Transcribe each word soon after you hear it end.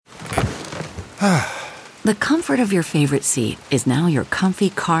The comfort of your favorite seat is now your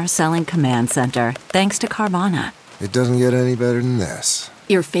comfy car selling command center, thanks to Carvana. It doesn't get any better than this.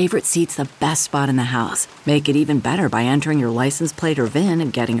 Your favorite seat's the best spot in the house. Make it even better by entering your license plate or VIN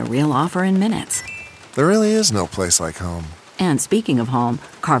and getting a real offer in minutes. There really is no place like home. And speaking of home,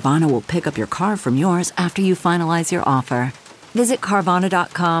 Carvana will pick up your car from yours after you finalize your offer. Visit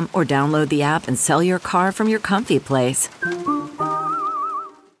Carvana.com or download the app and sell your car from your comfy place.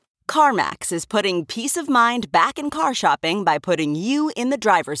 CarMax is putting peace of mind back in car shopping by putting you in the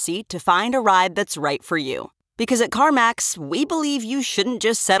driver's seat to find a ride that's right for you. Because at CarMax, we believe you shouldn't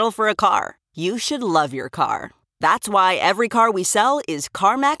just settle for a car. You should love your car. That's why every car we sell is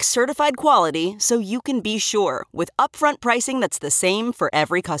CarMax certified quality, so you can be sure with upfront pricing that's the same for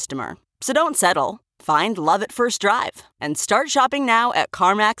every customer. So don't settle. Find love at first drive and start shopping now at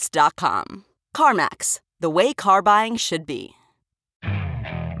CarMax.com. CarMax, the way car buying should be.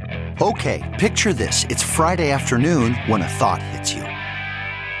 Okay, picture this. It's Friday afternoon when a thought hits you.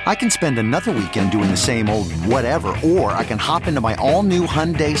 I can spend another weekend doing the same old whatever, or I can hop into my all-new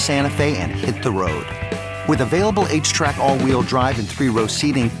Hyundai Santa Fe and hit the road. With available H-Track all-wheel drive and 3-row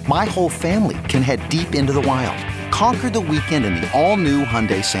seating, my whole family can head deep into the wild. Conquer the weekend in the all-new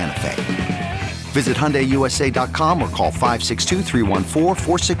Hyundai Santa Fe. Visit HyundaiUSA.com or call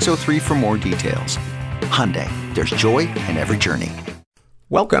 562-314-4603 for more details. Hyundai, there's joy in every journey.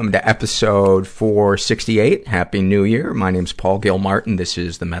 Welcome to episode 468. Happy New Year. My name's Paul Gilmartin. This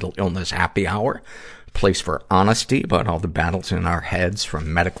is the Mental Illness Happy Hour, a place for honesty about all the battles in our heads,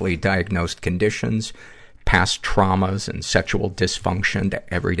 from medically diagnosed conditions, past traumas, and sexual dysfunction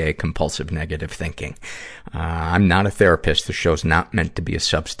to everyday compulsive negative thinking. I'm not a therapist. The show's not meant to be a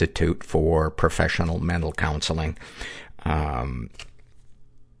substitute for professional mental counseling.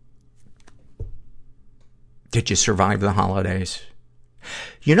 Did you survive the holidays?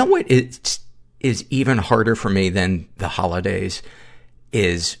 You know what is even harder for me than the holidays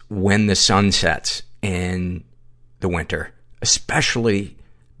is when the sun sets in the winter, especially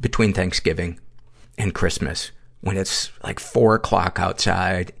between Thanksgiving and Christmas, when it's like 4:00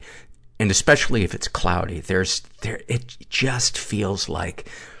 outside, and especially if it's cloudy. It just feels like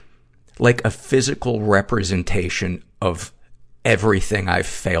a physical representation of everything I've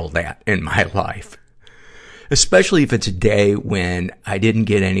failed at in my life. Especially if it's a day when I didn't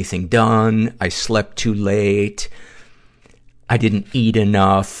get anything done, I slept too late, I didn't eat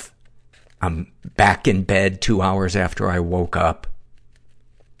enough, I'm back in bed 2 hours after I woke up.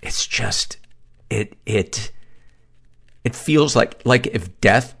 It's just, it feels like if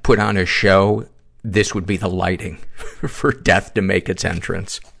death put on a show, this would be the lighting for death to make its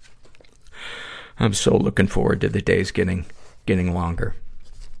entrance. I'm so looking forward to the days getting longer.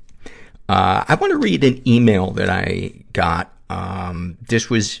 I want to read an email that I got. This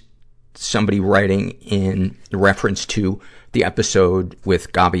was somebody writing in reference to the episode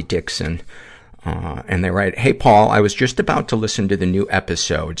with Gabi Dixon. And they write, "Hey Paul, I was just about to listen to the new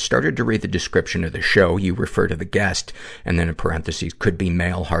episode, started to read the description of the show. You refer to the guest, and then in parentheses, could be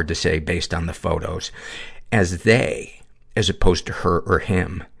male, hard to say based on the photos, as they, as opposed to her or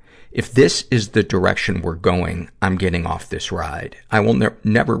him. If this is the direction we're going, I'm getting off this ride. I will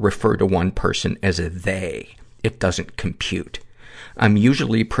never refer to one person as a they. It doesn't compute. I'm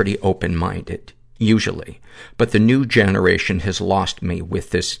usually pretty open-minded. Usually. But the new generation has lost me with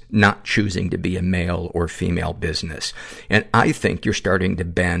this not choosing to be a male or female business. And I think you're starting to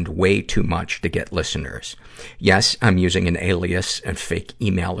bend way too much to get listeners. Yes, I'm using an alias and fake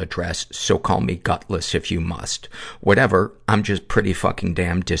email address, so call me gutless if you must. Whatever, I'm just pretty fucking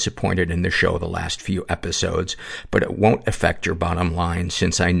damn disappointed in the show the last few episodes, but it won't affect your bottom line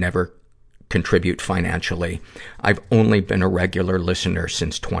since I never contribute financially. I've only been a regular listener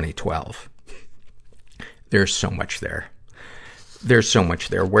since 2012. There's so much there. There's so much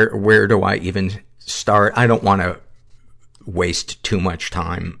there. Where do I even start? I don't want to waste too much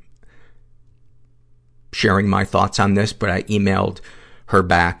time sharing my thoughts on this, but I emailed her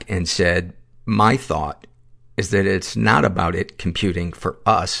back and said, my thought is that it's not about it computing for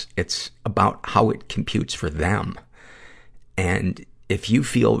us. It's about how it computes for them. And if you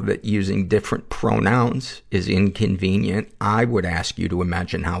feel that using different pronouns is inconvenient, I would ask you to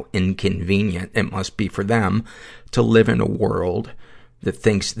imagine how inconvenient it must be for them to live in a world that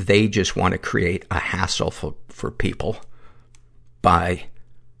thinks they just want to create a hassle for people by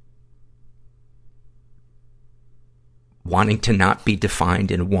wanting to not be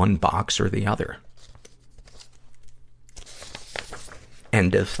defined in one box or the other.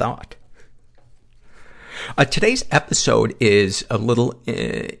 End of thought. Today's episode is a little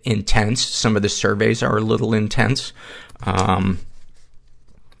intense. Some of the surveys are a little intense.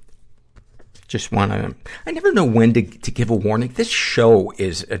 Just wanna, I never know when to give a warning. This show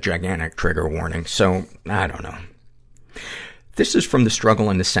is a gigantic trigger warning, so I don't know. This is from the Struggle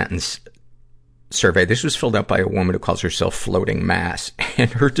in a Sentence survey. This was filled out by a woman who calls herself Floating Mass.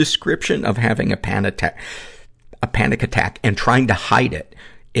 And her description of having a panic attack and trying to hide it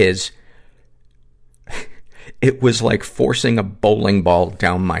is, it was like forcing a bowling ball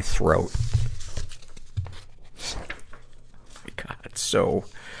down my throat. God, so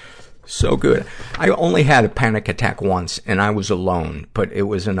good. I only had a panic attack once, and I was alone, but it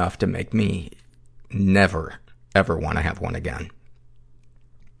was enough to make me never, ever want to have one again.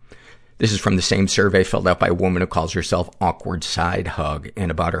 This is from the same survey filled out by a woman who calls herself Awkward Side Hug, and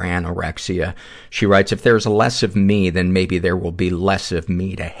about her anorexia. She writes, if there's less of me, then maybe there will be less of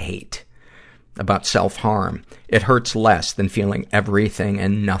me to hate. About self-harm, it hurts less than feeling everything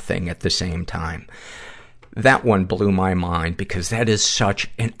and nothing at the same time. That one blew my mind because that is such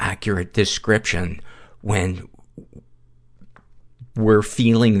an accurate description when we're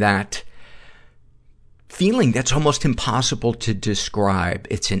feeling that feeling that's almost impossible to describe.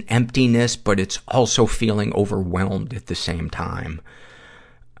 It's an emptiness, but it's also feeling overwhelmed at the same time.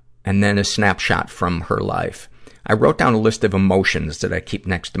 And then a snapshot from her life. I wrote down a list of emotions that I keep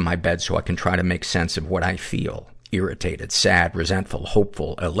next to my bed so I can try to make sense of what I feel. Irritated, sad, resentful,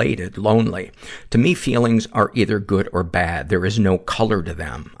 hopeful, elated, lonely. To me, feelings are either good or bad. There is no color to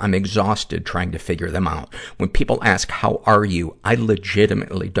them. I'm exhausted trying to figure them out. When people ask, how are you? I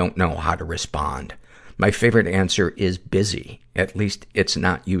legitimately don't know how to respond. My favorite answer is busy. At least it's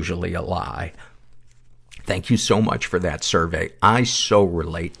not usually a lie. Thank you so much for that survey. I so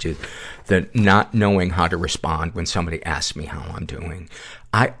relate to the not knowing how to respond when somebody asks me how I'm doing.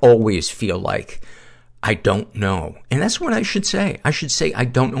 I always feel like I don't know. And that's what I should say. I should say I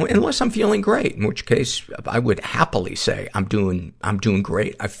don't know, unless I'm feeling great, in which case I would happily say I'm doing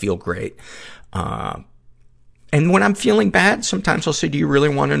great. I feel great. And when I'm feeling bad, sometimes I'll say, do you really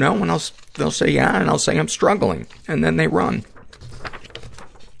want to know? And they'll say, yeah. And I'll say, I'm struggling. And then they run.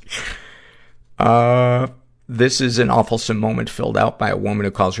 This is an awfulsome moment filled out by a woman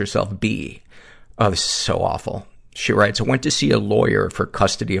who calls herself B. Oh, this is so awful. She writes, I went to see a lawyer for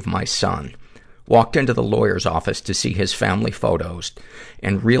custody of my son. Walked into the lawyer's office to see his family photos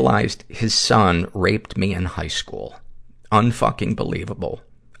and realized his son raped me in high school. Unfucking believable.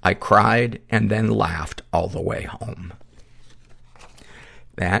 I cried and then laughed all the way home.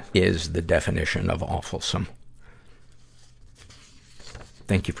 That is the definition of awfulsome.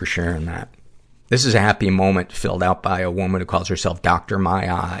 Thank you for sharing that. This is a happy moment filled out by a woman who calls herself Dr. My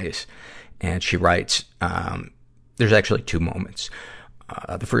Eyes. And she writes, there's actually two moments.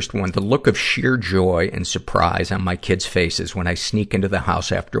 The first one, the look of sheer joy and surprise on my kids' faces when I sneak into the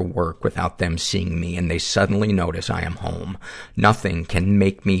house after work without them seeing me and they suddenly notice I am home. Nothing can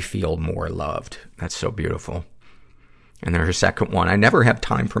make me feel more loved. That's so beautiful. And there's a second one. I never have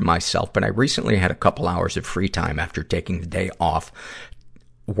time for myself, but I recently had a couple hours of free time after taking the day off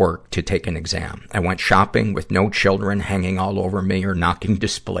work to take an exam. I went shopping with no children hanging all over me or knocking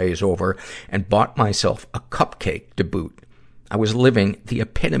displays over and bought myself a cupcake to boot. I was living the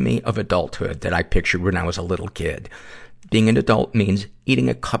epitome of adulthood that I pictured when I was a little kid. Being an adult means eating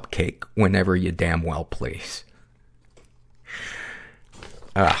a cupcake whenever you damn well please.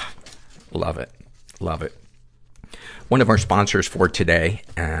 Love it. Love it. One of our sponsors for today,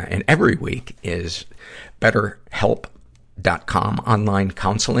 and every week, is BetterHelp.com online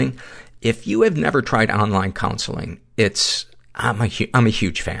counseling. If you have never tried online counseling, I'm a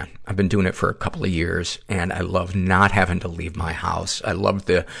huge fan. I've been doing it for a couple of years, and I love not having to leave my house. I love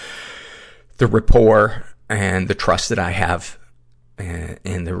the rapport and the trust that I have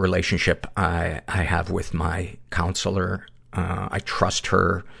in the relationship I have with my counselor. I trust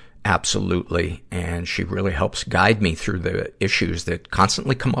her absolutely, and she really helps guide me through the issues that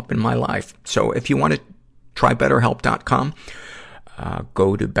constantly come up in my life. So if you want to try BetterHelp.com,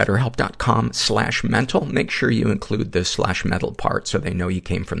 go to BetterHelp.com/mental. Make sure you include the /mental part so they know you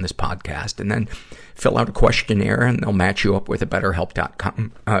came from this podcast. And then fill out a questionnaire and they'll match you up with a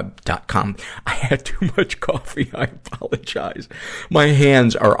BetterHelp.com. I had too much coffee. I apologize. My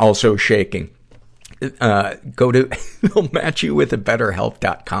hands are also shaking. They'll match you with a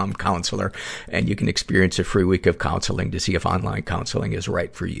BetterHelp.com counselor, and you can experience a free week of counseling to see if online counseling is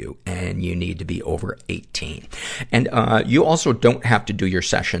right for you. And you need to be over 18. And you also don't have to do your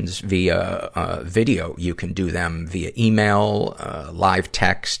sessions via video. You can do them via email, live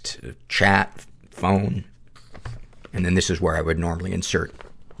text, chat, phone. And then this is where I would normally insert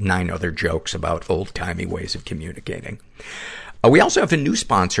 9 other jokes about old-timey ways of communicating. We also have a new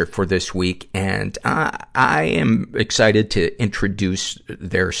sponsor for this week, and I am excited to introduce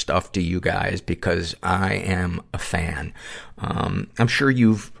their stuff to you guys because I am a fan. I'm sure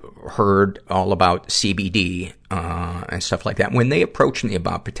you've heard all about CBD and stuff like that. When they approached me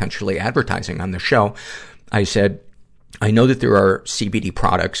about potentially advertising on the show, I said, I know that there are CBD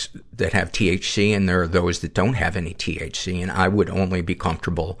products that have THC, and there are those that don't have any THC, and I would only be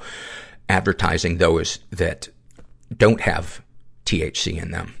comfortable advertising those that don't have THC in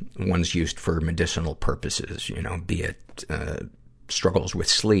them. One's used for medicinal purposes, be it struggles with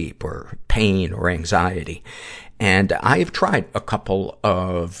sleep or pain or anxiety. And I have tried a couple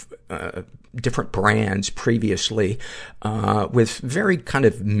of different brands previously with very kind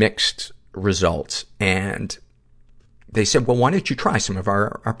of mixed results. And they said, well, why don't you try some of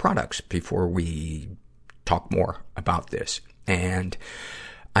our products before we talk more about this? And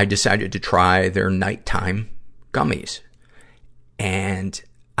I decided to try their nighttime gummies. And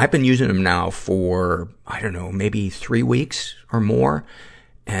I've been using them now for, maybe 3 weeks or more.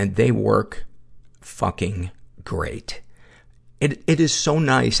 And they work fucking great. It is so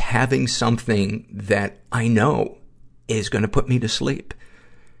nice having something that I know is going to put me to sleep.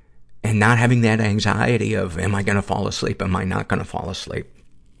 And not having that anxiety of, am I going to fall asleep? Am I not going to fall asleep?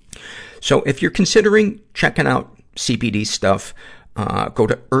 So if you're considering checking out CBD stuff, go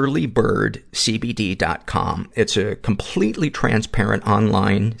to earlybirdcbd.com. It's a completely transparent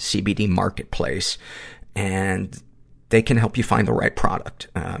online CBD marketplace, and they can help you find the right product.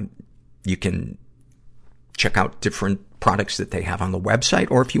 You can check out different products that they have on the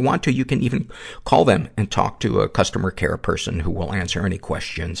website, or if you want to, you can even call them and talk to a customer care person who will answer any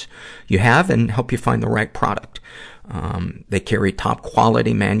questions you have and help you find the right product. They carry top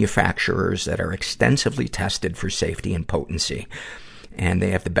quality manufacturers that are extensively tested for safety and potency. And they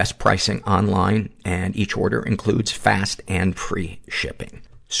have the best pricing online, and each order includes fast and free shipping.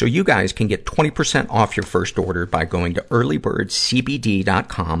 So you guys can get 20% off your first order by going to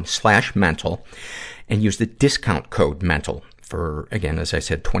earlybirdcbd.com/mental and use the discount code mental for, again, as I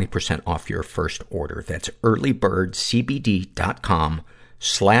said, 20% off your first order. That's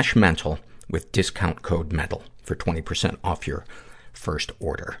earlybirdcbd.com/mental with discount code mental for 20% off your first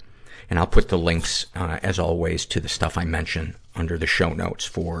order. And I'll put the links, as always, to the stuff I mentioned under the show notes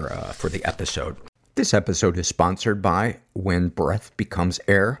for the episode. This episode is sponsored by When Breath Becomes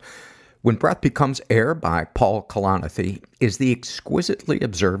Air. When Breath Becomes Air by Paul Kalanithi is the exquisitely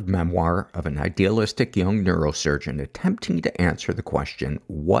observed memoir of an idealistic young neurosurgeon attempting to answer the question,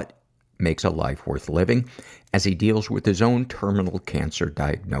 what makes a life worth living, as he deals with his own terminal cancer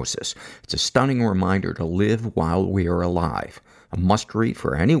diagnosis. It's a stunning reminder to live while we are alive. A must-read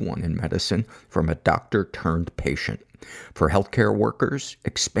for anyone in medicine, from a doctor-turned-patient. For healthcare workers,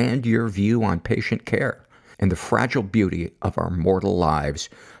 expand your view on patient care and the fragile beauty of our mortal lives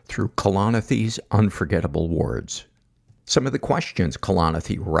through Kalanithi's unforgettable words. Some of the questions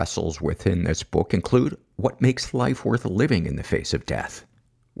Kalanithi wrestles with in this book include, what makes life worth living in the face of death?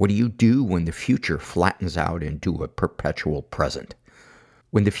 What do you do when the future flattens out into a perpetual present?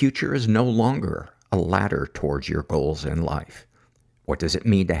 When the future is no longer a ladder towards your goals in life? What does it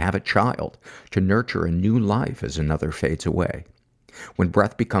mean to have a child, to nurture a new life as another fades away? When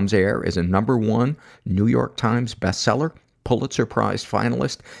Breath Becomes Air is a #1 New York Times bestseller, Pulitzer Prize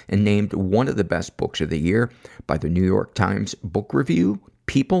finalist, and named one of the best books of the year by the New York Times Book Review,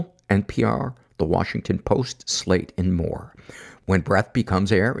 People, NPR, The Washington Post, Slate, and more. When Breath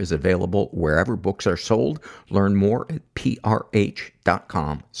Becomes Air is available wherever books are sold. Learn more at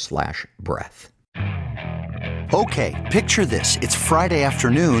prh.com/breath. Okay, picture this. It's Friday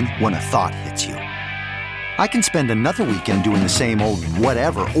afternoon when a thought hits you. I can spend another weekend doing the same old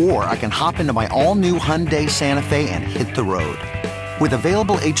whatever, or I can hop into my all-new Hyundai Santa Fe and hit the road. With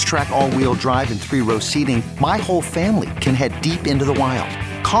available H-Track all-wheel drive and 3-row seating, my whole family can head deep into the wild.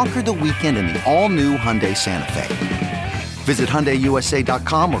 Conquer the weekend in the all-new Hyundai Santa Fe. Visit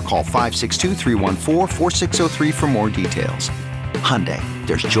HyundaiUSA.com or call 562-314-4603 for more details. Hyundai,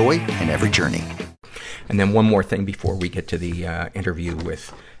 there's joy in every journey. And then one more thing before we get to the interview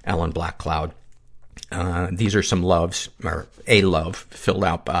with Ellen Blackcloud. These are some loves, or a love, filled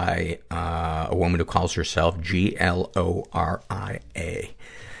out by a woman who calls herself Gloria,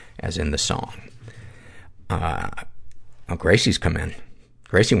 as in the song. Gracie's come in.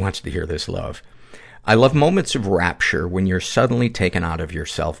 Gracie wants to hear this love. I love moments of rapture when you're suddenly taken out of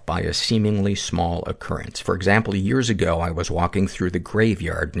yourself by a seemingly small occurrence. For example, years ago, I was walking through the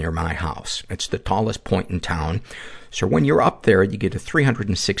graveyard near my house. It's the tallest point in town, so when you're up there, you get a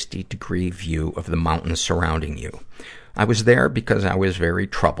 360-degree view of the mountains surrounding you. I was there because I was very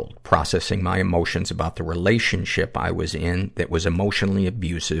troubled, processing my emotions about the relationship I was in that was emotionally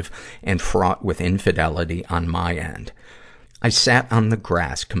abusive and fraught with infidelity on my end. I sat on the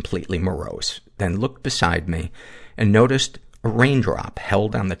grass completely morose, then looked beside me and noticed a raindrop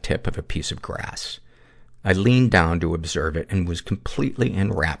held on the tip of a piece of grass. I leaned down to observe it and was completely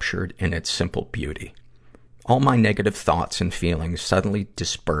enraptured in its simple beauty. All my negative thoughts and feelings suddenly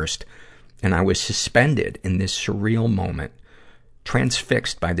dispersed, and I was suspended in this surreal moment,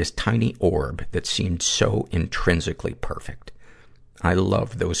 transfixed by this tiny orb that seemed so intrinsically perfect. I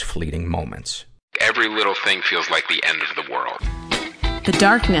love those fleeting moments. Every little thing feels like the end of the world. The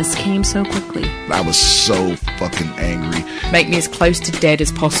darkness came so quickly. I was so fucking angry. Make me as close to dead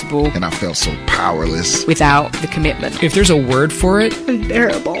as possible. And I felt so powerless. Without the commitment. If there's a word for it,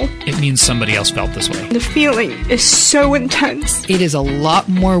 unbearable. It means somebody else felt this way. The feeling is so intense. It is a lot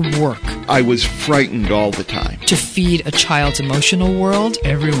more work. I was frightened all the time. To feed a child's emotional world,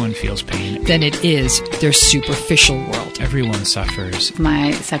 everyone feels pain, than it is their superficial world. Everyone suffers. My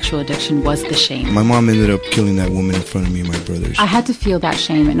sexual addiction was the shame. My mom ended up killing that woman in front of me and my brothers. I had to feel that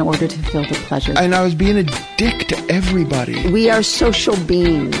shame in order to feel the pleasure. And I was being a dick to everybody. We are social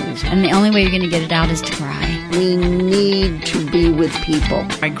beings. And the only way you're going to get it out is to cry. We need to be with people.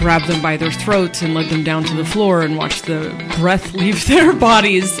 I grabbed them by their throats and led them down to the floor and watched the breath leave their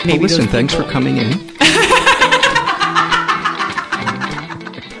bodies. Maybe well, listen, thanks for coming in.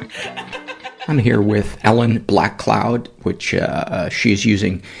 I'm here with Ellen Blackcloud, which she's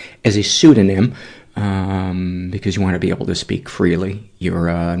using as a pseudonym because you want to be able to speak freely. You're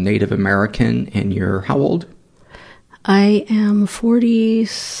a Native American, and you're how old? I am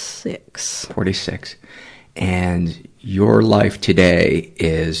 46. 46. And your life today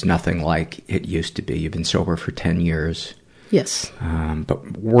is nothing like it used to be. You've been sober for 10 years. Yes.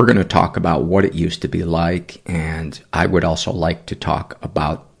 But we're going to talk about what it used to be like, and I would also like to talk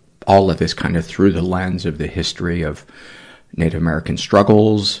about all of this kind of through the lens of the history of Native American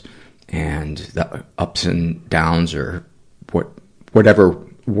struggles and the ups and downs, or whatever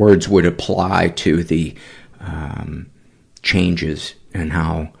words would apply to the changes and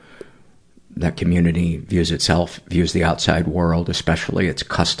how that community views itself, views the outside world, especially its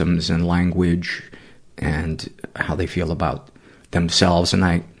customs and language, and how they feel about themselves. And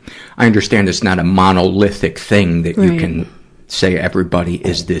I understand it's not a monolithic thing that you can say everybody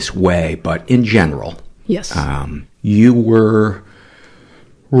is this way, but in general, yes. You were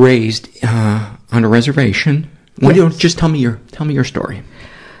raised on a reservation. Why don't you just tell me your story?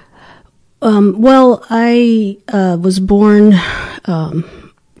 Well, I was born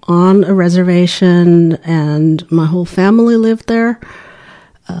on a reservation, and my whole family lived there.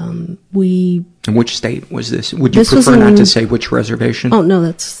 In which state was this? Would you prefer not to say which reservation? Oh,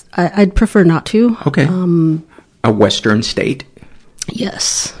 no, I'd prefer not to. Okay. A western state?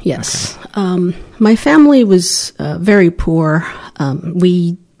 Yes. Okay. My family was very poor.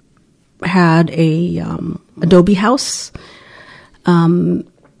 We had a adobe house.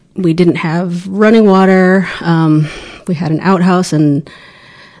 We didn't have running water. We had an outhouse, and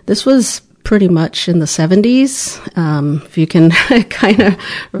this was pretty much in the 70s. If you can kind of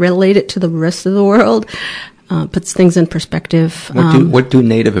relate it to the rest of the world, puts things in perspective. What do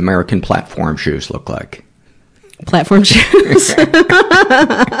Native American platform shoes look like? Platform shoes?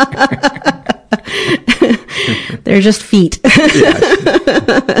 They're just feet. Yes.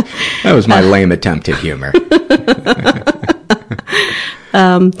 That was my lame attempt at humor.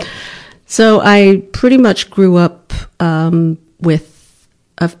 So I pretty much grew up in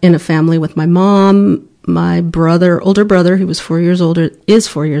a family with my mom, my older brother, who was 4 years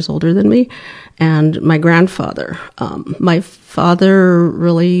older than me, and my grandfather. My father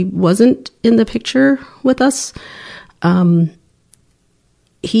really wasn't in the picture with us.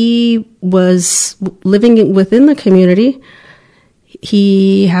 He was living within the community.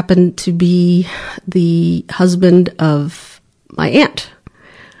 He happened to be the husband of my aunt.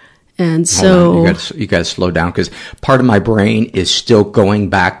 And so you got to slow down, because part of my brain is still going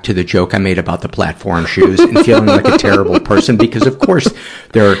back to the joke I made about the platform shoes and feeling like a terrible person, because of course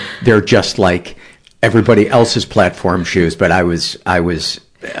they're just like everybody else's platform shoes, but I was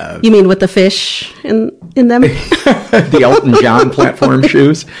you mean with the fish in them? The Elton John platform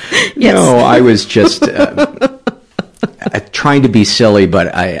shoes? Yes. No, I was just trying to be silly,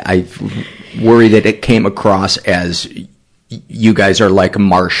 but I worry that it came across as you guys are like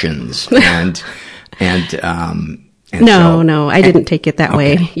Martians, and no, I didn't take it that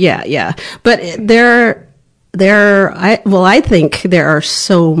way. Yeah. But I think there are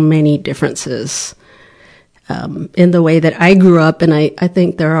so many differences in the way that I grew up, and I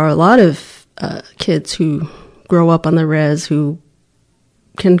think there are a lot of kids who grow up on the res who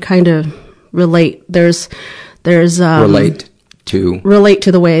can kind of relate. There's relate to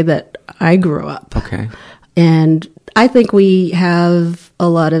the way that I grew up. Okay. And I think we have a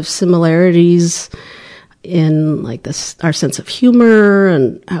lot of similarities in like this, our sense of humor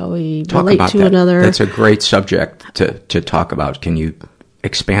and how we relate to that. another. That's a great subject to talk about. Can you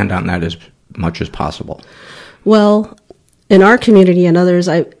expand on that as much as possible? Well, in our community and others,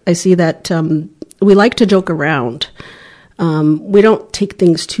 I see that we like to joke around. We don't take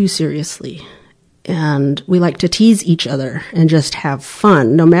things too seriously. And we like to tease each other and just have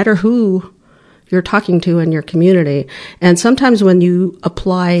fun, no matter who you're talking to in your community. And sometimes when you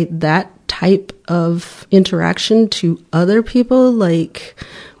apply that type of interaction to other people, like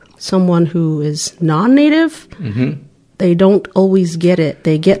someone who is non-native, mm-hmm. they don't always get it.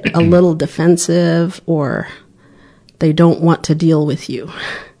 They get a little defensive, or they don't want to deal with you.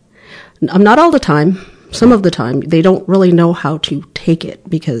 Not all the time. Some of the time, they don't really know how to take it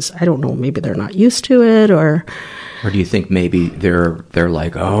because, I don't know, maybe they're not used to it, or do you think maybe they're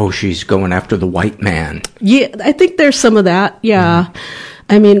like, oh, she's going after the white man? Yeah, I think there's some of that. Yeah,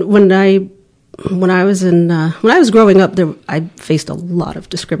 I mean, when I was growing up, I faced a lot of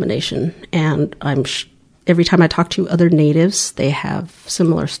discrimination, and every time I talk to other natives, they have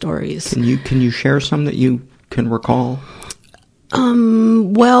similar stories. Can you share some that you can recall?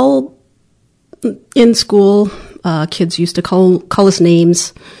 Well, in school, kids used to call us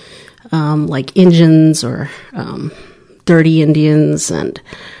names, like Injuns or dirty Indians. And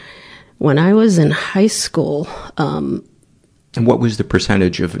when I was in high school... and what was the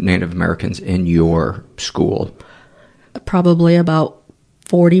percentage of Native Americans in your school? Probably about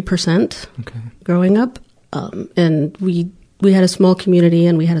 40% growing up. And we had a small community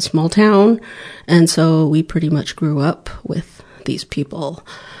and we had a small town. And so we pretty much grew up with these people.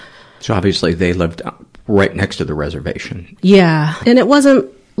 So obviously they lived right next to the reservation. Yeah. And it wasn't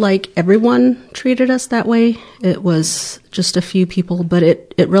like everyone treated us that way. It was just a few people, but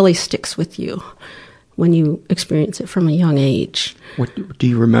it really sticks with you when you experience it from a young age. What do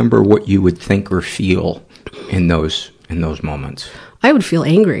you remember what you would think or feel in those moments? I would feel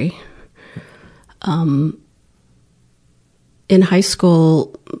angry. In high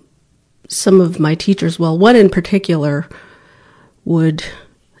school, some of my teachers, well, one in particular, would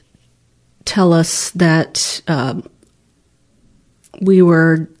tell us that we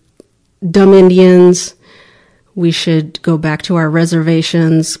were dumb Indians. We should go back to our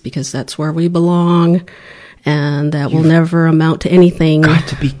reservations because that's where we belong, and that will never amount to anything. Got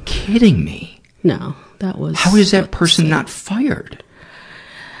to be kidding me. No, that was... How is that person not fired?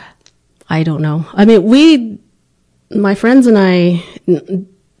 I don't know. I mean, my friends and I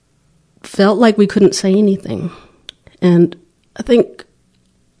felt like we couldn't say anything. And I think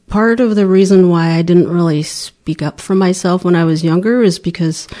part of the reason why I didn't really speak up for myself when I was younger is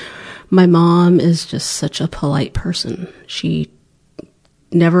because my mom is just such a polite person. She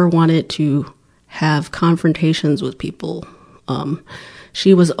never wanted to have confrontations with people.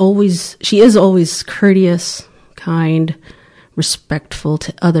 She is always courteous, kind, respectful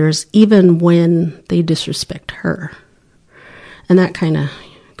to others, even when they disrespect her. And that kind of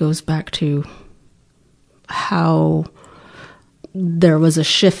goes back to how there was a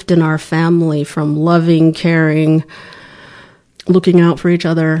shift in our family from loving, caring, looking out for each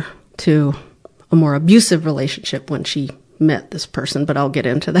other to a more abusive relationship when she met this person, but I'll get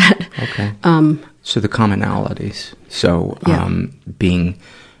into that. Okay. So the commonalities. So being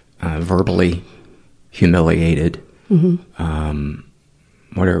verbally humiliated. Mm-hmm.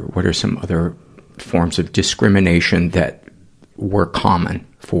 What are some other forms of discrimination that were common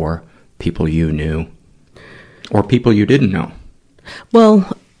for people you knew or people you didn't know?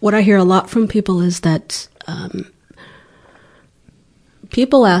 Well, what I hear a lot from people is that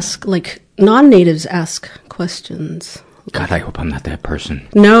people ask, like non-natives ask questions. God, I hope I'm not that person.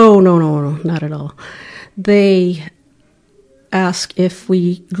 No, not at all. They ask if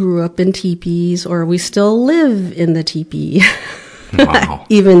we grew up in teepees or we still live in the teepee. Wow.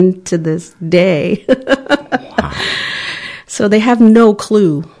 Even to this day. Wow. So they have no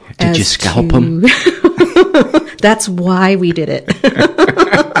clue. Did you scalp them? That's why we did it.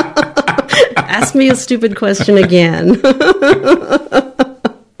 Ask me a stupid question again.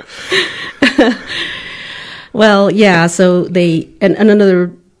 Well, yeah, so and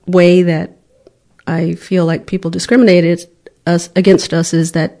another way that I feel like people discriminated against us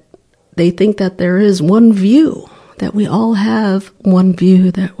is that they think that there is one view, that we all have one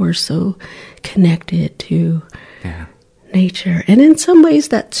view, that we're so connected to nature. And in some ways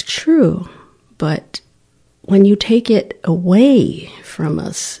that's true, but when you take it away from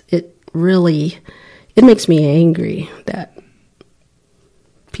us, it really it makes me angry that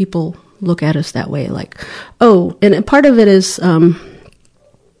people look at us that way. Like, oh, and part of it is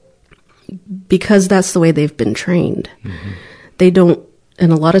because that's the way they've been trained. Mm-hmm. They don't,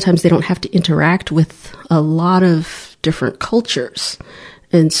 and a lot of times they don't have to interact with a lot of different cultures.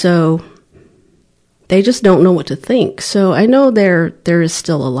 And so they just don't know what to think. So I know there is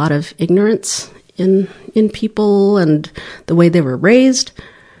still a lot of ignorance in people and the way they were raised.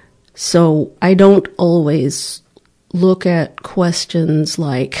 So I don't always look at questions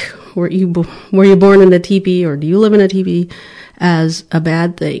like, were you born in a teepee or do you live in a teepee as a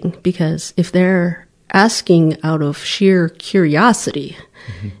bad thing? Because if they're asking out of sheer curiosity,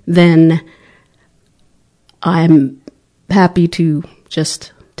 mm-hmm. then I'm happy to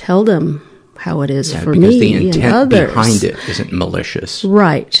just tell them how it is for me the intent and others. Behind it isn't malicious.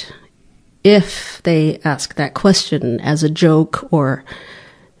 Right. If they ask that question as a joke or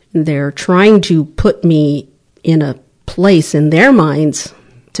they're trying to put me in a place in their minds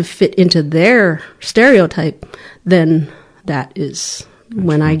to fit into their stereotype, then that is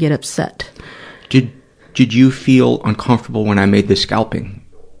when I get upset. Did you feel uncomfortable when I made the scalping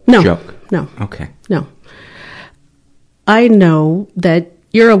joke? No. Okay. No. I know that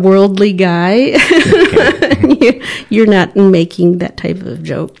you're a worldly guy. Okay. You're not making that type of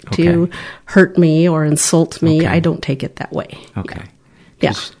joke to hurt me or insult me. Okay. I don't take it that way. Okay.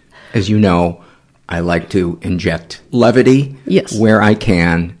 Yeah. As you know, I like to inject levity where I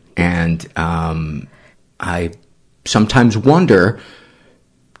can, and I sometimes wonder,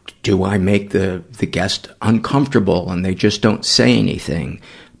 do I make the guest uncomfortable and they just don't say anything?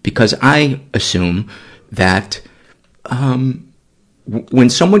 Because I assume that when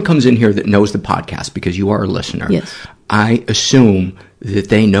someone comes in here that knows the podcast, because you are a listener, I assume that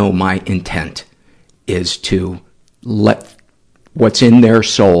they know my intent is to let what's in their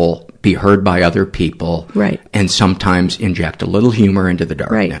soul be heard by other people, right? And sometimes inject a little humor into the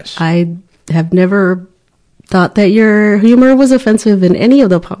darkness. Right. I have never thought that your humor was offensive in any of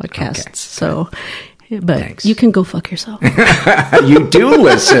the podcasts. Okay. So, but thanks. You can go fuck yourself. You do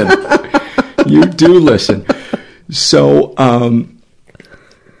listen. You do listen. So,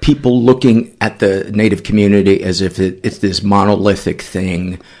 people looking at the Native community as if it's this monolithic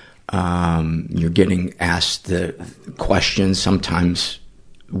thing. You're getting asked the questions sometimes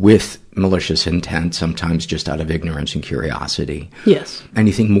with malicious intent, sometimes just out of ignorance and curiosity. Yes.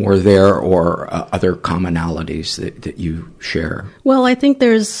 Anything more there, or other commonalities that you share? Well, I think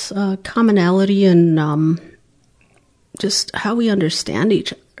there's commonality in just how we understand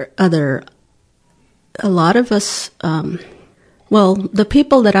each other. A lot of us, the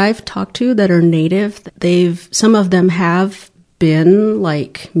people that I've talked to that are Native, some of them have been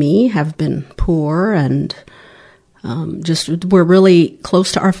like me, have been poor, and we're really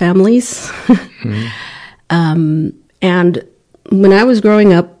close to our families. Mm-hmm. And when I was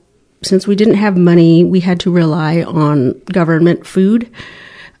growing up, since we didn't have money, we had to rely on government food,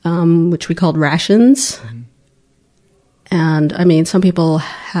 which we called rations. Mm-hmm. And I mean, some people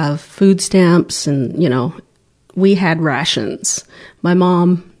have food stamps, and, we had rations. My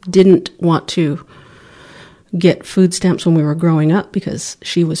mom didn't want to get food stamps when we were growing up because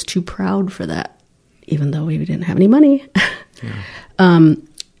she was too proud for that, even though we didn't have any money. Yeah.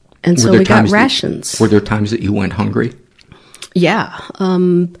 And so we got rations. Were there times that you went hungry? Yeah.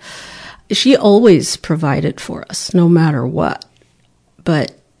 She always provided for us, no matter what.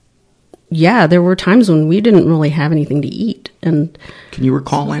 But yeah, there were times when we didn't really have anything to eat. And can you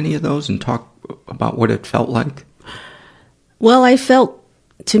recall any of those and talk about what it felt like? Well, I felt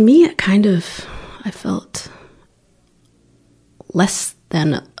less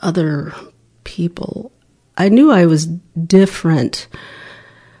than other people. I knew I was different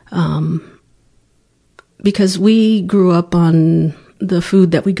because we grew up on the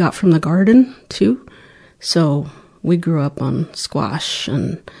food that we got from the garden too. So we grew up on squash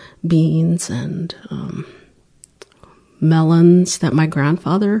and beans and melons that my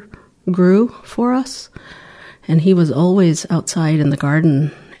grandfather grew for us. And he was always outside in the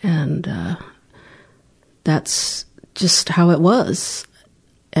garden, and that's just how it was.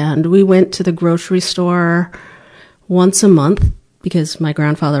 And we went to the grocery store once a month because my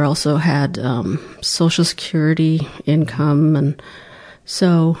grandfather also had Social Security income, and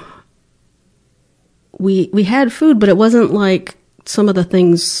so we had food, but it wasn't like some of the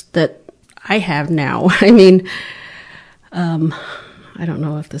things that I have now. I mean, I don't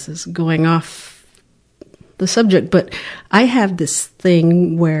know if this is going off the subject, but I have this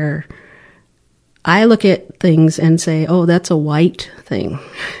thing where I look at things and say, "Oh, that's a white thing."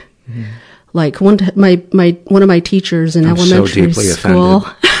 Mm. Like one of my teachers in elementary school.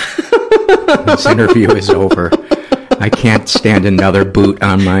 This interview is over. I can't stand another boot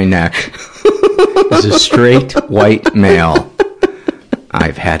on my neck. As a straight white male,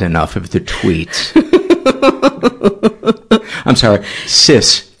 I've had enough of the tweets. I'm sorry,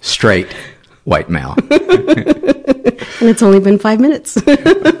 cis straight white male. And it's only been 5 minutes.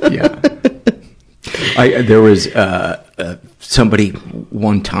 Yeah. There was somebody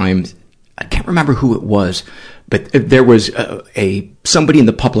one time, I can't remember who it was, but there was somebody in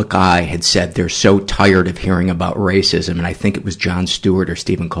the public eye had said they're so tired of hearing about racism, and I think it was Jon Stewart or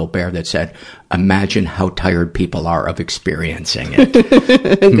Stephen Colbert that said, imagine how tired people are of experiencing it.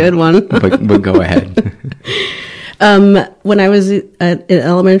 Good one. But go ahead. When I was in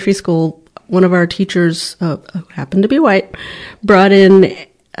elementary school, one of our teachers, who happened to be white, brought in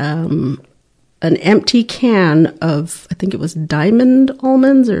an empty can of, I think it was diamond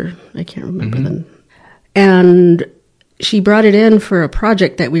almonds, or I can't remember them. And she brought it in for a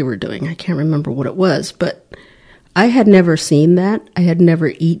project that we were doing. I can't remember what it was, but I had never seen that. I had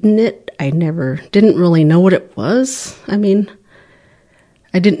never eaten it. I didn't really know what it was. I mean,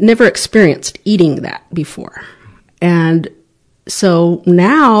 I never experienced eating that before. And so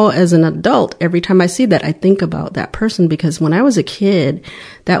now as an adult, every time I see that, I think about that person, because when I was a kid,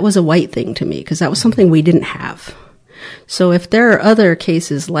 that was a white thing to me, because that was something we didn't have. So if there are other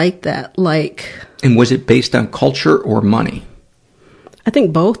cases like that, like... And was it based on culture or money? I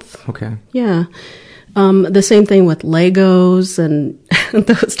think both. Okay. Yeah. The same thing with Legos and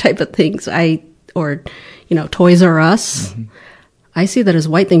those type of things. Toys R Us. Mm-hmm. I see that as a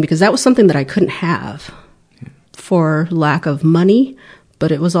white thing because that was something that I couldn't have for lack of money.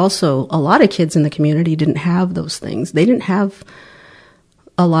 But it was also, a lot of kids in the community didn't have those things. They didn't have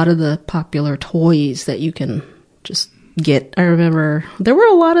a lot of the popular toys that you can just get. I remember there were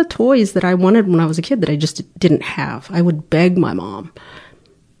a lot of toys that I wanted when I was a kid that I just didn't have. I would beg my mom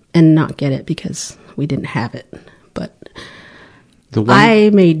and not get it because we didn't have it. But I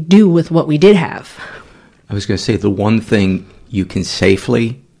made do with what we did have. I was going to say, the one thing you can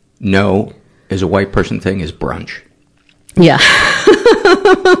safely know is a white person thing is brunch. Yeah.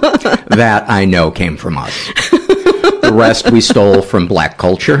 That I know came from us. The rest we stole from black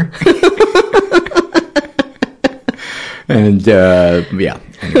culture. And,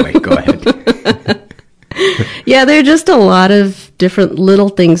 anyway, go ahead. Yeah, there are just a lot of different little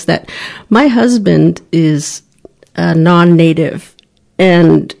things that my husband is non-native,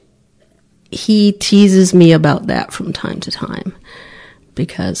 and he teases me about that from time to time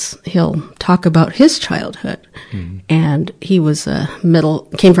because he'll talk about his childhood. Mm-hmm. And he was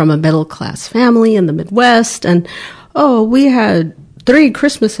came from a middle-class family in the Midwest, and we had 3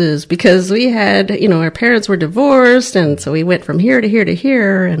 Christmases because we had, our parents were divorced, and so we went from here to here to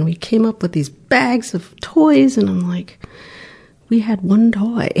here, and we came up with these bags of toys, and I'm like, we had one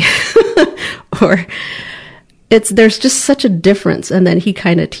toy. Or there's just such a difference. And then he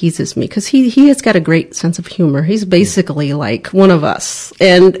kind of teases me because he has got a great sense of humor. He's basically like one of us.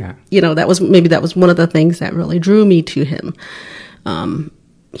 And, that was one of the things that really drew me to him.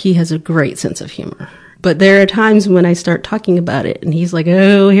 He has a great sense of humor. But there are times when I start talking about it and he's like,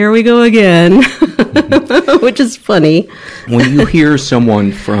 oh, here we go again, which is funny. When you hear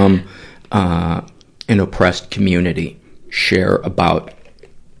someone from an oppressed community share about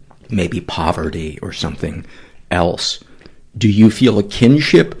maybe poverty or something else, do you feel a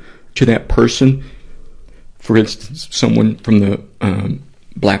kinship to that person? For instance, someone from the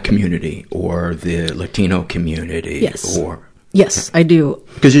black community or the Latino community? Yes. Yes, I do.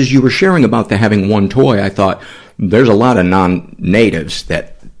 Because as you were sharing about the having one toy, I thought there's a lot of non-natives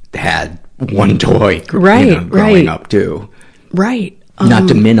that had one toy growing up too. Right. Not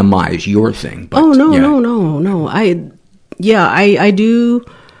to minimize your thing. But, no. I do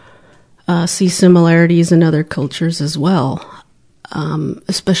see similarities in other cultures as well,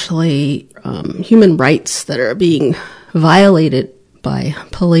 especially human rights that are being violated by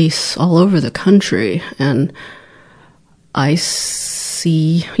police all over the country. And I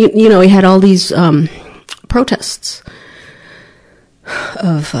see, we had all these protests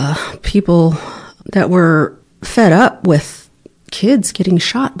of people that were fed up with black kids getting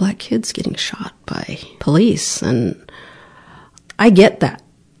shot by police. And I get that.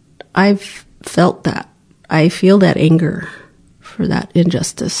 I've felt that. I feel that anger for that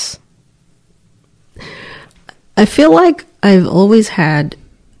injustice. I feel like I've always had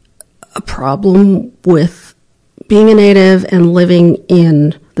a problem with being a native and living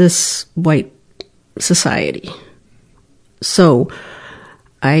in this white society. So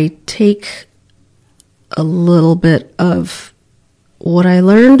I take a little bit of what I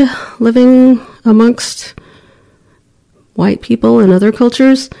learned living amongst white people and other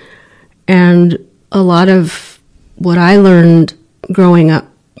cultures, And a lot of what I learned growing up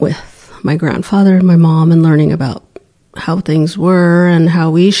with my grandfather and my mom and learning about how things were and how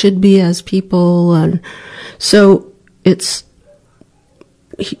we should be as people. And so it's,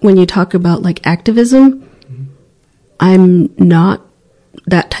 when you talk about like activism, I'm not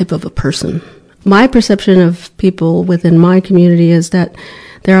that type of a person. My perception of people within my community is that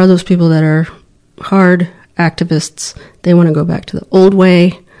there are those people that are hard activists. They want to go back to the old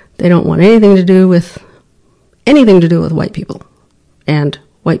way. They don't want anything to do with white people and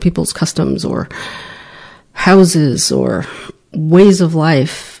white people's customs or houses or ways of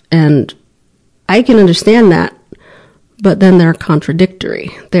life. And I can understand that, but then they're contradictory.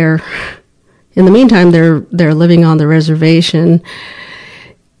 In the meantime, they're living on the reservation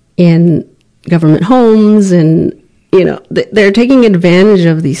in government homes, and they're taking advantage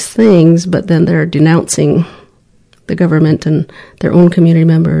of these things, but then they're denouncing the government and their own community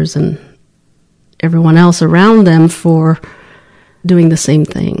members and everyone else around them for doing the same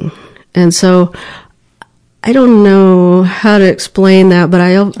thing. And so I don't know how to explain that, but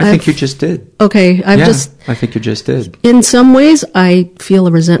I think you just did. Okay, I think you just did. In some ways, I feel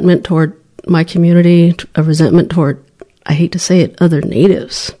a resentment toward my community, a resentment toward, I hate to say it, other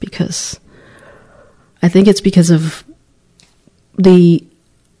natives, because I think it's because of the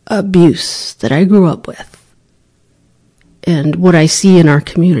abuse that I grew up with and what I see in our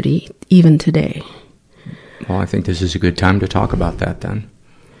community even today. Well, I think this is a good time to talk about that then.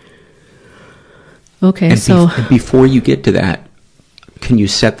 Okay, and before you get to that, can you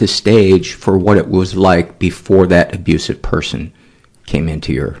set the stage for what it was like before that abusive person came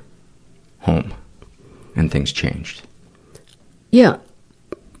into your home and things changed? Yeah,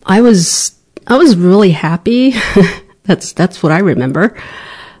 I was really happy. That's what I remember.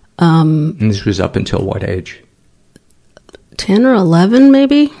 And this was up until what age? 10 or 11,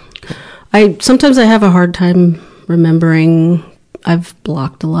 maybe. Sometimes I have a hard time remembering. I've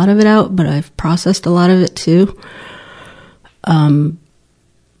blocked a lot of it out, but I've processed a lot of it too.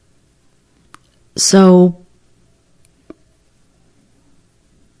 So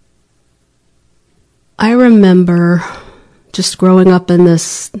I remember just growing up in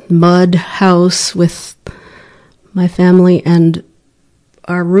this mud house with my family, and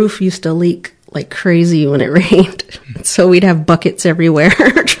our roof used to leak like crazy when it rained. So we'd have buckets everywhere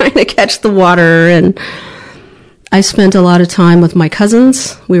trying to catch the water. And I spent a lot of time with my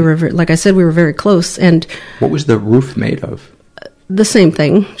cousins. We were, like I said, we were very close. And what was the roof made of? The same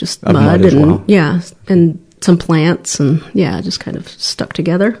thing, just mud as and well. Yeah, and some plants, and just kind of stuck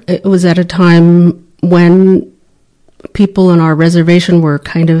together. It was at a time when people on our reservation were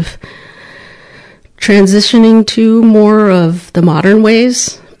kind of transitioning to more of the modern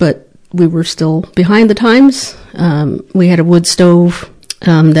ways, but we were still behind the times. We had a wood stove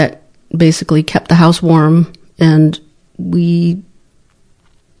that basically kept the house warm, and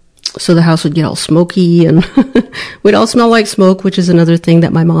so the house would get all smoky, and we'd all smell like smoke, which is another thing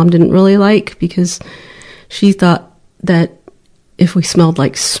that my mom didn't really like, because she thought that if we smelled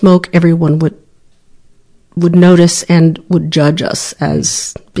like smoke, everyone would notice and would judge us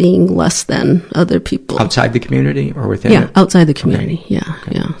as being less than other people. Outside the community or within it? it? Outside the community,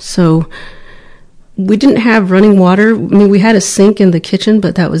 okay. Yeah. So we didn't have running water. I mean, we had a sink in the kitchen,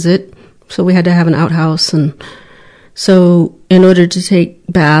 but that was it. So we had to have an outhouse. And so in order to take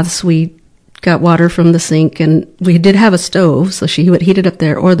baths, we got water from the sink, and we did have a stove, so she would heat it up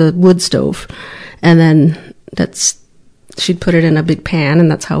there, or the wood stove. And then she'd put it in a big pan,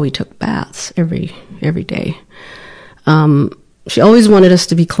 and that's how we took baths every day. She always wanted us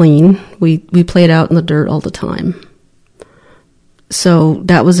to be clean. We played out in the dirt all the time. So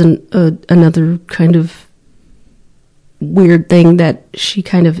that was another kind of weird thing that she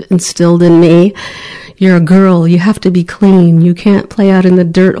kind of instilled in me. You're a girl. You have to be clean. You can't play out in the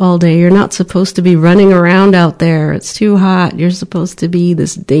dirt all day. You're not supposed to be running around out there. It's too hot. You're supposed to be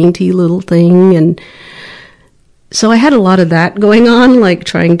this dainty little thing. And so I had a lot of that going on, like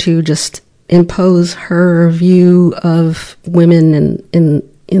trying to just impose her view of women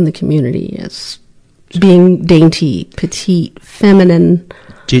in the community as being dainty, petite, feminine.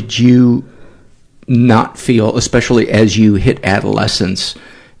 Did you not feel, especially as you hit adolescence,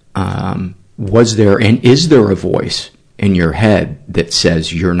 was there and is there a voice in your head that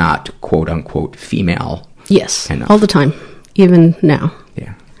says you're not quote unquote female? Yes, enough? All the time, even now.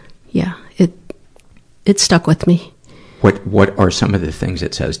 Yeah. It stuck with me. What are some of the things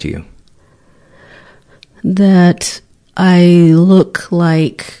it says to you? That I look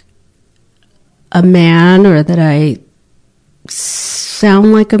like a man, or that I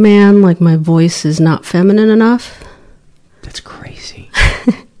sound like a man, like my voice is not feminine enough. That's crazy.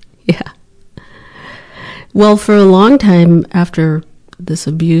 Yeah. Well, for a long time after this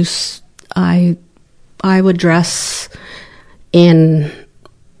abuse, I would dress in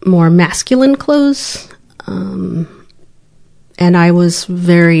more masculine clothes, and I was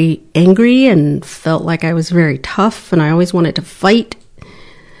very angry and felt like I was very tough, and I always wanted to fight.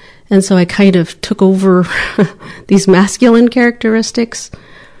 And so I kind of took over these masculine characteristics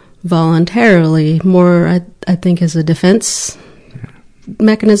voluntarily, more, I think, as a defense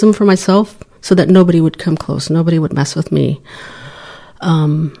mechanism for myself, so that nobody would come close, nobody would mess with me.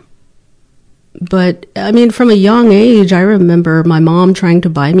 But, I mean, from a young age, I remember my mom trying to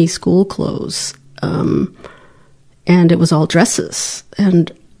buy me school clothes, and it was all dresses.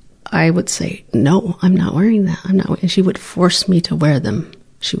 And I would say, no, I'm not wearing that. And she would force me to wear them.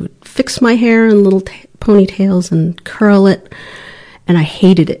 She would fix my hair in little ponytails and curl it, and I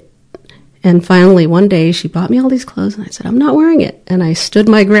hated it. And finally, one day, she bought me all these clothes, and I said, I'm not wearing it. And I stood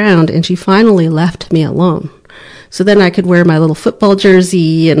my ground, and she finally left me alone. So then I could wear my little football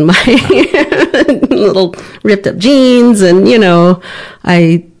jersey and my little ripped up jeans, and, you know,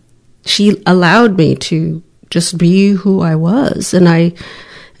 she allowed me to just be who I was. And I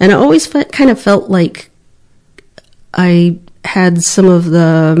always kind of felt like I had some of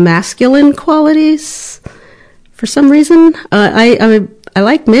the masculine qualities for some reason. I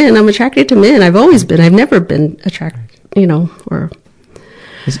like men. I'm attracted to men. I've always been. I've never been attracted, you know, or...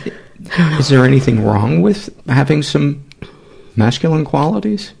 Is there anything wrong with having some masculine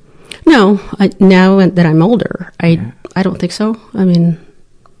qualities? No. Now that I'm older, I don't think so. I mean,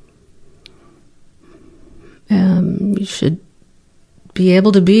 you should be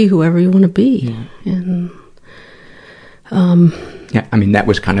able to be whoever you want to be. Yeah. And, yeah, I mean, that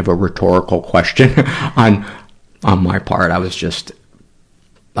was kind of a rhetorical question on my part.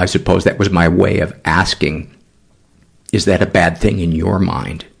 I suppose that was my way of asking, is that a bad thing in your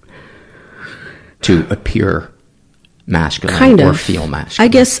mind? To appear masculine kind or feel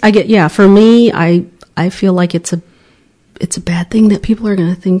masculine. For me, I feel like it's a bad thing that people are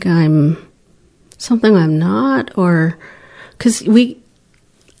going to think I'm something I'm not, or because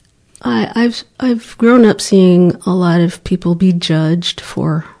I've grown up seeing a lot of people be judged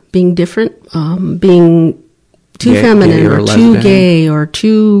for being different, being too feminine or too gay or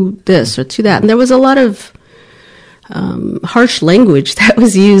too this or too that, and there was a lot of harsh language that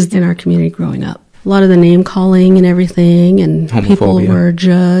was used in our community growing up. A lot of the name calling and everything, and homophobia. People were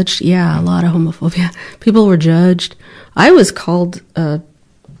judged. Yeah, a lot of homophobia. People were judged. I was called a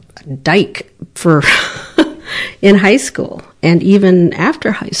dyke for in high school, and even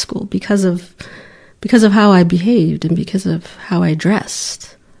after high school, because of how I behaved and because of how I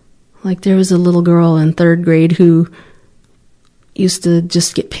dressed. Like, there was a little girl in 3rd grade who used to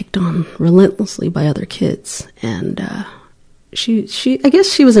just get picked on relentlessly by other kids, and she I guess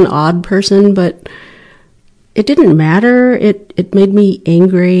she was an odd person, but it didn't matter. It made me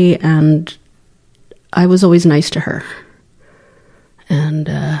angry, and I was always nice to her. And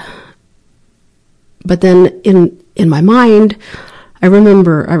but then in my mind, I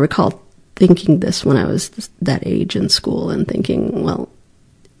recall thinking this when I was that age in school, and thinking, well,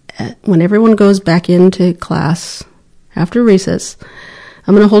 when everyone goes back into class after recess,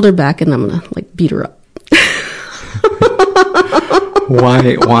 I'm going to hold her back and I'm going to beat her up.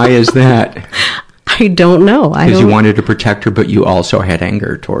 Why is that? I don't know. Because you wanted to protect her, but you also had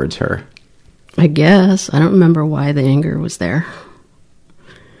anger towards her. I guess. I don't remember why the anger was there.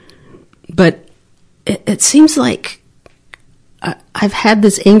 But it seems like I've had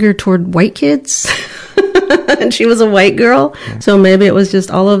this anger toward white kids. And she was a white girl. Yeah. So maybe it was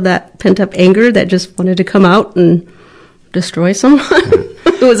just all of that pent-up anger that just wanted to come out and destroy someone.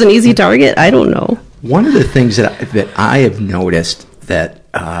 Yeah. It was an easy target. I don't know. One of the things that I have noticed that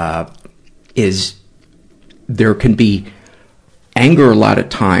is there can be anger a lot of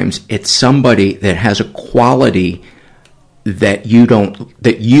times. It's somebody that has a quality that you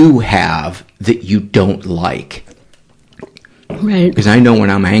have that you don't like. Right. Because I know when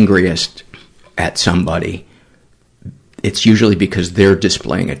I'm angriest at somebody, it's usually because they're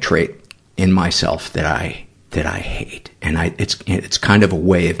displaying a trait in myself that I hate, and it's kind of a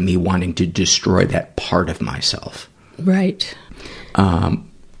way of me wanting to destroy that part of myself. Right.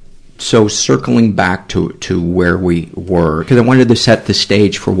 So circling back to where we were, because I wanted to set the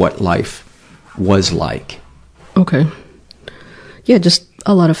stage for what life was like. Okay. Yeah, just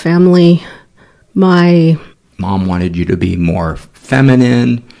a lot of family. My mom wanted you to be more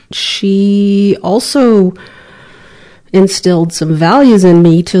feminine. She also instilled some values in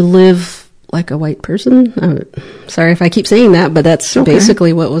me to live like a white person. Sorry if I keep saying that, but that's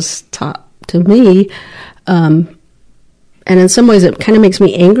basically what was taught to me. And in some ways it kind of makes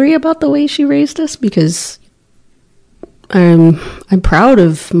me angry about the way she raised us, because I'm proud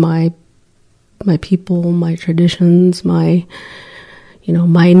of my people, my traditions, my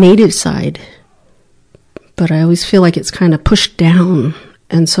native side. But I always feel like it's kind of pushed down,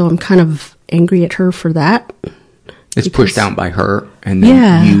 and so I'm kind of angry at her for that. It's pushed down by her, and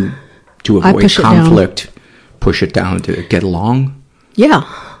then you, to avoid conflict, push it down to get along? Yeah,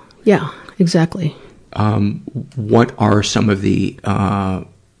 exactly. What are some of the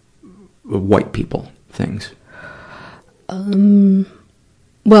white people things?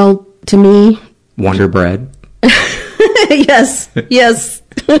 Well, to me... Wonder Bread? Yes.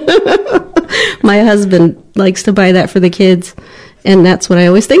 My husband likes to buy that for the kids, and that's what I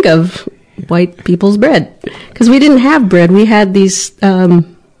always think of, white people's bread. Because we didn't have bread. We had these, sort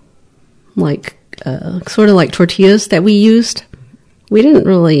of like tortillas that we used. We didn't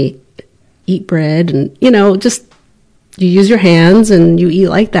really eat bread, and, just you use your hands and you eat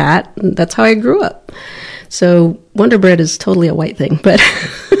like that. And that's how I grew up. So Wonder Bread is totally a white thing, but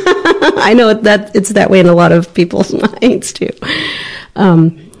I know that it's that way in a lot of people's minds too.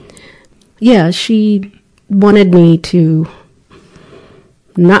 She wanted me to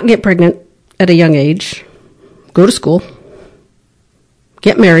not get pregnant at a young age, go to school,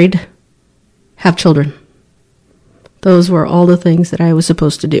 get married, have children. Those were all the things that I was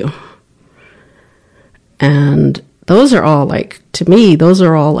supposed to do. And those are all to me, those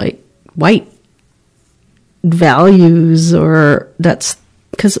are all white values, or that's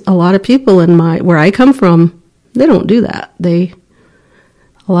because a lot of people where I come from, they don't do that. A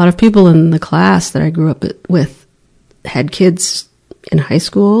lot of people in the class that I grew up with had kids in high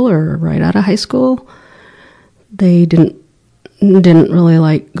school or right out of high school. They didn't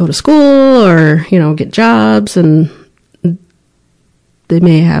really go to school or, get jobs, and they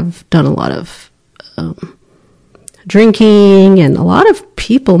may have done a lot of drinking, and a lot of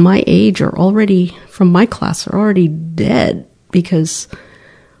people my age from my class are already dead because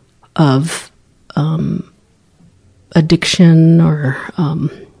of addiction or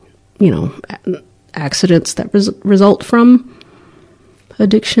accidents that result from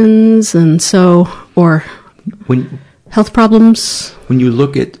addictions, and so or health problems. When you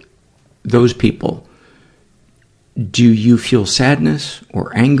look at those people, do you feel sadness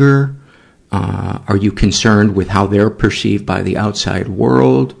or anger? Are you concerned with how they're perceived by the outside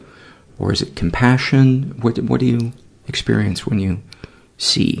world? Or is it compassion? What do you experience when you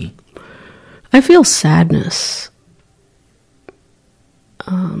see? I feel sadness.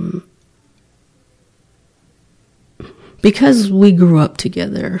 Because we grew up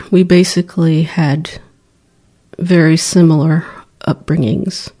together, we basically had very similar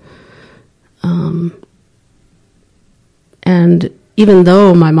upbringings. And even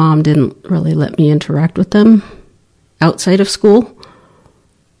though my mom didn't really let me interact with them outside of school,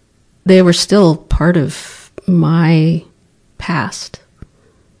 they were still part of my past.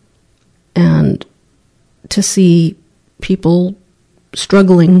 And to see people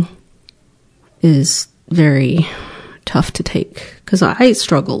struggling is very tough to take, because I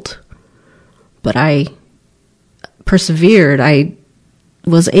struggled, but I persevered. I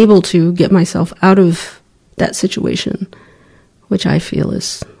was able to get myself out of that situation, which I feel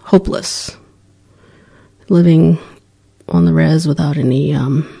is hopeless. Living on the res without any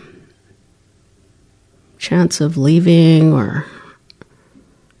chance of leaving, or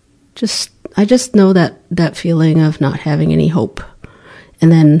I just know that feeling of not having any hope.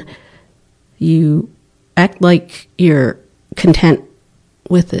 And then you act like you're content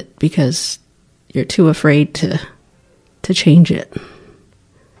with it because you're too afraid to change it.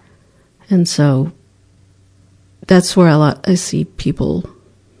 And so that's where I see people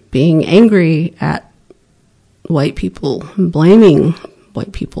being angry at white people and blaming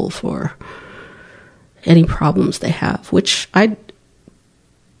white people for any problems they have, which I'd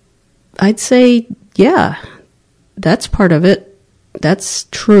say, yeah, that's part of it. That's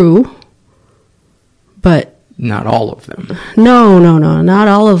true. But not all of them. No, not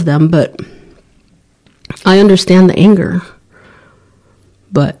all of them, but I understand the anger.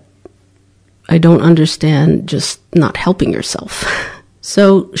 But I don't understand just not helping yourself.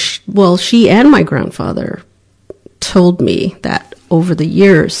 So, she and my grandfather told me that over the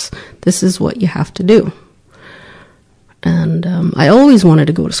years, this is what you have to do. And I always wanted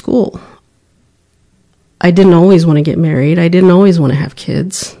to go to school. I didn't always want to get married. I didn't always want to have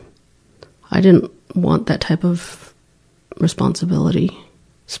kids. I didn't want that type of responsibility,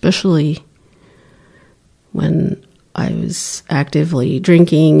 especially when I was actively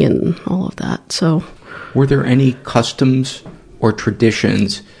drinking and all of that. So, were there any customs or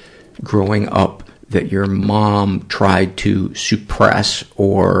traditions growing up that your mom tried to suppress,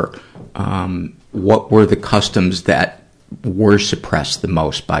 or what were the customs that were suppressed the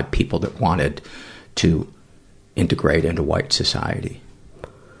most by people that wanted to integrate into white society?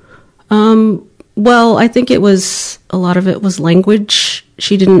 Well, I think a lot of it was language.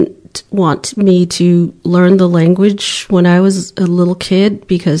 She didn't want me to learn the language when I was a little kid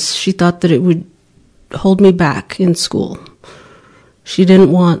because she thought that it would hold me back in school. She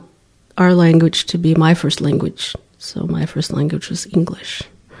didn't want our language to be my first language, so my first language was English.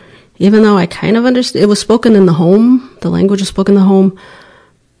 Even though I kind of understood, it was spoken in the home, the language was spoken in the home,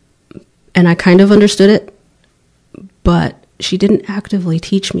 and I kind of understood it, but she didn't actively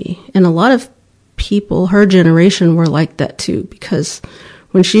teach me. And a lot of people, her generation, were like that too, because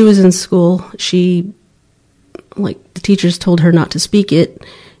when she was in school, the teachers told her not to speak it,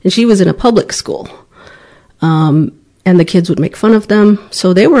 and she was in a public school. And the kids would make fun of them,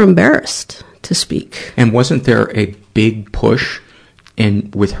 so they were embarrassed to speak. And wasn't there a big push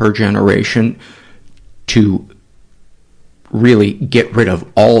with her generation to really get rid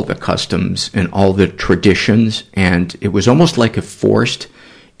of all the customs and all the traditions? And it was almost like a forced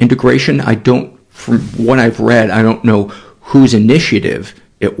integration. From what I've read, I don't know whose initiative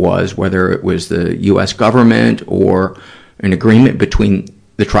it was, whether it was the U.S. government or an agreement between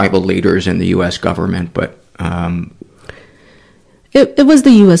the tribal leaders and the U.S. government, but It was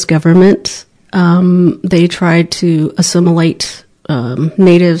the U.S. government. They tried to assimilate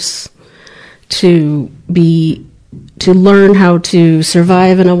natives to learn how to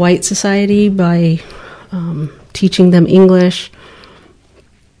survive in a white society by teaching them English,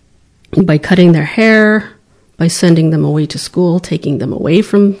 by cutting their hair, by sending them away to school, taking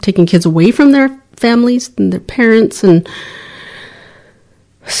kids away from their families and their parents, and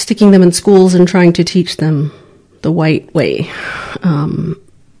sticking them in schools and trying to teach them the white way,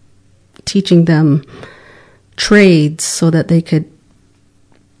 teaching them trades so that they could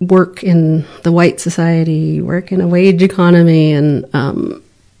work in the white society, work in a wage economy, and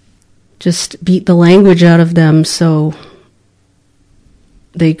just beat the language out of them so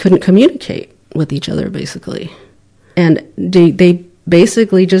they couldn't communicate with each other, basically. And they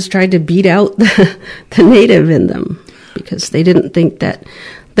basically just tried to beat out the native in them because they didn't think that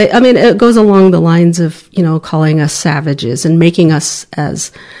it goes along the lines of, calling us savages and making us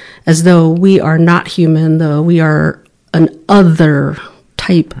as though we are not human, though we are an other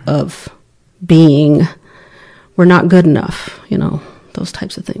type of being. We're not good enough, those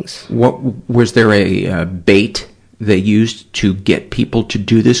types of things. What was there a bait they used to get people to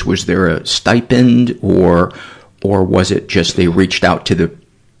do this? Was there a stipend, or was it just they reached out to the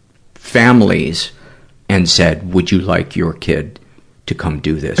families and said, "Would you like your kid to come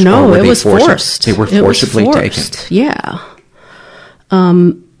do this?" No, it was forced. They were forcibly taken. Yeah.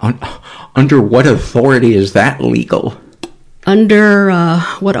 Under what authority is that legal? Under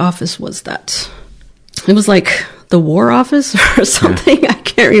what office was that? It was like the War Office or something. Yeah. I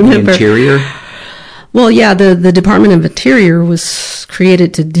can't remember. The Interior? Well, yeah, the Department of Interior was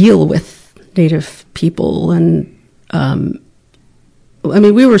created to deal with Native people, and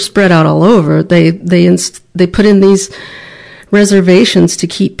we were spread out all over. They put in these reservations to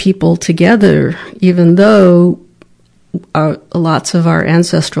keep people together, even though lots of our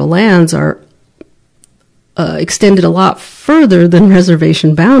ancestral lands are extended a lot further than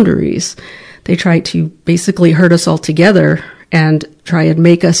reservation boundaries. They try to basically herd us all together and try and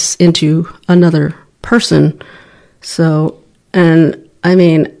make us into another person. So,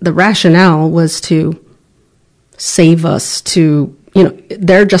 the rationale was to save us,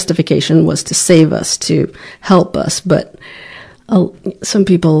 their justification was to save us, to help us, but some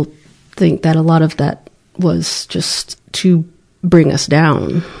people think that a lot of that was just to bring us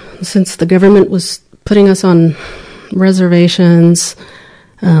down. Since the government was putting us on reservations,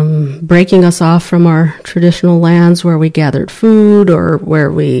 breaking us off from our traditional lands where we gathered food, or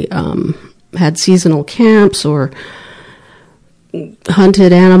where we had seasonal camps or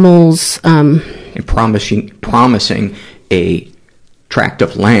hunted animals. And promising a tract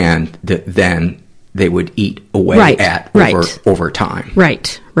of land that then they would eat away over time.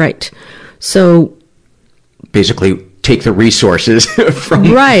 Right. So basically take the resources from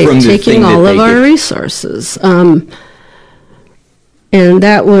taking all of our resources. And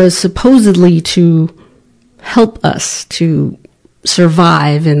that was supposedly to help us to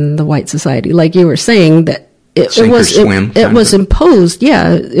survive in the white society. Like you were saying, that it was imposed.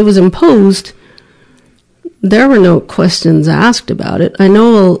 Yeah, it was imposed. There were no questions asked about it. I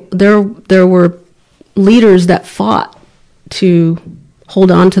know there were leaders that fought to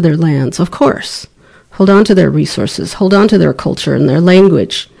hold on to their lands, of course. Hold on to their resources, hold on to their culture and their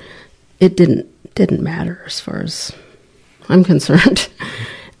language. It didn't matter as far as I'm concerned.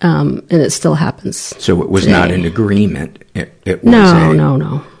 And it still happens. So it was today. not an agreement. It was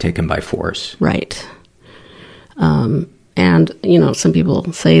no. taken by force. Right. And, some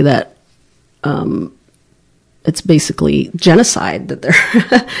people say that it's basically genocide, that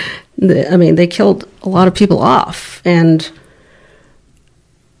they're, they killed a lot of people off. And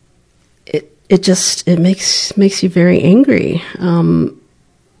it makes you very angry. And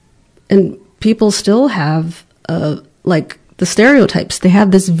people still have, the stereotypes. They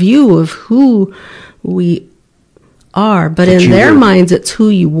have this view of who we are, but in their minds, it's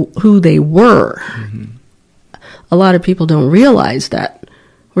who they were. Mm-hmm. A lot of people don't realize that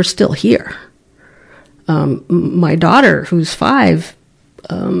we're still here. My daughter, who's 5,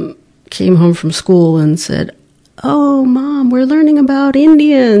 came home from school and said, "Oh, Mom, we're learning about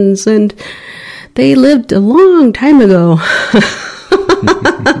Indians, and they lived a long time ago."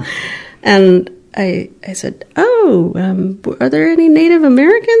 And I said, "Oh, are there any Native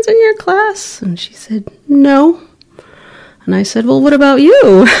Americans in your class?" And she said, "No." And I said, "Well, what about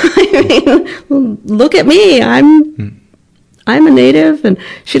you?" Look at me. I'm a Native. And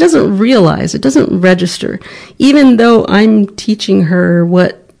she doesn't realize, it doesn't register. Even though I'm teaching her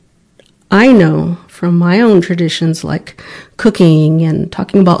what I know from my own traditions, like cooking and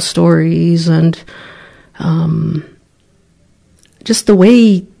talking about stories and just the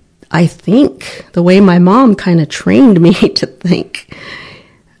way I think, the way my mom kind of trained me to think.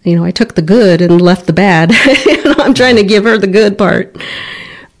 I took the good and left the bad. I'm trying to give her the good part.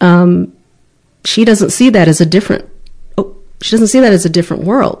 She doesn't see that as a different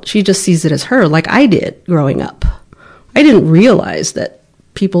world. She just sees it as her, like I did growing up. I didn't realize that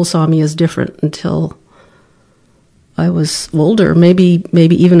people saw me as different until I was older, maybe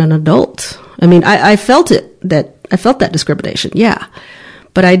even an adult. I felt that discrimination, yeah.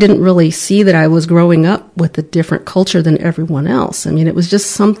 But I didn't really see that I was growing up with a different culture than everyone else. It was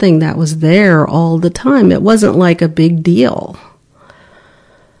just something that was there all the time. It wasn't like a big deal.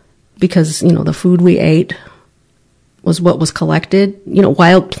 Because, the food we ate was what was collected.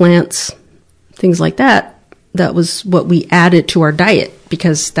 Wild plants, things like that. That was what we added to our diet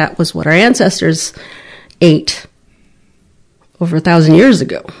because that was what our ancestors ate over 1,000 years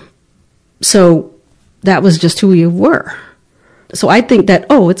ago. So that was just who we were. So I think that,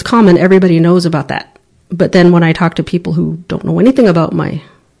 it's common, everybody knows about that. But then when I talk to people who don't know anything about my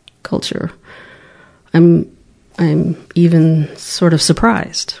culture, I'm even sort of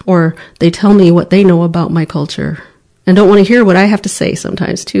surprised. Or they tell me what they know about my culture and don't want to hear what I have to say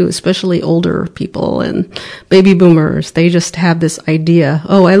sometimes too, especially older people and baby boomers. They just have this idea,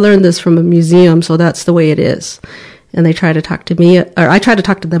 I learned this from a museum, so that's the way it is. And they try to talk to me, or I try to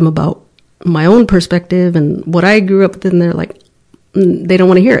talk to them about my own perspective and what I grew up with, and they're like, they don't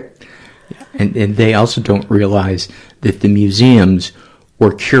want to hear it. And they also don't realize that the museums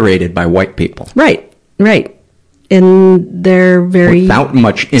were curated by white people. Right. And they're without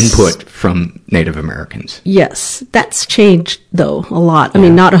much input from Native Americans. Yes. That's changed, though, a lot.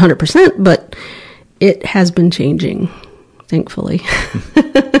 Not 100%, but it has been changing, thankfully.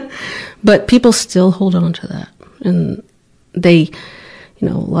 But people still hold on to that. And they, a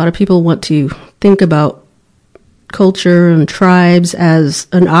lot of people want to think about culture and tribes as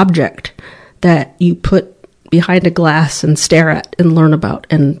an object that you put behind a glass and stare at and learn about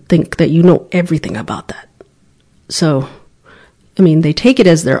and think that you know everything about that. So, they take it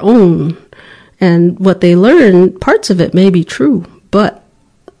as their own, and what they learn, parts of it may be true, but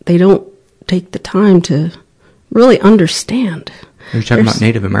they don't take the time to really understand. Are you talking about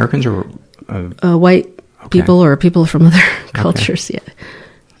Native Americans or white people or people from other cultures? Yeah.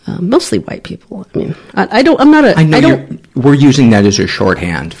 Mostly white people. We're using that as a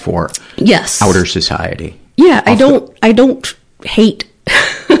shorthand for outer society. Yeah, I don't hate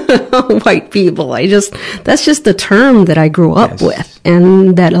white people. That's just the term that I grew up with,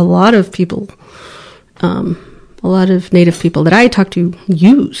 and that a lot of people, a lot of Native people that I talk to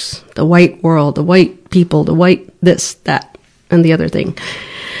use the white world, the white people, the white this, that, and the other thing,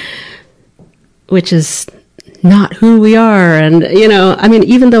 which is not who we are. And,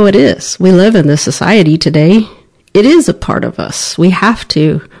 even though it is, we live in this society today, it is a part of us. We have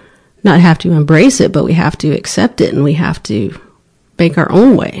to not have to embrace it, but we have to accept it, and we have to make our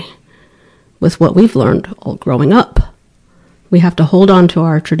own way with what we've learned all growing up. We have to hold on to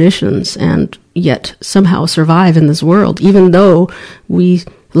our traditions and yet somehow survive in this world, even though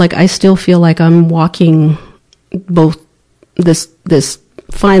I still feel like I'm walking both this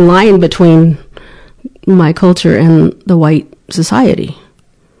fine line between my culture and the white society.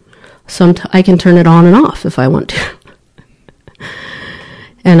 I can turn it on and off if I want to.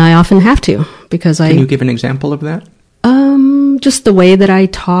 And I often have to, because Can you give an example of that? Just the way that I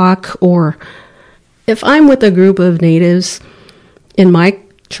talk, or if I'm with a group of natives in my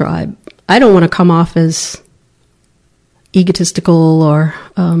tribe, I don't want to come off as egotistical, or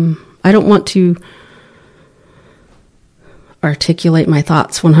I don't want to articulate my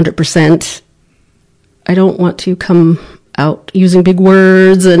thoughts 100%. I don't want to come out using big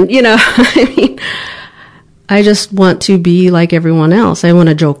words and, I mean, I just want to be like everyone else. I want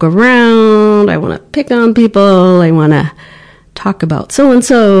to joke around. I want to pick on people. I want to talk about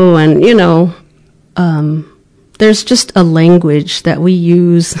so-and-so. And, there's just a language that we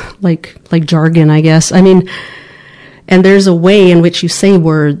use, like jargon, I guess. I mean, and there's a way in which you say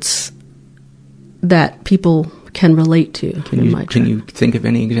words that people can relate to. Can you think of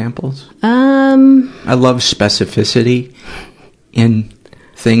any examples? I love specificity in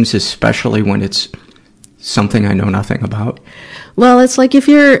things, especially when it's something I know nothing about. Well, it's like if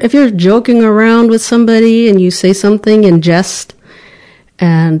you're joking around with somebody and you say something in jest,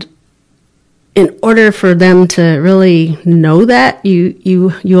 and in order for them to really know that,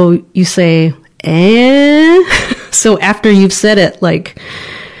 you say eh. So after you've said it, like,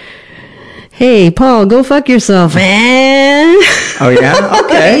 hey, Paul, go fuck yourself. Oh, yeah?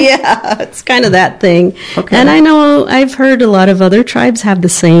 Okay. Yeah, it's kind of that thing. Okay. And I know I've heard a lot of other tribes have the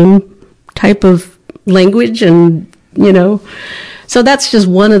same type of language, and, so that's just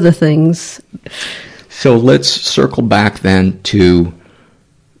one of the things. So let's circle back then to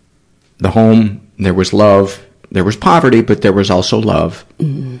the home. There was love. There was poverty, but there was also love.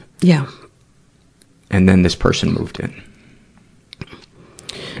 Mm, yeah. And then this person moved in.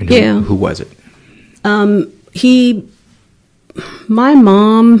 And who was it? My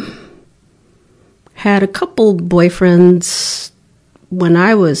mom had a couple boyfriends when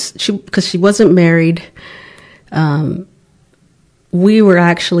because she wasn't married. We were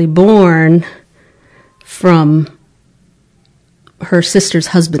actually born from her sister's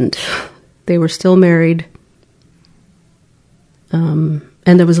husband. They were still married.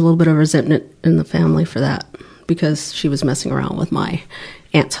 And there was a little bit of resentment in the family for that, because she was messing around with my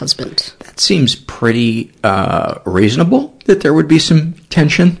aunt's husband. That seems pretty reasonable, that there would be some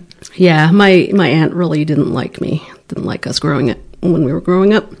tension. Yeah, my aunt really didn't like me, didn't like us when we were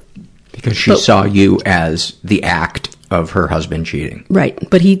growing up. Because she saw you as the act of her husband cheating. Right,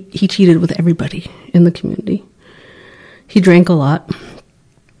 but he cheated with everybody in the community. He drank a lot.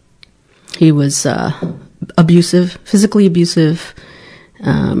 He was abusive, physically abusive.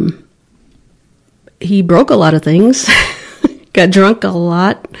 He broke a lot of things. Got drunk a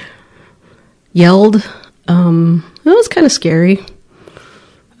lot. Yelled. It was kind of scary.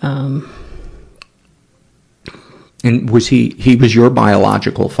 And was he was your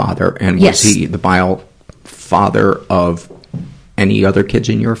biological father, and was yes. he the father of any other kids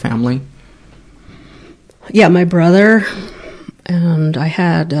in your family? Yeah, my brother, and I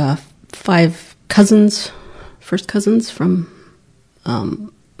had 5 cousins, first cousins from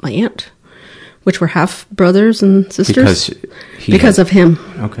my aunt, which were half brothers and sisters. Because of him.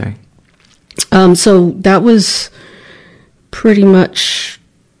 Okay. So that was pretty much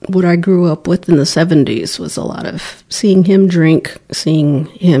what I grew up with in the 70s, was a lot of seeing him drink, seeing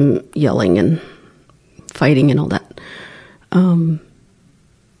him yelling and fighting and all that.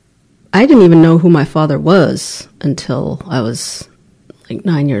 I didn't even know who my father was until I was like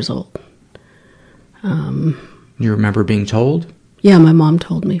 9 years old. You remember being told? Yeah, my mom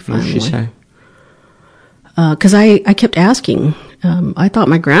told me finally. What did she say? Because I kept asking. I thought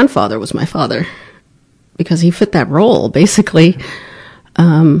my grandfather was my father because he fit that role, basically.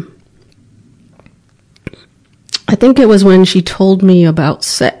 I think it was when she told me about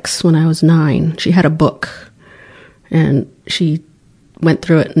sex when I was 9. She had a book, and she went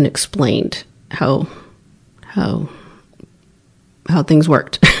through it and explained how things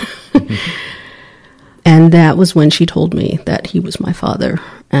worked. Mm-hmm. And that was when she told me that he was my father.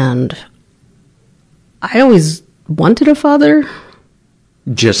 And I always wanted a father.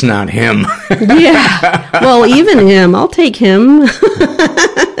 Just not him. Yeah. Well, even him. I'll take him.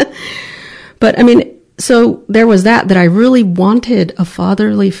 But, I mean, so there was that I really wanted a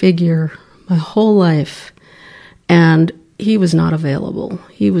fatherly figure my whole life. And he was not available.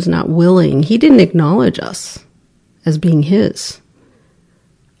 He was not willing. He didn't acknowledge us as being his.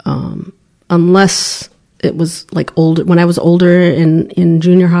 Unless it was like older, when I was older in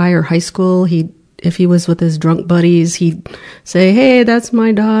junior high or high school, if he was with his drunk buddies, he'd say, "Hey, that's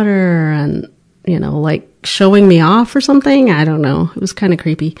my daughter," and, like showing me off or something. I don't know. It was kind of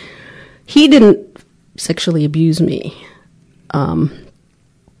creepy. He didn't sexually abuse me. When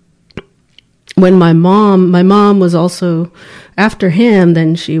my mom was also after him,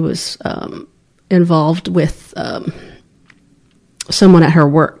 then she was involved with someone at her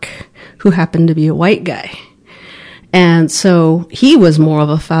work who happened to be a white guy. And so he was more of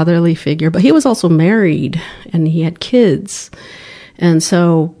a fatherly figure, but he was also married and he had kids. And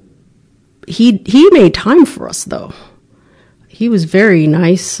so he made time for us, though. He was very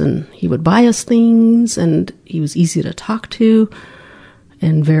nice, and he would buy us things, and he was easy to talk to,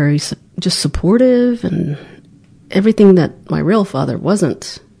 and very just supportive, and everything that my real father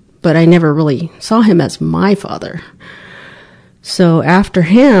wasn't. But I never really saw him as my father. So after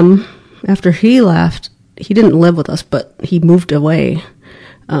he left, he didn't live with us, but he moved away.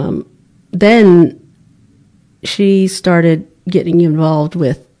 Then she started getting involved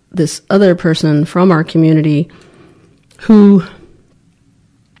with this other person from our community who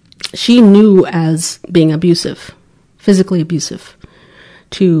she knew as being abusive, physically abusive,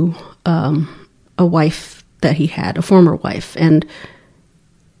 to a wife that he had, a former wife. And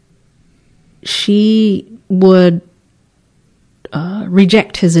she would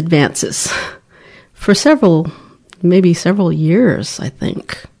reject his advances for several years, I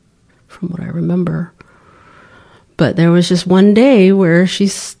think, from what I remember. But there was just one day where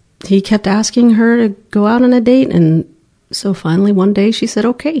he kept asking her to go out on a date, and so finally one day she said,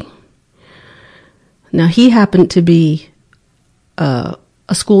 okay. Now, he happened to be a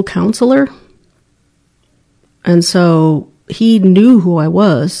school counselor, and so he knew who I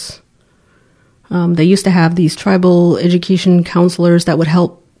was. They used to have these tribal education counselors that would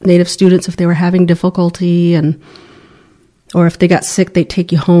help Native students if they were having difficulty, or if they got sick, they'd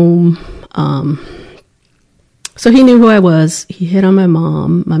take you home. So he knew who I was. He hit on my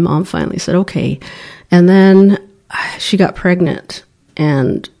mom. My mom finally said, okay. And then she got pregnant,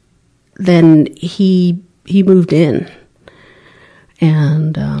 and then he moved in.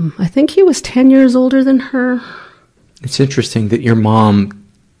 And I think he was 10 years older than her. It's interesting that your mom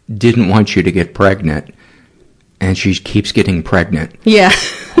didn't want you to get pregnant, and she keeps getting pregnant. Yeah.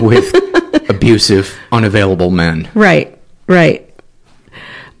 With abusive, unavailable men. Right.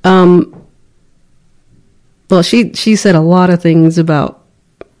 Well, she said a lot of things about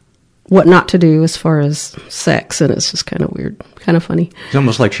what not to do as far as sex, and it's just kind of weird, kind of funny. It's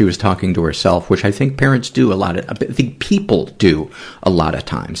almost like she was talking to herself, which I think parents do a lot of, I think people do a lot of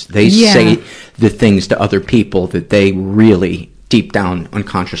times. They say the things to other people that they really, deep down,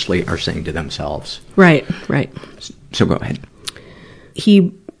 unconsciously are saying to themselves. Right. So go ahead.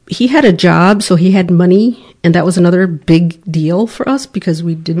 He had a job, so he had money, and that was another big deal for us because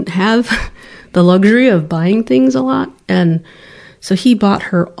we didn't have the luxury of buying things a lot. And so he bought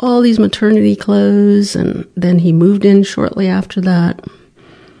her all these maternity clothes, and then he moved in shortly after that.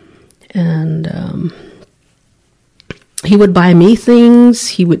 And he would buy me things.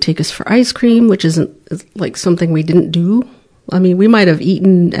 He would take us for ice cream, which isn't like something we didn't do. I mean, we might have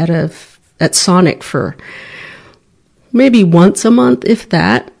eaten at Sonic for maybe once a month, if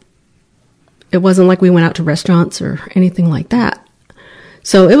that. It wasn't like we went out to restaurants or anything like that.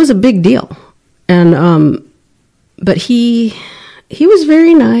 So it was a big deal. And but he was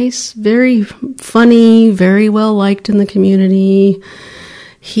very nice, very funny, very well liked in the community.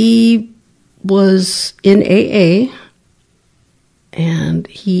 He was in AA, and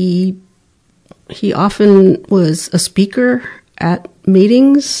he often was a speaker at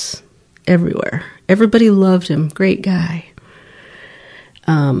meetings everywhere. Everybody loved him. Great guy.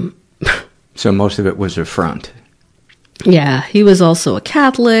 So most of it was a front. Yeah, he was also a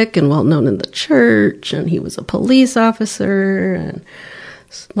Catholic and well known in the church, and he was a police officer, and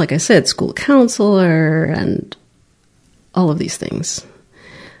like I said, school counselor, and all of these things.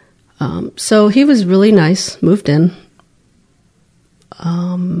 So he was really nice, moved in.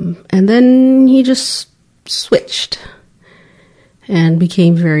 And then he just switched and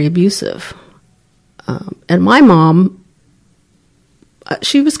became very abusive. And my mom,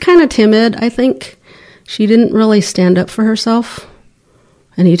 she was kind of timid, I think. She didn't really stand up for herself,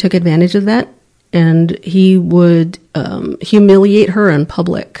 and he took advantage of that. And he would humiliate her in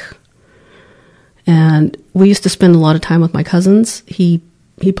public. And we used to spend a lot of time with my cousins. He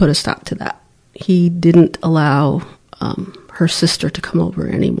put a stop to that. He didn't allow her sister to come over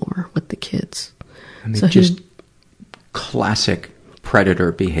anymore with the kids. I mean, so just classic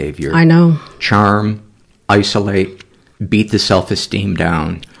predator behavior. I know. Charm, isolate, beat the self-esteem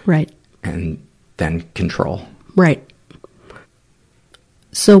down. Right. And then control. Right.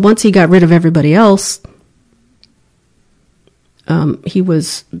 So once he got rid of everybody else, he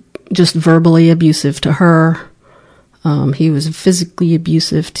was just verbally abusive to her. He was physically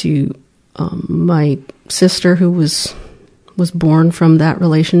abusive to my sister, who was born from that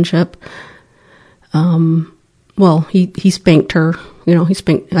relationship. Well, he spanked her. You know,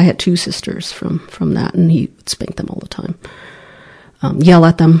 I had two sisters from that, and he spanked them all the time. yell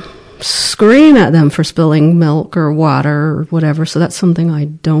at them, scream at them for spilling milk or water or whatever. So that's something I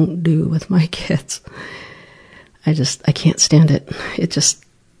don't do with my kids. I can't stand it. It just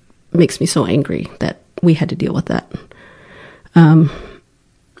makes me so angry that we had to deal with that.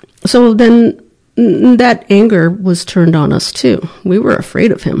 So then that anger was turned on us too. We were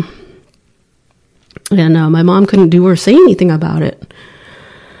afraid of him. And my mom couldn't do or say anything about it.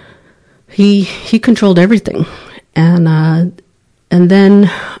 He controlled everything. And then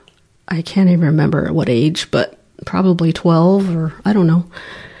I can't even remember at what age, but probably 12 or I don't know.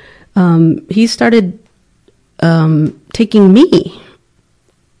 He started taking me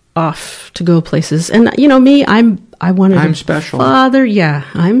off to go places. And you know me, I'm special. Father, yeah,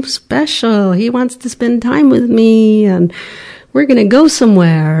 I'm special. He wants to spend time with me and we're going to go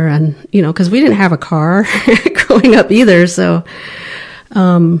somewhere. And, you know, because we didn't have a car growing up either. So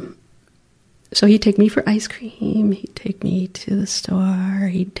he'd take me for ice cream. He'd take me to the store.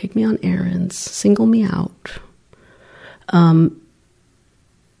 He'd take me on errands, single me out. And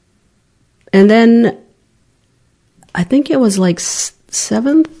then I think it was like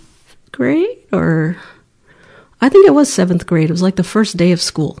 7th grade or I think it was 7th grade. It was like the first day of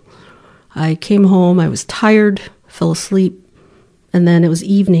school. I came home. I was tired, fell asleep. And then it was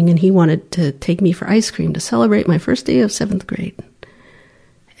evening and he wanted to take me for ice cream to celebrate my first day of 7th grade.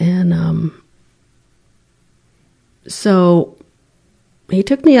 And so he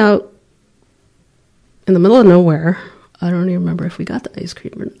took me out in the middle of nowhere. I don't even remember if we got the ice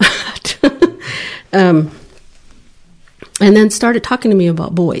cream or not. And then started talking to me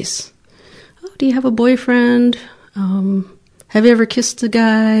about boys. Oh, do you have a boyfriend? Have you ever kissed a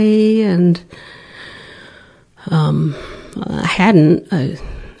guy? And I hadn't. I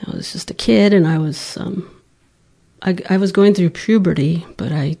was just a kid, and I was going through puberty,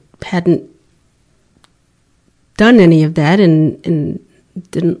 but I hadn't done any of that, and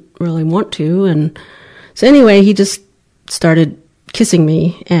didn't really want to. And so anyway, he just started kissing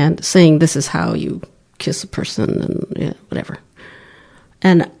me and saying, "This is how you kiss a person," and yeah, whatever.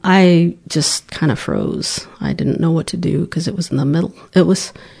 And I just kind of froze. I didn't know what to do because it was in the middle. It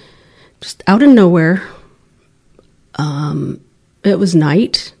was just out of nowhere. It was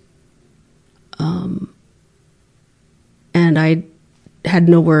night. And I had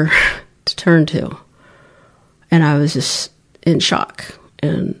nowhere to turn to. And I was just in shock.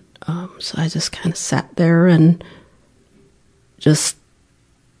 And so I just kind of sat there and just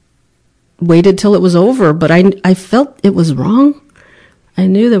waited till it was over. But I felt it was wrong. I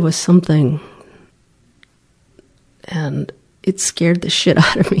knew there was something. And it scared the shit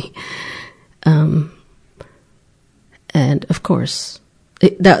out of me. And of course,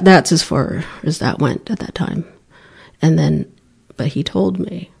 that's as far as that went at that time. And then, but he told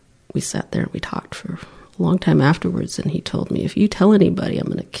me, we sat there and we talked for a long time afterwards, and he told me, if you tell anybody, I'm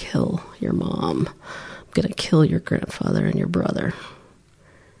going to kill your mom. I'm going to kill your grandfather and your brother.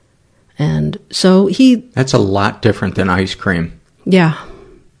 And so That's a lot different than ice cream. Yeah.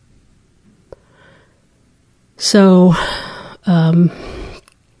 So,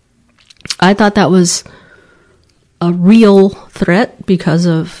 I thought that was a real threat because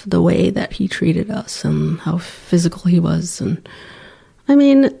of the way that he treated us and how physical he was. And I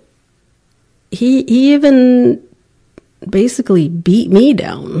mean, he even basically beat me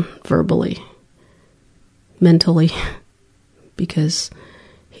down verbally, mentally, because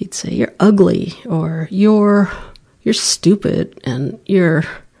he'd say, "You're ugly," or you're stupid, and you're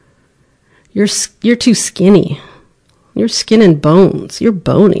too skinny. You're skin and bones. You're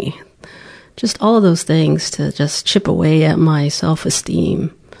bony. Just all of those things to just chip away at my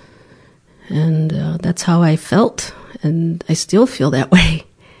self-esteem. And that's how I felt. And I still feel that way.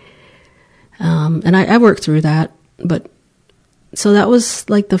 And I worked through that. But so that was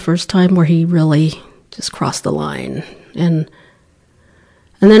like the first time where he really just crossed the line. And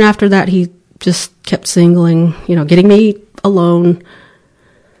then after that, he just kept singling, getting me alone.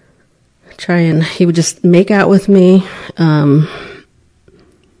 He would just make out with me.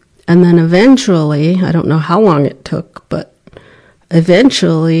 And then eventually, I don't know how long it took, but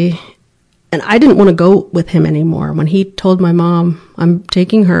eventually, and I didn't want to go with him anymore. When he told my mom, I'm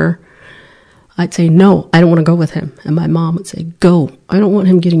taking her, I'd say, no, I don't want to go with him. And my mom would say, go. I don't want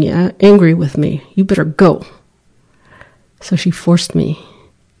him getting angry with me. You better go. So she forced me.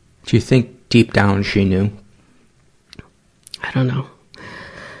 Do you think deep down she knew? I don't know.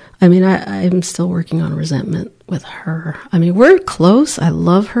 I mean, I'm still working on resentment with her. I mean, we're close. I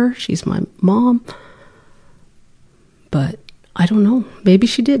love her. She's my mom. But I don't know. Maybe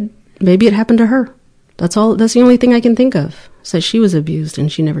she did. Maybe it happened to her. That's all. That's the only thing I can think of. Says she was abused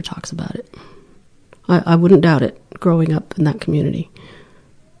and she never talks about it. I wouldn't doubt it growing up in that community.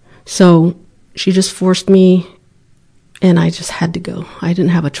 So she just forced me, and I just had to go. I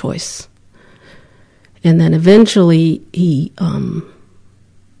didn't have a choice. And then eventually he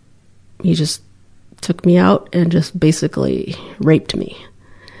just took me out and just basically raped me.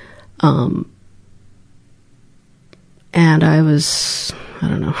 And I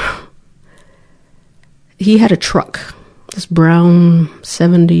don't know. He had a truck, this brown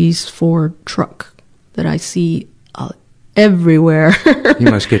 70s Ford truck that I see everywhere. You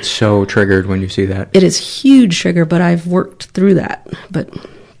must get so triggered when you see that. It is huge trigger, but I've worked through that. But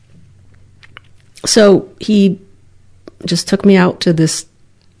so he just took me out to this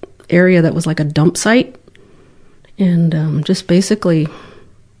area that was like a dump site, and just basically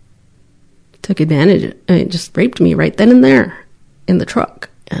took advantage. Just raped me right then and there in the truck.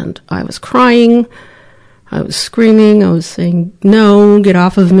 And I was crying. I was screaming. I was saying, no, get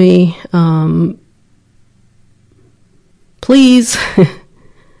off of me. Please.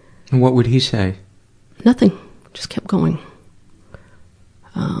 And what would he say? Nothing. Just kept going.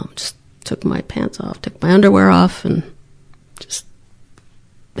 Just took my pants off, took my underwear off, and just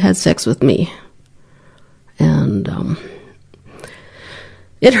had sex with me. And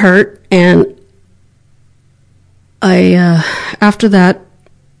it hurt. And I, after that,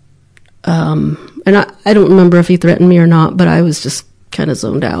 and I don't remember if he threatened me or not, but I was just kind of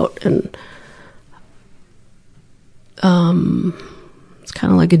zoned out. And it's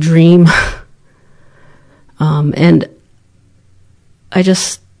kind of like a dream. And I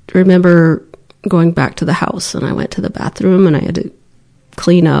just remember going back to the house, and I went to the bathroom, and I had to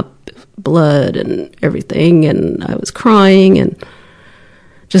clean up blood and everything, and I was crying and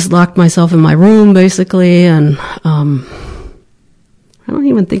just locked myself in my room basically. And I don't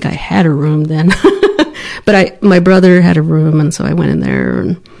even think I had a room then. But my brother had a room, and so I went in there.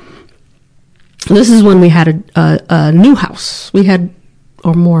 And this is when we had a new house. We had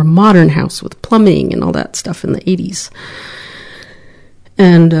a more modern house with plumbing and all that stuff in the 80s.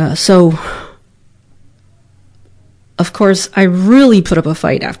 And so, of course, I really put up a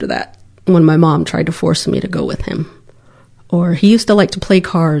fight after that when my mom tried to force me to go with him. Or he used to like to play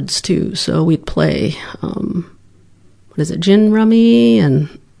cards too, so we'd play, gin rummy,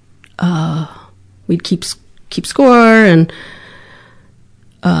 and we'd keep score, and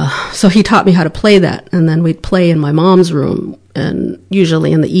so he taught me how to play that, and then we'd play in my mom's room, and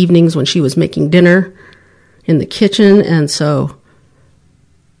usually in the evenings when she was making dinner in the kitchen. And so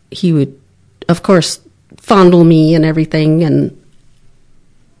he would, of course, fondle me and everything,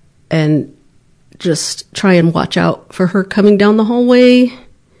 and just try and watch out for her coming down the hallway.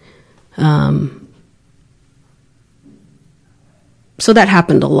 So that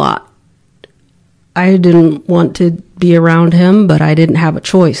happened a lot. I didn't want to be around him, but I didn't have a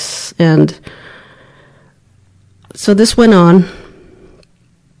choice. And so this went on.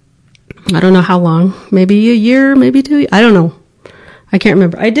 I don't know how long. Maybe a year, maybe 2 years. I don't know. I can't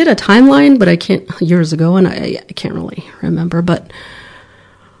remember. I did a timeline, but I can't, years ago, and I can't really remember. But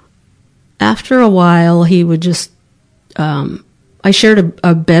after a while, he would just, I shared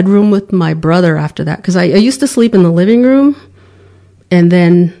a bedroom with my brother after that, because I used to sleep in the living room, and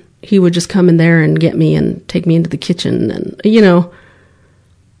then he would just come in there and get me and take me into the kitchen, and,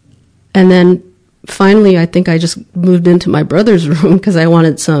 and then finally, I think I just moved into my brother's room because I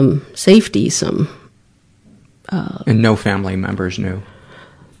wanted some safety, and no family members knew?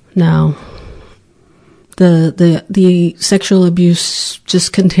 No. The sexual abuse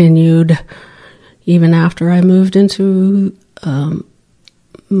just continued even after I moved into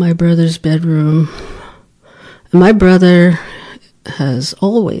my brother's bedroom. And my brother has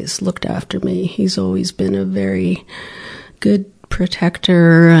always looked after me. He's always been a very good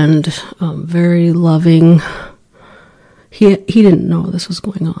protector and very loving. He didn't know this was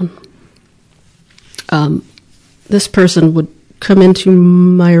going on. This person would come into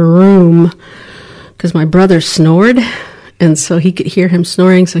my room because my brother snored, and so he could hear him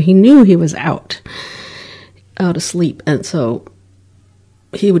snoring, so he knew he was out asleep. And so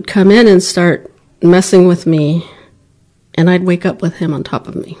he would come in and start messing with me, and I'd wake up with him on top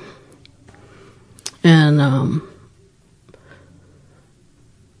of me. And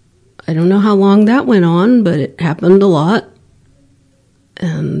I don't know how long that went on, but it happened a lot.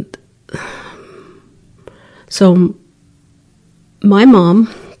 And so my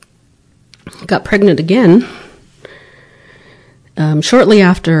mom got pregnant again shortly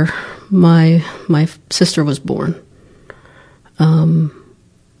after my sister was born.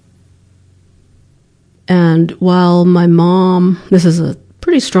 And while my mom, this is a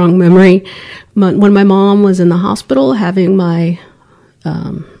pretty strong memory, when my mom was in the hospital having my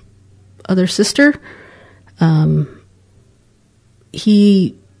other sister,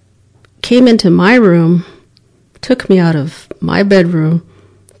 he came into my room, took me out of my bedroom,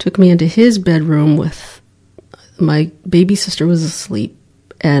 took me into his bedroom with my baby sister was asleep,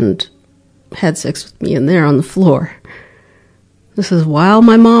 and had sex with me in there on the floor. This is while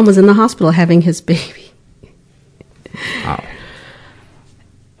my mom was in the hospital having his baby. Wow.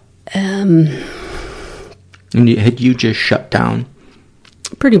 And had you just shut down?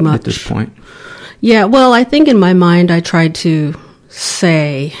 Pretty much. At this point? Yeah, well, I think in my mind I tried to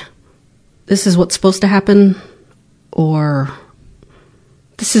say, this is what's supposed to happen, or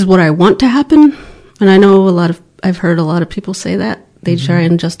this is what I want to happen. And I know I've heard a lot of people say that. They try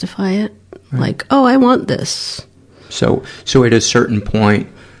and justify it. Right. Like, oh, I want this. So at a certain point,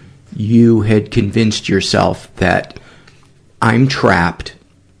 you had convinced yourself that I'm trapped,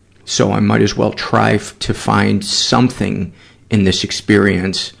 so I might as well try to find something in this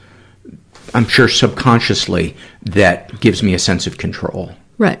experience, I'm sure subconsciously, that gives me a sense of control.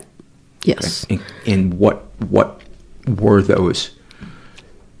 Right. Yes. Okay. And what were those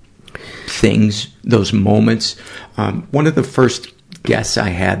things, those moments? One of the first guests I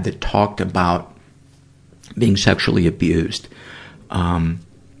had that talked about being sexually abused,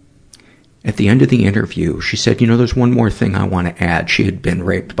 at the end of the interview, she said, there's one more thing I want to add. She had been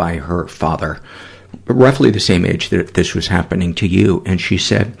raped by her father, roughly the same age that this was happening to you. And she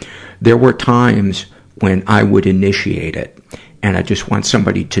said, there were times when I would initiate it, and I just want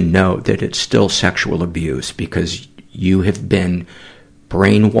somebody to know that it's still sexual abuse because you have been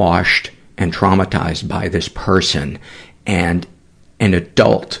brainwashed and traumatized by this person. And an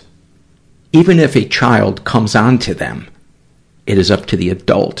adult, even if a child comes on to them, it is up to the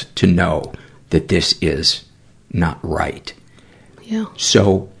adult to know that this is not right. Yeah.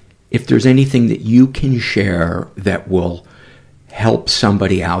 So if there's anything that you can share that will help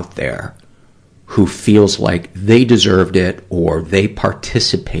somebody out there who feels like they deserved it or they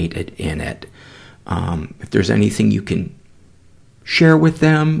participated in it, if there's anything you can share with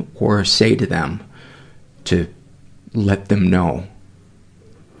them or say to them to let them know.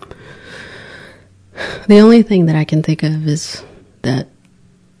 The only thing that I can think of is that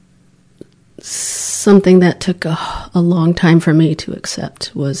something that took a long time for me to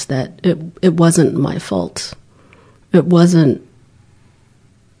accept was that it wasn't my fault. It wasn't.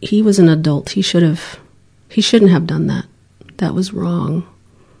 He was an adult. He shouldn't have done that. That was wrong.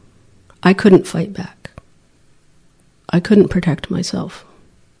 I couldn't fight back. I couldn't protect myself.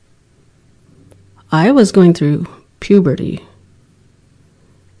 I was going through puberty,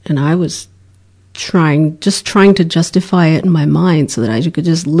 and I was trying to justify it in my mind so that I could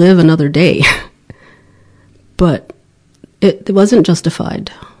just live another day. But it wasn't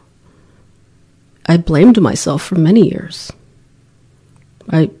justified. I blamed myself for many years.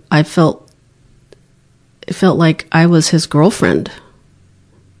 It felt like I was his girlfriend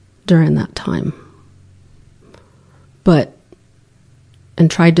during that time. And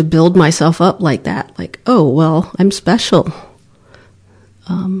tried to build myself up like that. Like, oh, well, I'm special.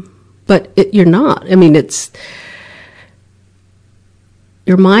 But you're not. I mean,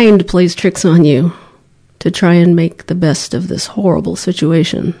 your mind plays tricks on you to try and make the best of this horrible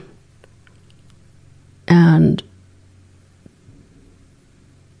situation. And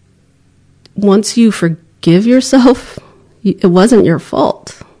once you forgive yourself, it wasn't your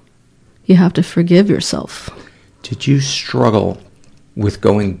fault. You have to forgive yourself. Did you struggle with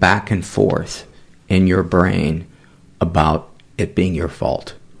going back and forth in your brain about it being your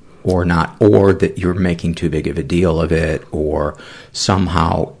fault? Or not, or that you're making too big of a deal of it, or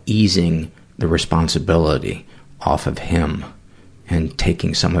somehow easing the responsibility off of him and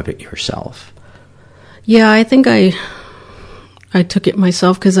taking some of it yourself? Yeah, I think I took it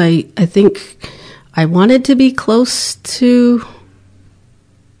myself because I think I wanted to be close to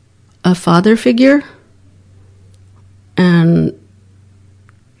a father figure, and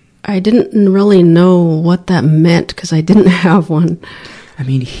I didn't really know what that meant because I didn't have one. I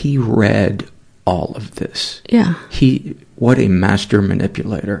mean, he read all of this. Yeah. What a master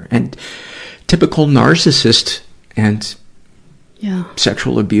manipulator and typical narcissist and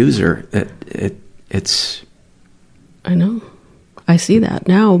sexual abuser. It's. I know. I see that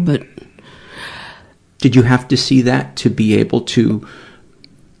now, but. Did you have to see that to be able to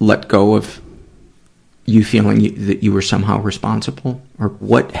let go of you feeling that you were somehow responsible? Or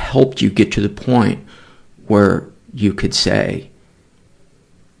what helped you get to the point where you could say,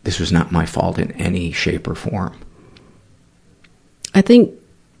 this was not my fault in any shape or form? I think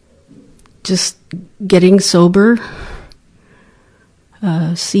just getting sober,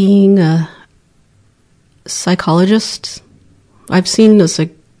 seeing a psychologist. I've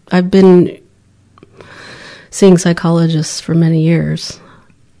been seeing psychologists for many years.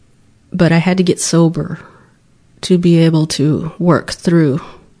 But I had to get sober to be able to work through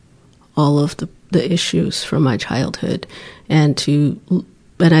all of the issues from my childhood, and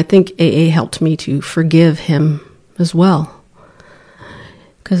I think AA helped me to forgive him as well,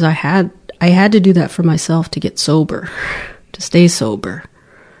 because I had to do that for myself to get sober, to stay sober.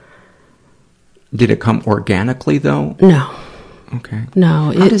 Did it come organically, though? No. Okay.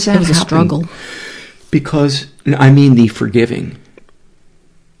 No, How does that it was happen? a struggle. Because, I mean the forgiving.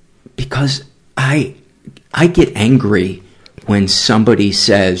 Because I get angry when somebody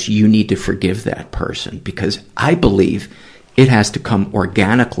says you need to forgive that person, because I believe it has to come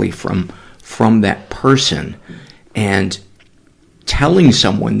organically from that person. And telling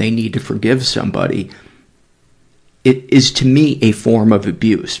someone they need to forgive somebody, it is to me a form of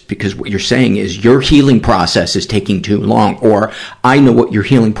abuse, because what you're saying is your healing process is taking too long, or I know what your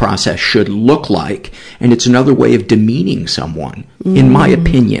healing process should look like, and it's another way of demeaning someone, in my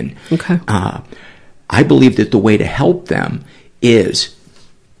opinion. Okay. I believe that the way to help them is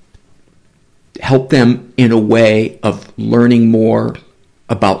help them in a way of learning more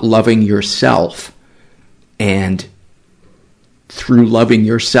about loving yourself, and through loving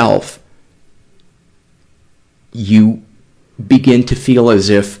yourself, you begin to feel as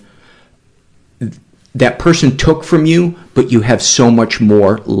if that person took from you, but you have so much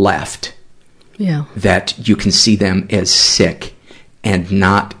more left. Yeah. That you can see them as sick and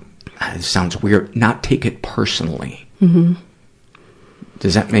not, it sounds weird, not take it personally. Mm-hmm.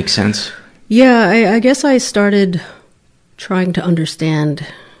 Does that make sense? Yeah, I guess I started trying to understand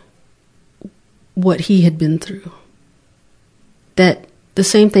what he had been through. That the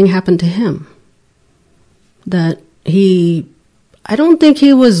same thing happened to him. That I don't think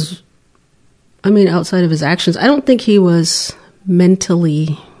he was, outside of his actions, I don't think he was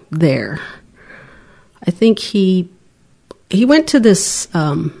mentally there. I think he went to this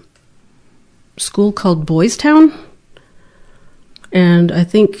school called Boys Town, and I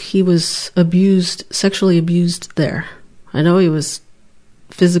think he was sexually abused there. I know he was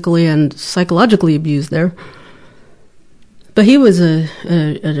physically and psychologically abused there, but he was a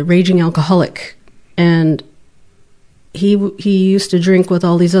raging alcoholic, and he used to drink with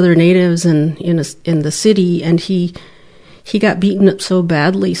all these other natives in the city, and he got beaten up so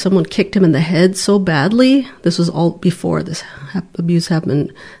badly. Someone kicked him in the head so badly. This was all before this abuse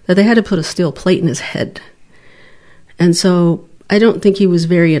happened, that they had to put a steel plate in his head. And so I don't think he was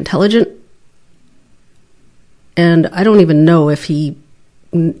very intelligent, and I don't even know if he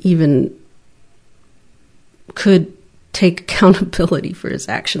even could take accountability for his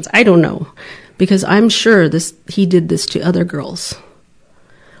actions. I don't know, because I'm sure he did this to other girls.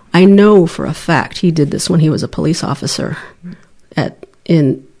 I know for a fact he did this when he was a police officer.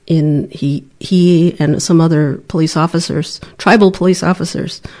 He and some other police officers, tribal police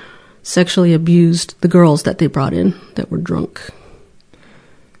officers, sexually abused the girls that they brought in that were drunk.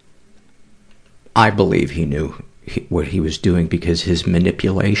 I believe he knew what he was doing, because his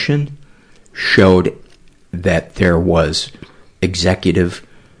manipulation showed that there was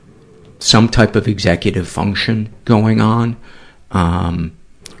some type of executive function going on.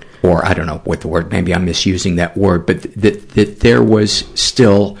 Or I don't know what the word, maybe I'm misusing that word, but that there was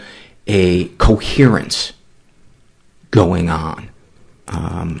still a coherence going on,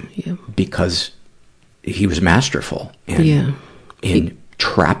 because he was masterful in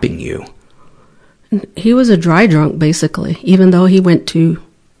trapping you. He was a dry drunk, basically, even though he went to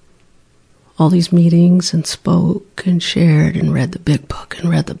all these meetings and spoke and shared and read the big book and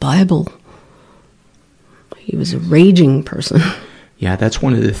read the Bible. He was a raging person. Yeah, that's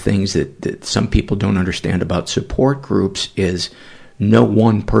one of the things that some people don't understand about support groups, is no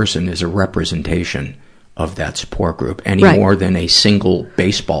one person is a representation of that support group any more than a single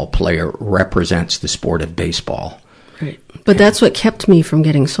baseball player represents the sport of baseball. Right. But that's what kept me from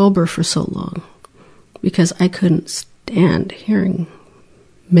getting sober for so long, because I couldn't stand hearing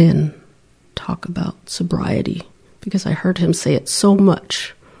men talk about sobriety, because I heard him say it so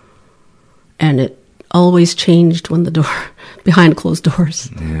much, and it always changed when the door behind closed doors.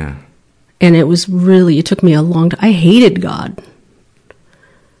 Yeah. And it took me a long time. I hated God.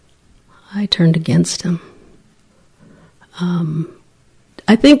 I turned against him.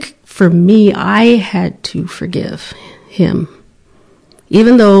 I think for me, I had to forgive him.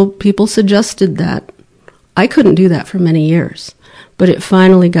 Even though people suggested that, I couldn't do that for many years. But it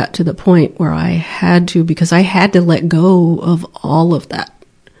finally got to the point where I had to, because I had to let go of all of that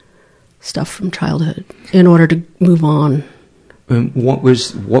stuff from childhood in order to move on. What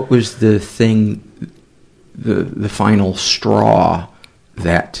was the thing, the final straw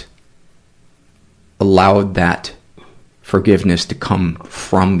that allowed that forgiveness to come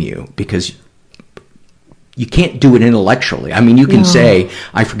from you, because you can't do it intellectually. I mean, you can say,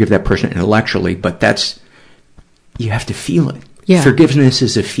 I forgive that person intellectually, but you have to feel it. Yeah. Forgiveness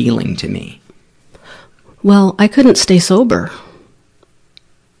is a feeling to me. Well, I couldn't stay sober.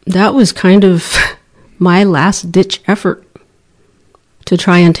 That was kind of my last-ditch effort to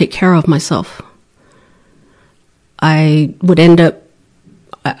try and take care of myself. I would end up,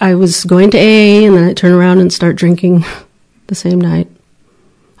 I was going to AA, and then I'd turn around and start drinking the same night.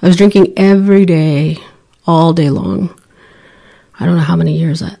 I was drinking every day, all day long. I don't know how many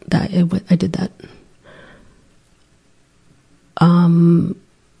years I did that.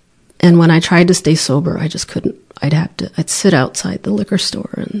 And when I tried to stay sober, I just couldn't. I'd sit outside the liquor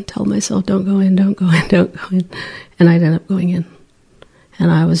store and tell myself, don't go in, don't go in, don't go in. And I'd end up going in.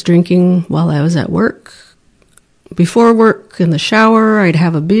 And I was drinking while I was at work. Before work, in the shower, I'd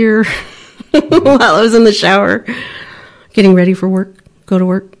have a beer while I was in the shower, getting ready for work, go to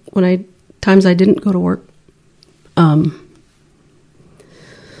work. Times I didn't go to work.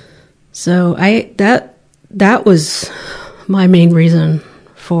 So that was my main reason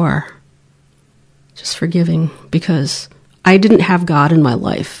for just forgiving, because I didn't have God in my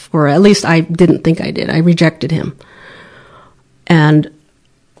life, or at least I didn't think I did. I rejected him. And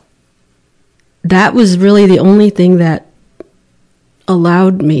that was really the only thing that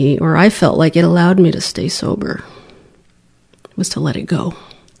allowed me, or I felt like it allowed me to stay sober, was to let it go.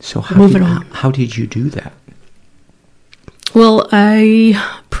 So how did you do that? Well,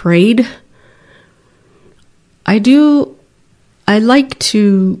 I prayed. I like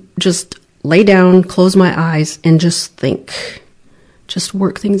to just lay down, close my eyes, and just think. Just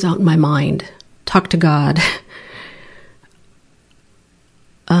work things out in my mind. Talk to God.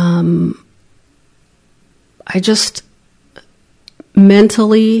 I just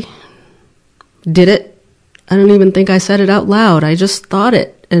mentally did it. I don't even think I said it out loud. I just thought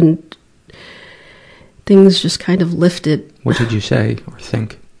it, and things just kind of lifted. What did you say or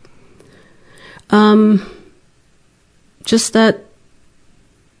think? Just that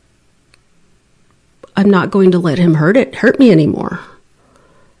I'm not going to let him hurt me anymore.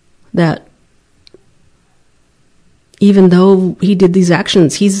 That even though he did these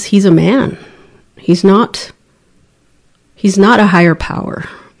actions, he's a man. He's not a higher power.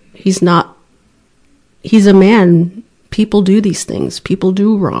 He's a man. People do these things. People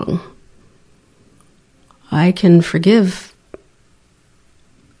do wrong. I can forgive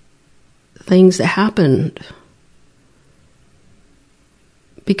things that happened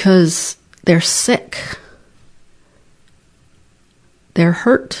because they're sick. They're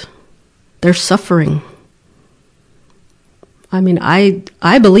hurt. They're suffering. I mean, I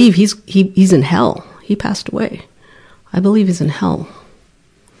believe he's in hell. He passed away. I believe he's in hell.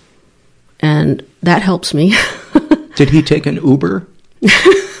 And that helps me. Did he take an Uber?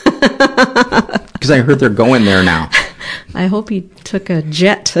 Because I heard they're going there now. I hope he took a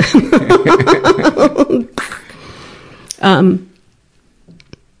jet.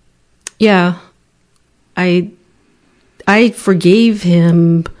 Yeah, I forgave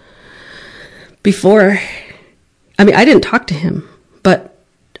him before. I mean, I didn't talk to him, but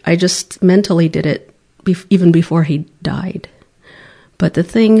I just mentally did it even before he died. But the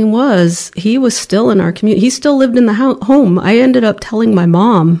thing was, he was still in our community. He still lived in the home. I ended up telling my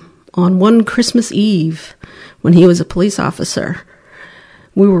mom on one Christmas Eve when he was a police officer.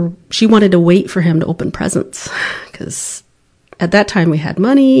 She wanted to wait for him to open presents because at that time we had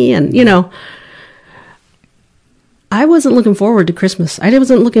money and, I wasn't looking forward to Christmas. I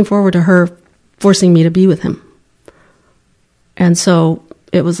wasn't looking forward to her forcing me to be with him. And so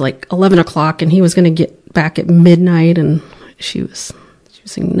it was like 11 o'clock and he was going to get back at midnight and she was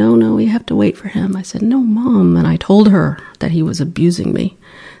saying, no, you have to wait for him. I said, no, Mom. And I told her that he was abusing me,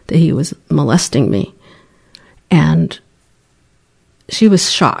 that he was molesting me. And she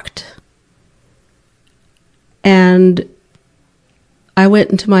was shocked. And I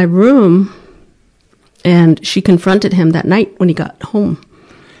went into my room and she confronted him that night when he got home.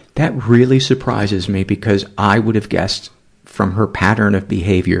 That really surprises me because I would have guessed from her pattern of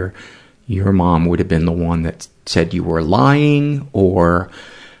behavior, your mom would have been the one that said you were lying or,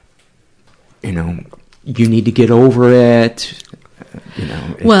 you need to get over it,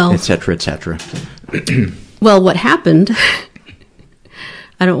 et cetera, et cetera. Well, what happened,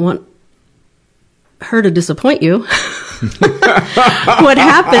 I don't want her to disappoint you. What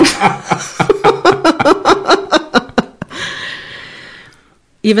happened,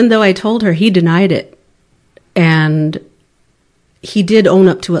 even though I told her, he denied it. And he did own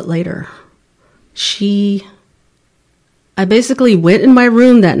up to it later. I basically went in my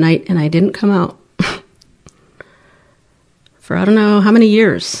room that night and I didn't come out. for I don't know how many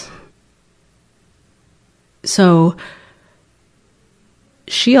years. So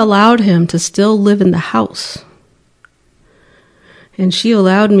she allowed him to still live in the house. And she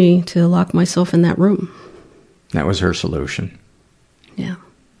allowed me to lock myself in that room. That was her solution. Yeah.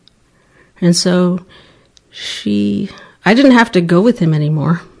 And so I didn't have to go with him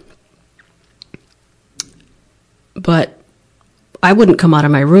anymore. But I wouldn't come out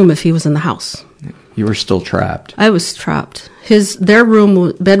of my room if he was in the house. You were still trapped. I was trapped. Their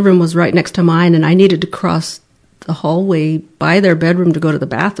bedroom was right next to mine, and I needed to cross the hallway by their bedroom to go to the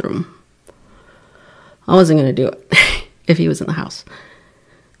bathroom. I wasn't going to do it if he was in the house.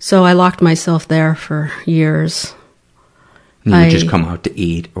 So I locked myself there for years. You would just come out to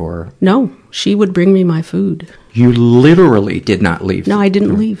eat or... No, she would bring me my food. You literally did not leave? No, I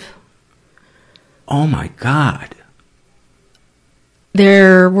didn't leave. Oh my God.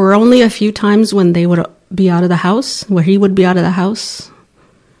 There were only a few times when they would be out of the house, where he would be out of the house.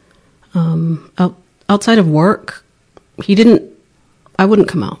 Outside of work, I wouldn't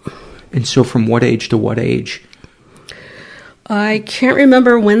come out. And so from what age to what age? I can't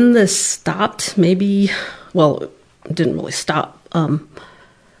remember when this stopped. Maybe, well, it didn't really stop.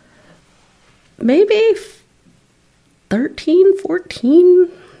 Maybe 13,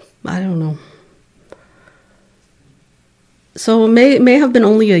 14, I don't know. So it may have been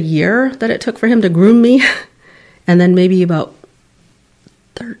only a year that it took for him to groom me. And then maybe about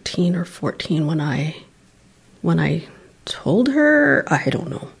 13 or 14 when I told her, I don't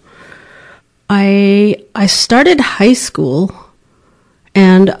know. I started high school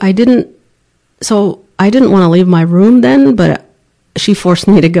and I didn't want to leave my room then, but she forced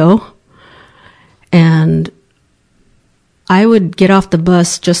me to go. And I would get off the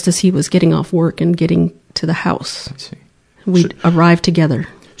bus just as he was getting off work and getting to the house. I see. We'd arrive together.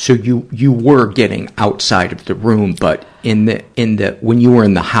 So you were getting outside of the room, but in the when you were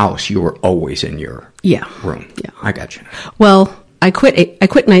in the house, you were always in your room. Yeah, I got you. Well, I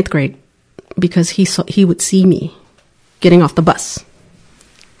quit ninth grade because he would see me getting off the bus.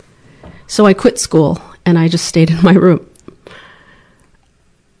 So I quit school and I just stayed in my room.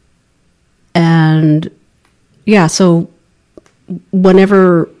 And yeah, so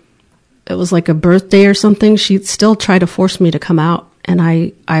whenever it was like a birthday or something, she'd still try to force me to come out. And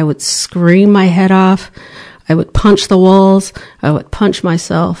I would scream my head off. I would punch the walls. I would punch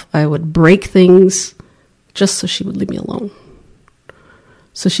myself. I would break things just so she would leave me alone.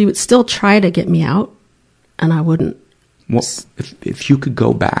 So she would still try to get me out, and I wouldn't. Well, if you could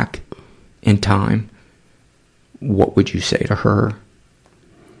go back in time, what would you say to her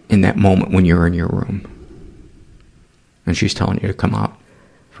in that moment when you're in your room and she's telling you to come out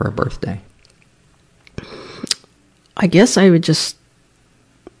for a birthday? I guess I would just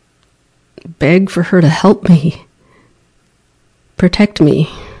beg for her to help me, protect me.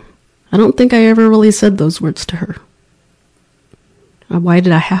 I don't think I ever really said those words to her. Why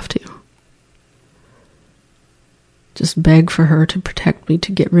did I have to? Just beg for her to protect me,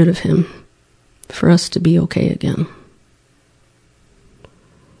 to get rid of him, for us to be okay again.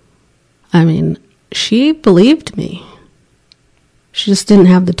 I mean, she believed me. She just didn't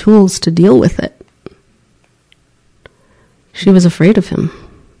have the tools to deal with it. She was afraid of him.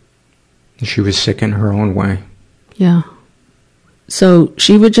 She was sick in her own way. Yeah. So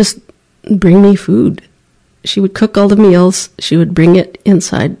she would just bring me food. She would cook all the meals. She would bring it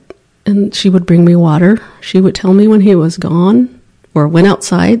inside. And she would bring me water. She would tell me when he was gone or went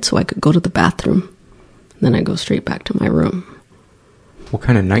outside so I could go to the bathroom. And then I'd go straight back to my room. What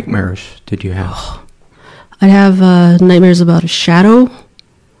kind of nightmares did you have? I'd have nightmares about a shadow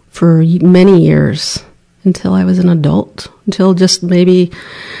for many years. Until I was an adult, until just maybe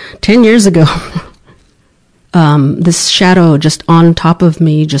 10 years ago. This shadow just on top of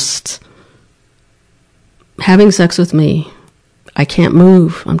me, just having sex with me. I can't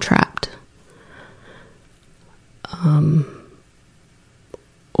move. I'm trapped.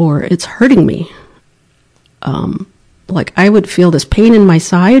 Or it's hurting me. Like I would feel this pain in my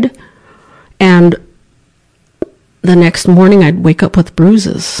side, and the next morning I'd wake up with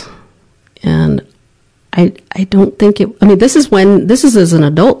bruises. And I don't think this is as an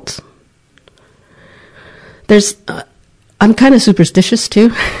adult. I'm kind of superstitious too.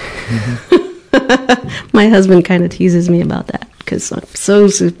 Mm-hmm. My husband kind of teases me about that because I'm so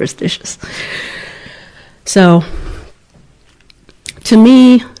superstitious. So, to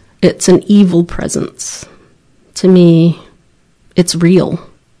me, it's an evil presence. To me, it's real.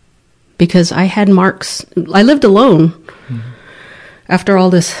 Because I had marks. I lived alone after all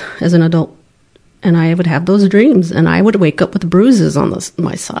this as an adult. And I would have those dreams, and I would wake up with bruises on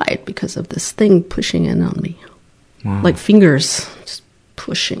my side because of this thing pushing in on me. Wow. like fingers just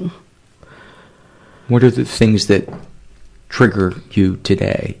pushing. What are the things that trigger you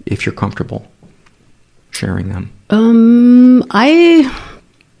today, if you're comfortable sharing them?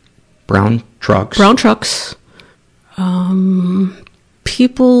 Brown trucks.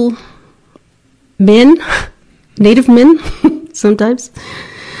 People, men, native men, sometimes,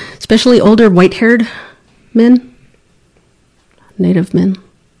 especially older white-haired men, native men.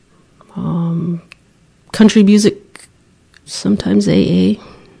 Country music, sometimes AA.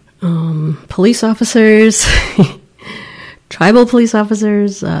 Police officers, tribal police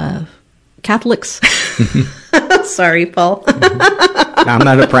officers, Catholics. Sorry, Paul. I'm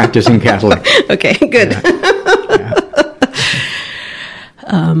not a practicing Catholic. Okay, good.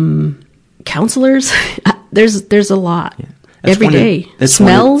 Counselors. There's a lot. Yeah. Every day.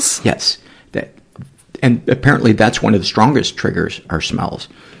 Smells. Yes. And apparently that's one of the strongest triggers are smells.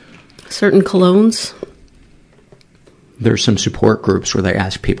 Certain colognes. There's some support groups where they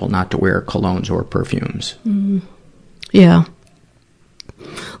ask people not to wear colognes or perfumes. Yeah.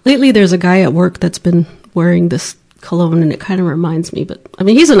 Lately there's a guy at work that's been wearing this cologne, and it kind of reminds me, but I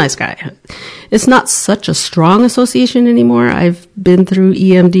mean, he's a nice guy. It's not such a strong association anymore. I've been through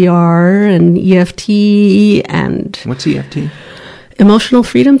EMDR and EFT and... What's EFT? Emotional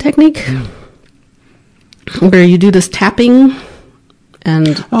freedom technique. Where you do this tapping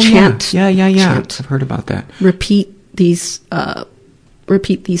and chant. Yeah. Chant. I've heard about that. Repeat these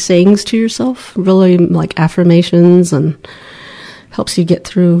sayings to yourself, really like affirmations, and helps you get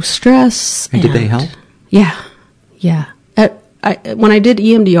through stress. And did they help? Yeah. When I did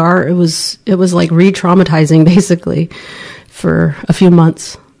EMDR, it was like re-traumatizing basically for a few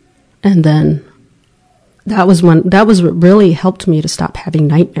months, and then that was what really helped me to stop having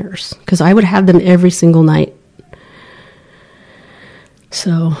nightmares, because I would have them every single night.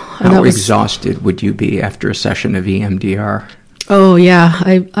 So how exhausted would you be after a session of EMDR? Oh yeah,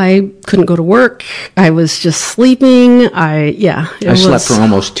 I couldn't go to work. I was just sleeping. I slept for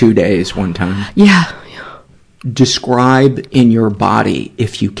almost 2 days one time. Yeah. Describe in your body,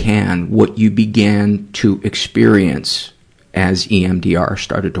 if you can, what you began to experience as EMDR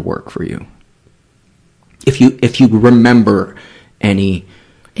started to work for you. If you remember any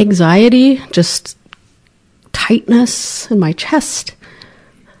anxiety, just tightness in my chest.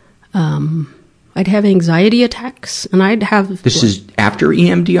 I'd have anxiety attacks, and I'd have... This is after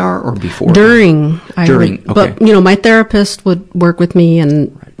EMDR or before? During. Okay. But, my therapist would work with me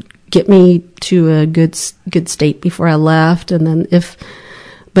and get me to a good state before I left, and then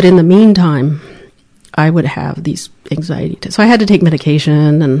but in the meantime, I would have these anxiety attacks. So I had to take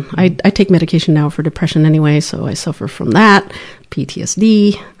medication, and I take medication now for depression anyway, so I suffer from that,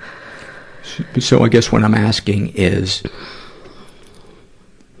 PTSD. So I guess what I'm asking is,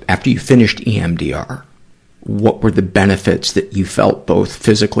 after you finished EMDR, what were the benefits that you felt both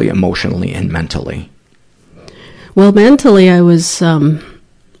physically, emotionally, and mentally? Well, mentally, I was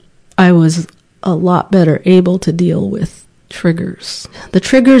a lot better able to deal with triggers. The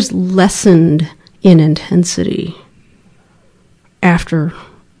triggers lessened in intensity after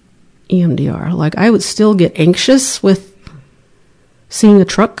EMDR. Like, I would still get anxious with seeing a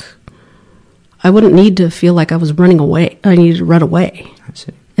truck. I wouldn't need to feel like I was running away. I needed to run away. I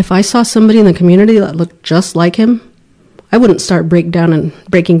see. If I saw somebody in the community that looked just like him, I wouldn't start breaking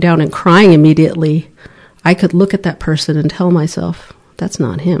down and crying immediately. I could look at that person and tell myself, that's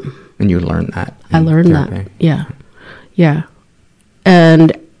not him. And you learned that. I learned that. Yeah.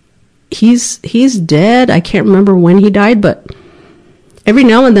 And he's dead. I can't remember when he died, but every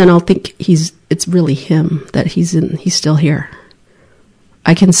now and then I'll think it's really him, that he's still here.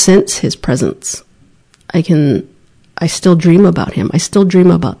 I can sense his presence. I still dream about him. I still dream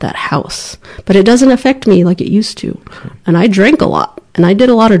about that house, but it doesn't affect me like it used to. And I drank a lot, and I did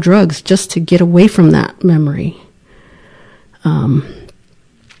a lot of drugs just to get away from that memory.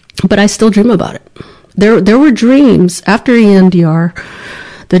 But I still dream about it. There were dreams after EMDR.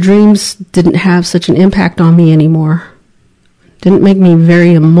 The dreams didn't have such an impact on me anymore. Didn't make me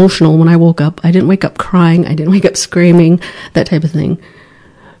very emotional when I woke up. I didn't wake up crying. I didn't wake up screaming, that type of thing.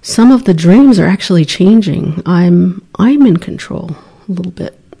 Some of the dreams are actually changing. I'm in control a little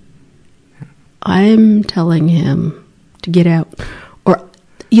bit. I'm telling him to get out. Or,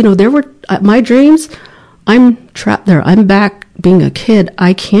 there were my dreams. I'm trapped there. I'm back being a kid.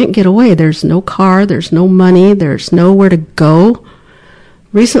 I can't get away. There's no car. There's no money. There's nowhere to go.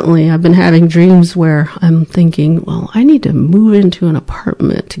 Recently, I've been having dreams where I'm thinking, well, I need to move into an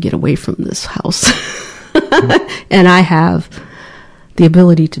apartment to get away from this house. And I have the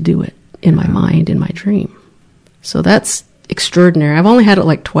ability to do it in my mind, in my dream. So that's extraordinary. I've only had it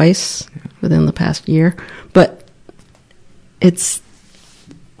like twice within the past year, but It's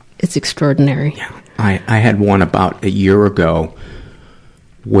extraordinary. Yeah. I had one about a year ago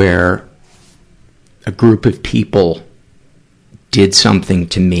where a group of people did something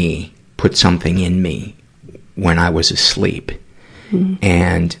to me, put something in me when I was asleep. Mm-hmm.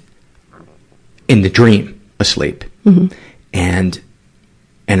 And in the dream, asleep. Mm-hmm. And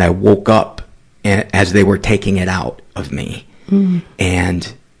I woke up as they were taking it out of me. Mm-hmm.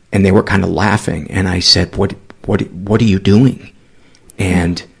 And they were kind of laughing, and I said, what are you doing?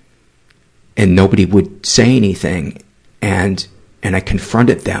 And nobody would say anything, and I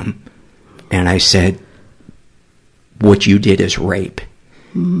confronted them, and I said, what you did is rape.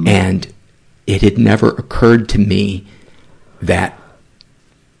 Mm-hmm. And it had never occurred to me that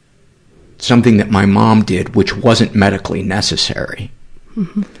something that my mom did, which wasn't medically necessary,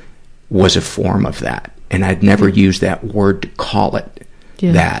 mm-hmm. was a form of that. And I'd never used that word to call it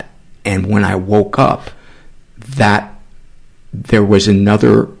that. And when I woke up, that there was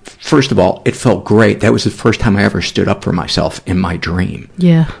another, first of all, it felt great. That was the first time I ever stood up for myself in my dream.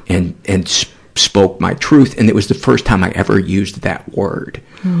 Yeah. And spoke my truth. And it was the first time I ever used that word.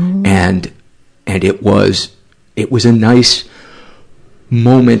 Mm-hmm. And it was a nice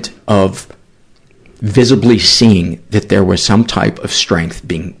moment of visibly seeing that there was some type of strength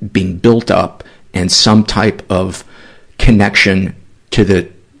being built up and some type of connection to the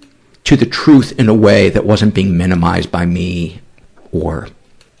truth in a way that wasn't being minimized by me or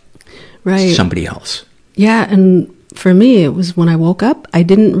somebody else. Yeah, and for me, it was when I woke up, I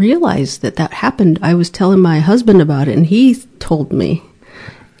didn't realize that happened. I was telling my husband about it, and he told me.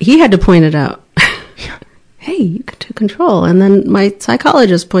 He had to point it out. Hey, you took control. And then my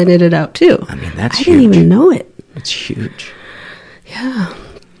psychologist pointed it out, too. I mean, that's huge. I didn't even know it. It's huge. Yeah.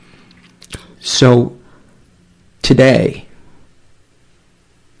 So, today,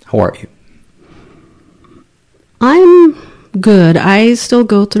 how are you? I'm good. I still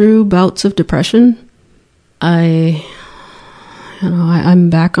go through bouts of depression. I'm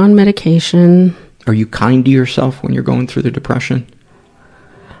back on medication. Are you kind to yourself when you're going through the depression?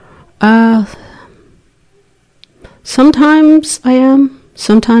 Sometimes I am.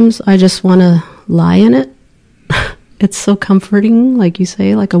 Sometimes I just want to lie in it. It's so comforting, like you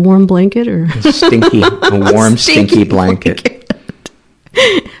say, like a warm blanket or a warm, stinky blanket.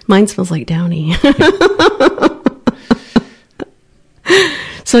 Mine smells like Downy.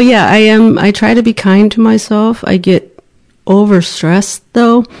 So yeah, I try to be kind to myself. I get overstressed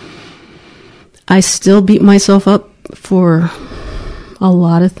though. I still beat myself up for a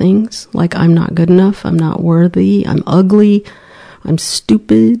lot of things, like I'm not good enough, I'm not worthy, I'm ugly, I'm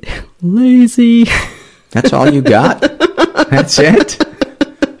stupid, lazy. That's all you got? That's it?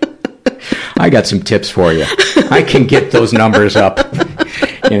 I got some tips for you. I can get those numbers up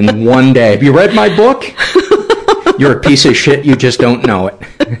in one day. Have you read my book? You're a piece of shit, you just don't know it.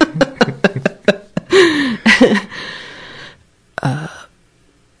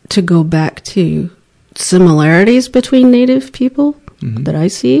 To go back to similarities between Native people, mm-hmm. that I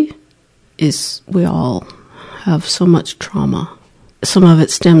see is we all have so much trauma. Some of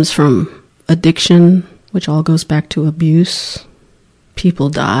it stems from addiction, which all goes back to abuse. People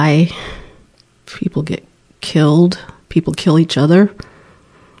die. People get killed. People kill each other.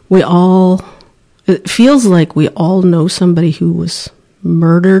 It feels like we all know somebody who was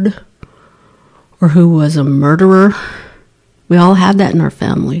murdered or who was a murderer. We all have that in our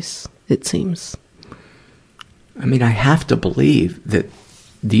families, it seems. I mean, I have to believe that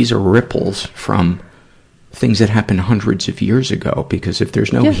these are ripples from things that happened hundreds of years ago, because if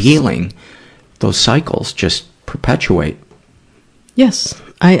there's no healing, those cycles just perpetuate. Yes,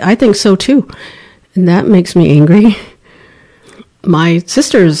 I think so too. And that makes me angry. My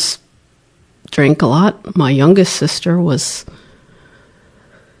sisters drank a lot. My youngest sister was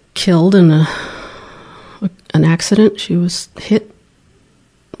killed in an accident. She was hit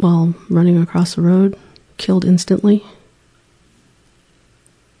while running across the road. Killed instantly.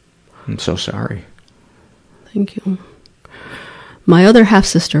 I'm so sorry. Thank you. My other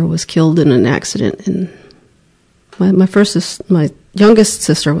half-sister was killed in an accident my youngest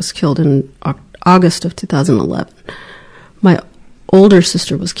sister was killed in August of 2011. My older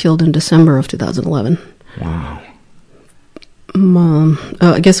sister was killed in December of 2011. Wow.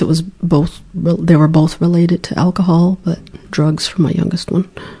 I guess it was both, they were both related to alcohol, but drugs for my youngest one.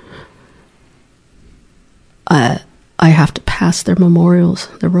 I have to pass their memorials,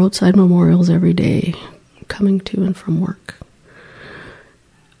 their roadside memorials every day, coming to and from work.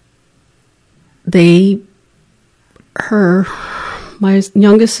 My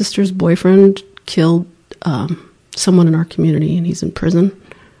youngest sister's boyfriend killed someone in our community, and he's in prison.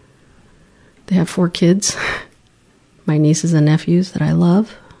 They have 4 kids. my nieces and nephews that I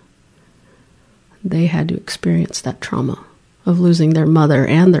love, they had to experience that trauma of losing their mother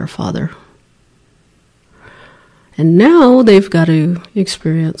and their father. And now they've got to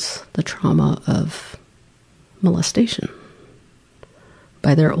experience the trauma of molestation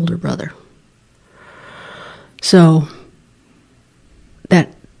by their older brother. So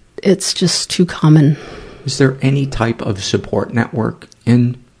that it's just too common. Is there any type of support network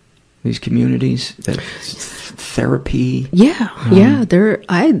in these communities? That therapy? Yeah. There.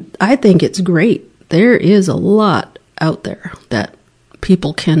 I think it's great. There is a lot out there that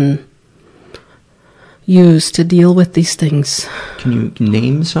people can use to deal with these things. Can you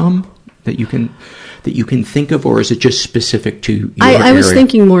name some that you can think of, or is it just specific to your I was area?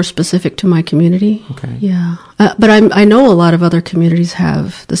 thinking more specific to my community. Okay. Yeah. But I know a lot of other communities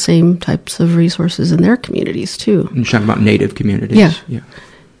have the same types of resources in their communities, too. You're talking about Native communities?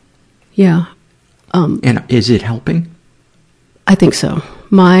 Yeah. And is it helping? I think so.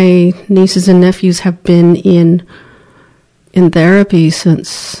 My nieces and nephews have been in therapy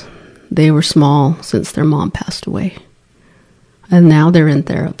since they were small, since their mom passed away. And now they're in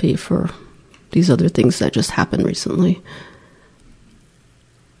therapy for these other things that just happened recently.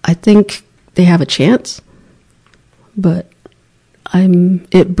 I think they have a chance, but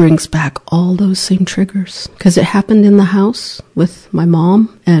it brings back all those same triggers. Because it happened in the house with my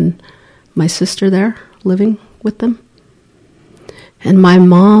mom and my sister there living with them. And my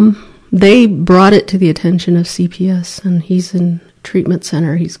mom, they brought it to the attention of CPS, and he's in treatment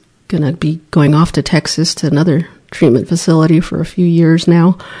center. He's going to be going off to Texas to another treatment facility for a few years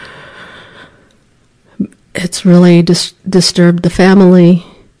now. It's really disturbed the family,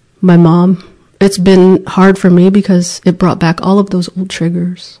 my mom. It's been hard for me because it brought back all of those old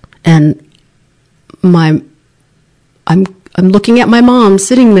triggers. And I'm looking at my mom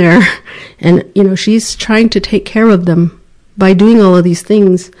sitting there, and she's trying to take care of them by doing all of these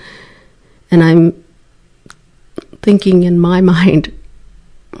things. And I'm thinking in my mind,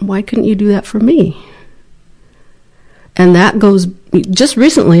 why couldn't you do that for me? And that goes, just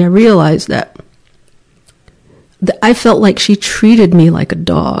recently I realized that I felt like she treated me like a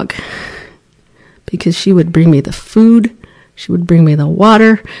dog, because she would bring me the food, she would bring me the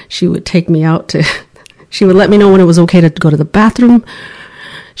water, she would take me out she would let me know when it was okay to go to the bathroom.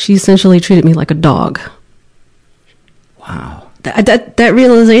 She essentially treated me like a dog. Wow. That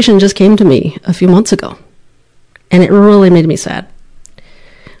realization just came to me a few months ago, and it really made me sad.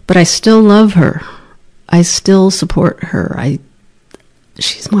 But I still love her. I still support her.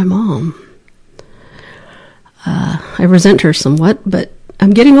 She's my mom. I resent her somewhat, but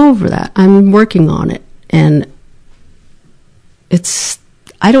I'm getting over that. I'm working on it. And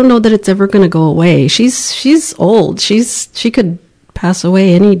I don't know that it's ever going to go away. She's old. She could pass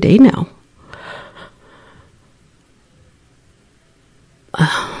away any day now.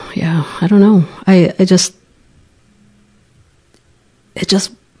 Yeah, I don't know. It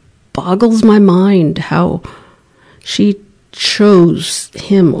just boggles my mind how she chose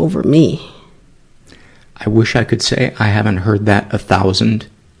him over me. I wish I could say I haven't heard that 1,000,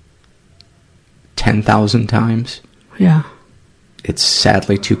 10,000 times. Yeah. It's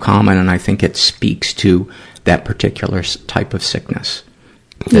sadly too common, and I think it speaks to that particular type of sickness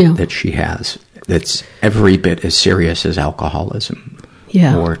that she has. That's every bit as serious as alcoholism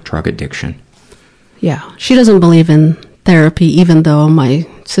or drug addiction. Yeah. She doesn't believe in therapy, even though my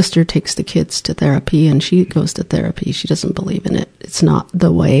sister takes the kids to therapy and she goes to therapy. She doesn't believe in it. It's not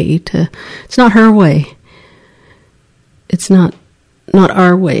the way it's not her way. It's not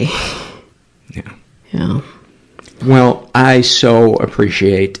our way. Yeah. Yeah. Well, I so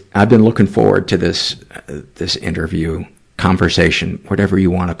appreciate, I've been looking forward to this interview, conversation, whatever you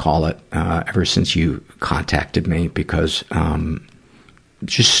want to call it, ever since you contacted me, because there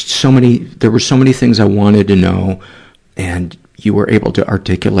were so many things I wanted to know, and you were able to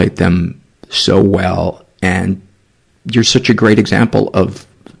articulate them so well, and you're such a great example of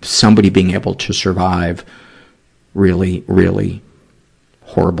somebody being able to survive really, really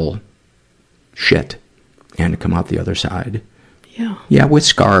horrible shit and come out the other side. Yeah. Yeah, with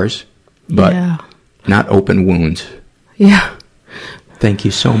scars, but not open wounds. Yeah. Thank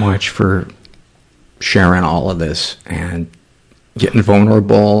you so much for sharing all of this and getting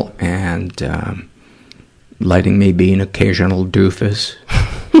vulnerable and letting me be an occasional doofus.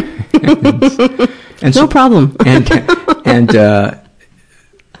 and no problem. and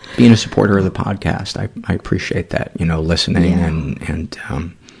being a supporter of the podcast. I appreciate that, listening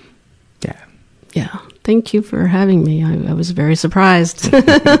and Yeah. Thank you for having me. I was very surprised.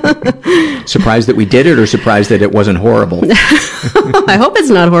 Surprised that we did it, or surprised that it wasn't horrible? I hope it's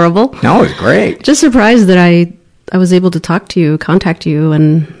not horrible. No, it's great. Just surprised that I was able to contact you,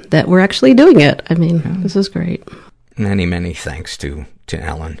 and that we're actually doing it. I mean, This is great. Many, many thanks to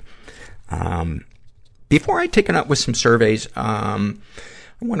Ellen. Before I take it up with some surveys, I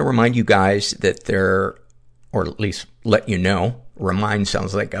want to remind you guys that or at least let you know, remind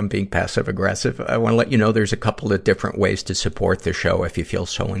sounds like I'm being passive aggressive. I want to let you know there's a couple of different ways to support the show if you feel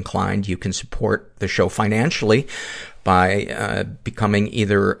so inclined. You can support the show financially by becoming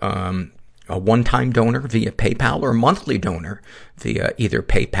either a one-time donor via PayPal or a monthly donor via either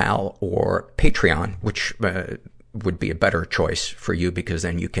PayPal or Patreon, which would be a better choice for you, because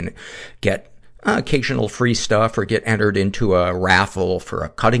then you can get occasional free stuff or get entered into a raffle for a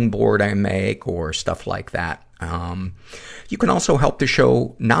cutting board I make or stuff like that. You can also help the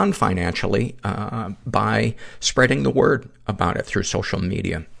show non-financially by spreading the word about it through social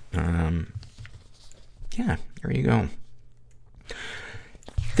media. Yeah, there you go.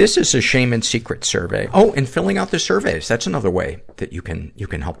 This is a shame and secret survey. Oh, and filling out the surveys. That's another way that you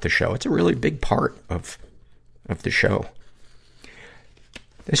can help the show. It's a really big part of the show.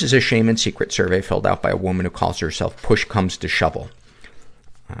 This is a shame and secret survey filled out by a woman who calls herself Push Comes to Shovel.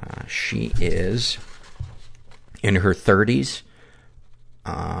 She is in her 30s,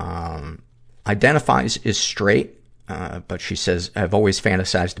 identifies as straight, but she says, I've always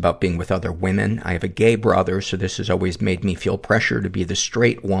fantasized about being with other women. I have a gay brother, so this has always made me feel pressure to be the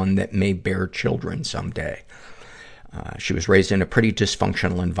straight one that may bear children someday. She was raised in a pretty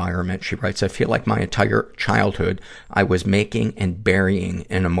dysfunctional environment. She writes, I feel like my entire childhood I was making and burying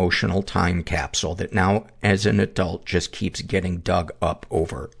an emotional time capsule that now, as an adult, just keeps getting dug up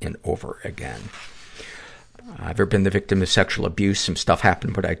over and over again. I've ever been the victim of sexual abuse. Some stuff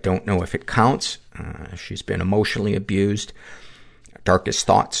happened, but I don't know if it counts. She's been emotionally abused. Darkest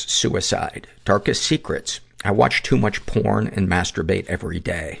thoughts, suicide. Darkest secrets. I watch too much porn and masturbate every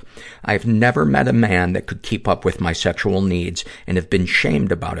day. I've never met a man that could keep up with my sexual needs and have been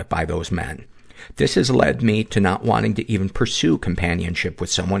shamed about it by those men. This has led me to not wanting to even pursue companionship with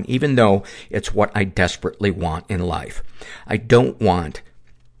someone, even though it's what I desperately want in life. I don't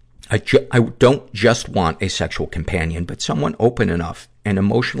just want a sexual companion, but someone open enough and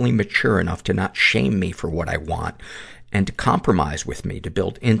emotionally mature enough to not shame me for what I want, and to compromise with me to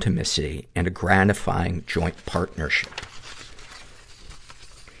build intimacy and a gratifying joint partnership.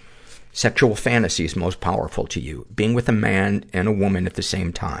 Sexual fantasies most powerful to you. Being with a man and a woman at the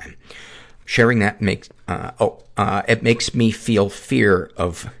same time. Sharing that it makes me feel fear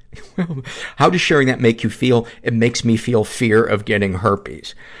of, how does sharing that make you feel? It makes me feel fear of getting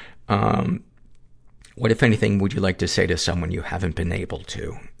herpes. What, if anything, would you like to say to someone you haven't been able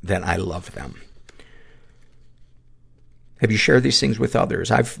to? That I love them. Have you shared these things with others?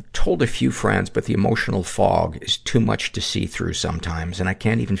 I've told a few friends, but the emotional fog is too much to see through sometimes, and I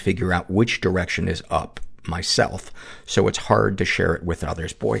can't even figure out which direction is up myself, so it's hard to share it with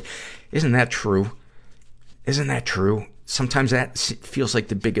others. Boy, isn't that true? Isn't that true? Sometimes that feels like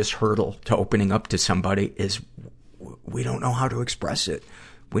the biggest hurdle to opening up to somebody is we don't know how to express it.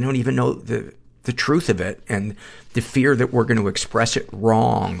 We don't even know the truth of it, and the fear that we're going to express it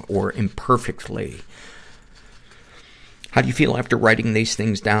wrong or imperfectly. How do you feel after writing these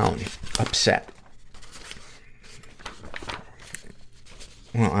things down? Upset.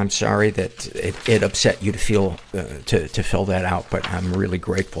 Well, I'm sorry that it upset you to feel, to fill that out, but I'm really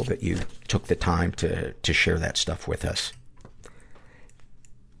grateful that you took the time to share that stuff with us.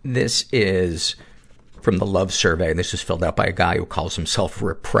 This is from the Love Survey. This is filled out by a guy who calls himself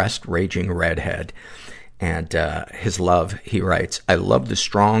Repressed Raging Redhead. And his love, he writes, I love the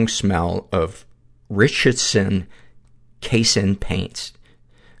strong smell of Richardson Casein paints.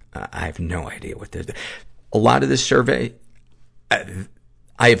 I have no idea what this is. A lot of this survey,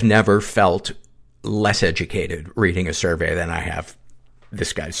 I have never felt less educated reading a survey than I have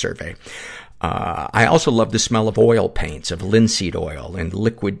this guy's survey. I also love the smell of oil paints, of linseed oil and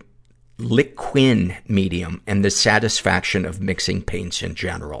liquid medium, and the satisfaction of mixing paints in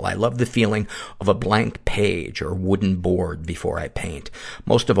general. I love the feeling of a blank page or wooden board before I paint.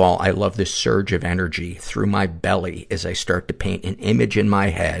 Most of all, I love the surge of energy through my belly as I start to paint an image in my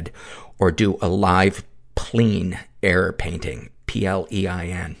head or do a live plein air painting.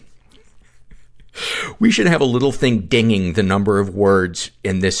 P-L-E-I-N. We should have a little thing dinging the number of words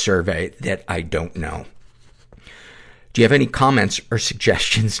in this survey that I don't know. Do you have any comments or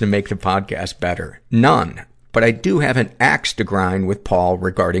suggestions to make the podcast better? None. But I do have an axe to grind with Paul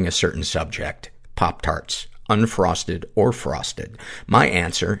regarding a certain subject. Pop-Tarts. Unfrosted or frosted. My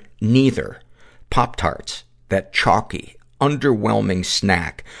answer, neither. Pop-Tarts. That chalky, underwhelming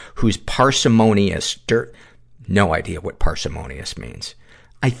snack whose parsimonious no idea what parsimonious means.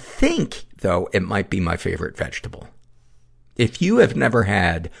 I think though it might be my favorite vegetable. If you have never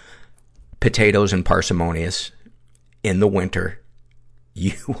had potatoes and parsimonious in the winter,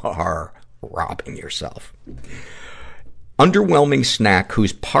 you are robbing yourself. Underwhelming snack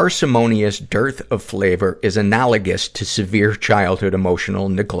whose parsimonious dearth of flavor is analogous to severe childhood emotional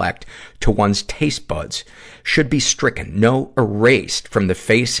neglect to one's taste buds should be stricken, no, erased from the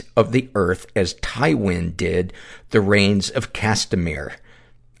face of the earth as Tywin did the reigns of Castamere.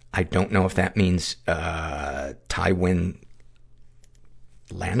 I don't know if that means Tywin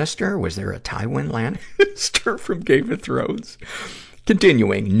Lannister? Was there a Tywin Lannister from Game of Thrones?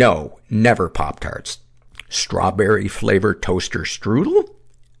 Continuing, no, never Pop-Tarts. Strawberry flavored toaster strudel?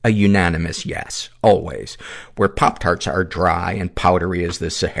 A unanimous yes, always. Where Pop-Tarts are dry and powdery as the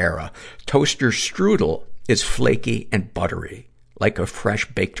Sahara, toaster strudel is flaky and buttery, like a fresh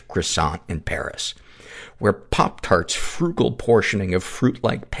baked croissant in Paris. Where Pop-Tart's frugal portioning of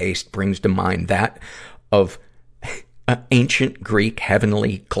fruit-like paste brings to mind that of ancient Greek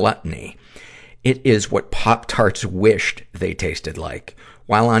heavenly gluttony. It is what Pop-Tarts wished they tasted like,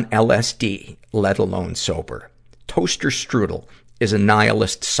 while on LSD, let alone sober. Toaster strudel is a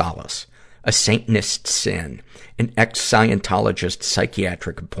nihilist solace, a Satanist sin, an ex-Scientologist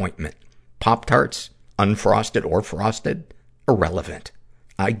psychiatric appointment. Pop-Tarts, unfrosted or frosted, irrelevant.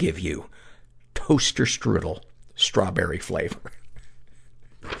 I give you toaster strudel, strawberry flavor.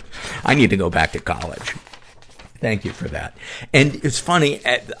 I need to go back to college. Thank you for that. And it's funny,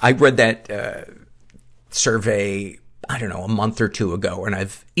 I read that survey, I don't know, a month or two ago, and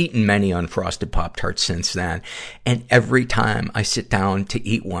I've eaten many unfrosted Pop-Tarts since then. And every time I sit down to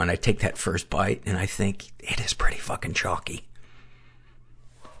eat one, I take that first bite, and I think, it is pretty fucking chalky.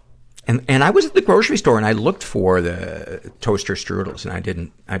 And I was at the grocery store, and I looked for the toaster strudels,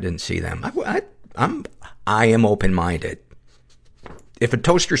 and I didn't see them. I am open-minded. If a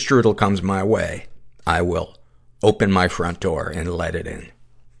toaster strudel comes my way, I will open my front door and let it in.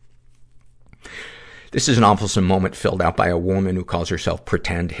 This is an awfulsome moment filled out by a woman who calls herself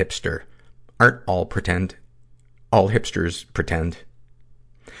Pretend Hipster. Aren't all hipsters pretend?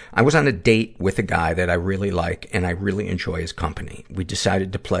 I was on a date with a guy that I really like, and I really enjoy his company. We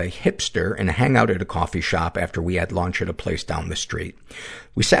decided to play hipster and hang out at a coffee shop after we had lunch at a place down the street.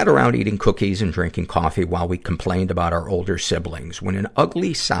 We sat around eating cookies and drinking coffee while we complained about our older siblings, when an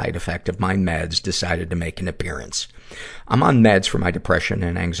ugly side effect of my meds decided to make an appearance. I'm on meds for my depression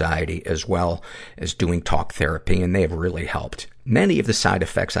and anxiety, as well as doing talk therapy, and they have really helped. Many of the side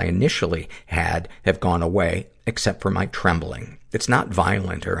effects I initially had have gone away, except for my trembling. It's not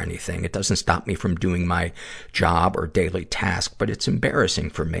violent or anything. It doesn't stop me from doing my job or daily task, but it's embarrassing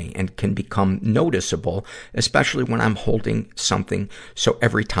for me and can become noticeable, especially when I'm holding something. So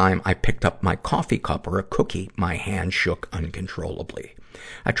every time I picked up my coffee cup or a cookie, my hand shook uncontrollably.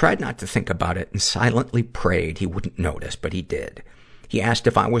 I tried not to think about it and silently prayed he wouldn't notice, but he did. He asked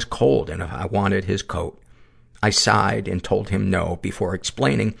if I was cold and if I wanted his coat. I sighed and told him no before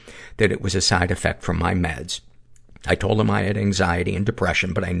explaining that it was a side effect from my meds. I told him I had anxiety and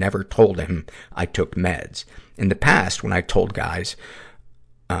depression, but I never told him I took meds. In the past, when I told guys,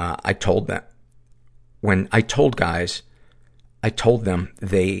 I told them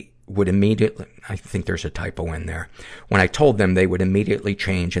they would immediately, I think there's a typo in there. When I told them, they would immediately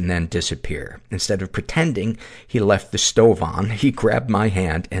change and then disappear. Instead of pretending he left the stove on, he grabbed my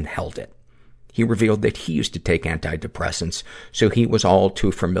hand and held it. He revealed that he used to take antidepressants, so he was all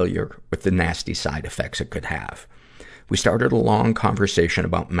too familiar with the nasty side effects it could have. We started a long conversation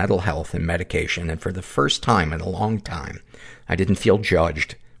about mental health and medication, and for the first time in a long time, I didn't feel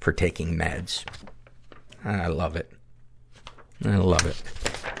judged for taking meds. I love it. I love it.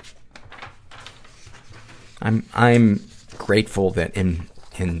 I'm grateful that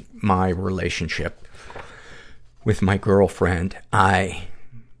in my relationship with my girlfriend, I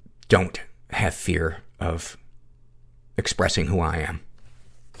don't have fear of expressing who I am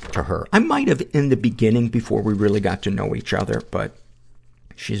to her. I might have in the beginning before we really got to know each other, but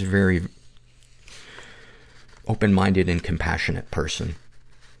she's a very open-minded and compassionate person.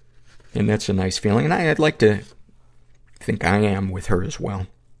 And that's a nice feeling. And I'd like to think I am with her as well.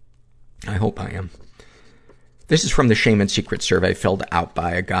 I hope I am. This is from the Shame and Secret survey filled out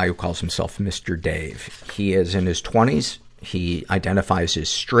by a guy who calls himself Mr. Dave. He is in his 20s. He identifies as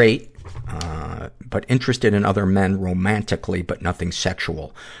straight, but interested in other men romantically, but nothing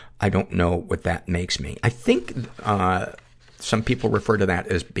sexual. I don't know what that makes me. I think some people refer to that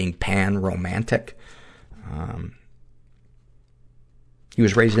as being pan-romantic. He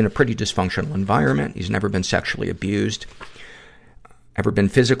was raised in a pretty dysfunctional environment. He's never been sexually abused. Ever been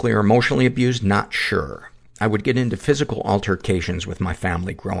physically or emotionally abused? Not sure. I would get into physical altercations with my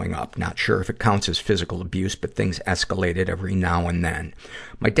family growing up. Not sure if it counts as physical abuse, but things escalated every now and then.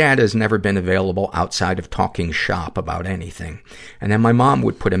 My dad has never been available outside of talking shop about anything. And then my mom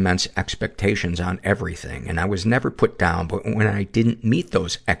would put immense expectations on everything, and I was never put down, but when I didn't meet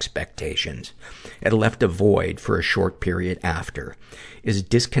those expectations, it left a void for a short period after. Is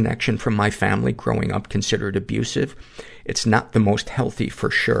disconnection from my family growing up considered abusive? It's not the most healthy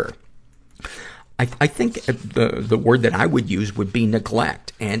for sure. I think the word that I would use would be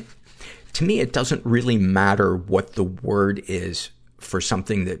neglect. And to me, it doesn't really matter what the word is for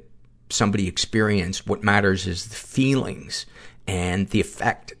something that somebody experienced. What matters is the feelings and the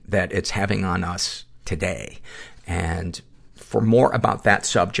effect that it's having on us today. And for more about that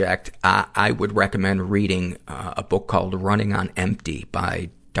subject, I would recommend reading a book called Running on Empty by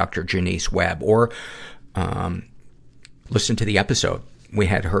Dr. Janice Webb, or listen to the episode. We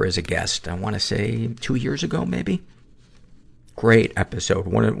had her as a guest, I want to say 2 years ago, maybe. Great episode.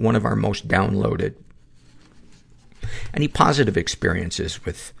 One of our most downloaded. Any positive experiences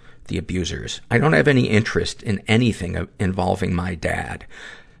with the abusers? I don't have any interest in anything involving my dad.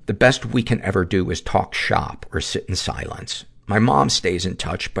 The best we can ever do is talk shop or sit in silence. My mom stays in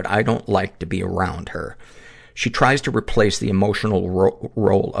touch, but I don't like to be around her. She tries to replace the emotional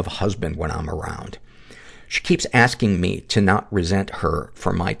role of husband when I'm around. She keeps asking me to not resent her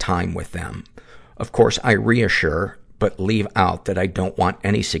for my time with them. Of course, I reassure, but leave out that I don't want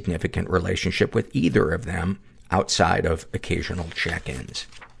any significant relationship with either of them outside of occasional check-ins.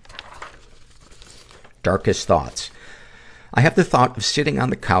 Darkest thoughts. I have the thought of sitting on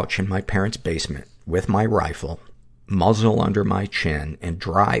the couch in my parents' basement with my rifle, muzzle under my chin, and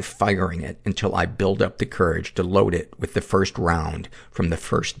dry firing it until I build up the courage to load it with the first round from the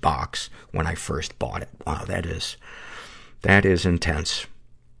first box when I first bought it. Wow, that is intense.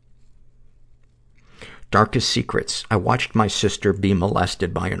 Darkest secrets. I watched my sister be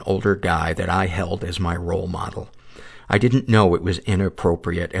molested by an older guy that I held as my role model. I didn't know it was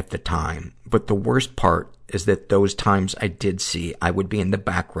inappropriate at the time, but the worst part is that those times I did see, I would be in the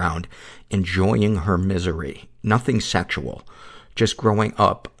background enjoying her misery. Nothing sexual. Just growing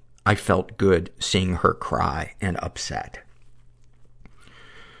up, I felt good seeing her cry and upset.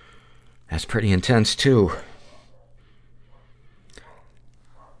 That's pretty intense, too.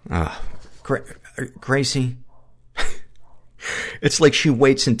 Gracie, it's like she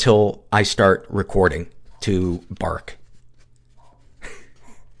waits until I start recording to bark.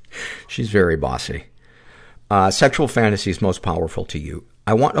 She's very bossy. Sexual fantasies most powerful to you.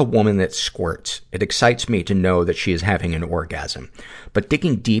 I want a woman that squirts. It excites me to know that she is having an orgasm. But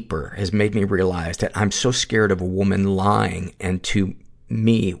digging deeper has made me realize that I'm so scared of a woman lying and to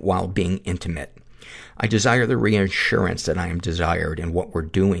me while being intimate. I desire the reassurance that I am desired and what we're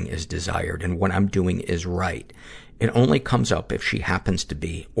doing is desired and what I'm doing is right. It only comes up if she happens to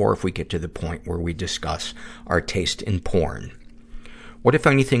be, or if we get to the point where we discuss our taste in porn. What, if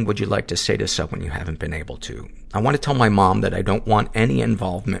anything, would you like to say to someone you haven't been able to? I want to tell my mom that I don't want any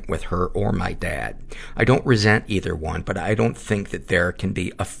involvement with her or my dad. I don't resent either one, but I don't think that there can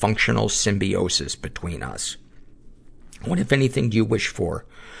be a functional symbiosis between us. What, if anything, do you wish for?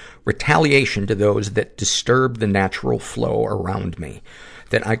 Retaliation to those that disturb the natural flow around me.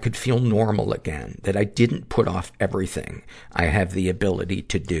 That I could feel normal again. That I didn't put off everything I have the ability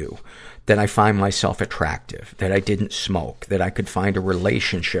to do. That I find myself attractive. That I didn't smoke. That I could find a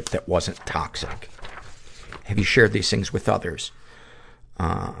relationship that wasn't toxic. Have you shared these things with others?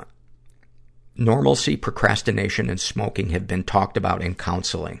 Normalcy, procrastination, and smoking have been talked about in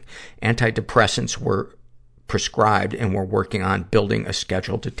counseling. Antidepressants were prescribed, and we're working on building a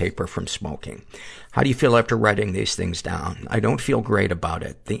schedule to taper from smoking. How do you feel after writing these things down? I don't feel great about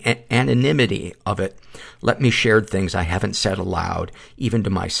it. The anonymity of it let me share things I haven't said aloud, even to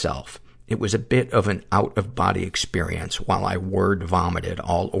myself. It was a bit of an out-of-body experience while I word vomited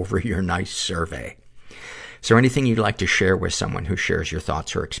all over your nice survey. Is there anything you'd like to share with someone who shares your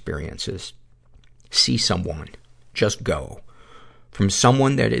thoughts or experiences? See someone. Just go. From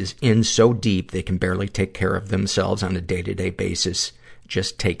someone that is in so deep they can barely take care of themselves on a day-to-day basis,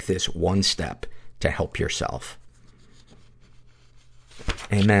 just take this one step to help yourself.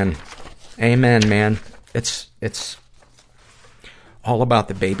 Amen. Amen, man. It's all about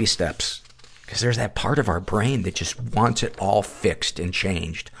the baby steps. Because there's that part of our brain that just wants it all fixed and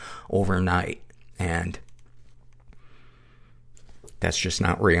changed overnight. And that's just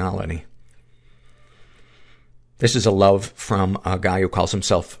not reality. This is a love from a guy who calls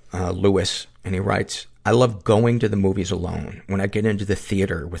himself Lewis, and he writes, I love going to the movies alone, when I get into the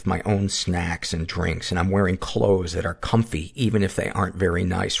theater with my own snacks and drinks, and I'm wearing clothes that are comfy, even if they aren't very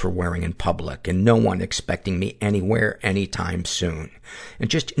nice for wearing in public, and no one expecting me anywhere, anytime soon. And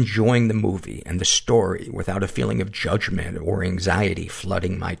just enjoying the movie and the story without a feeling of judgment or anxiety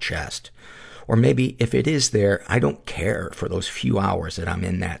flooding my chest. Or maybe if it is there, I don't care for those few hours that I'm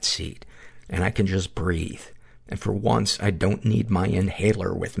in that seat, and I can just breathe. And for once, I don't need my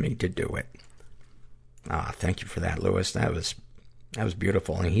inhaler with me to do it. Thank you for that, Lewis. That was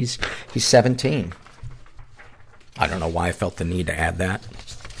beautiful. And he's 17. I don't know why I felt the need to add that.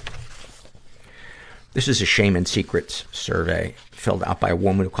 This is a shame and secrets survey filled out by a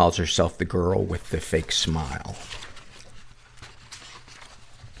woman who calls herself the girl with the fake smile.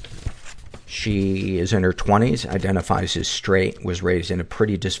 She is in her 20s, identifies as straight, was raised in a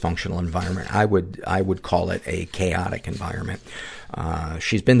pretty dysfunctional environment. I would call it a chaotic environment.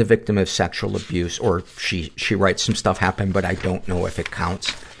 She's been the victim of sexual abuse, or she writes some stuff happened, but I don't know if it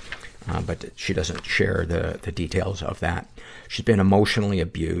counts. But she doesn't share the details of that. She's been emotionally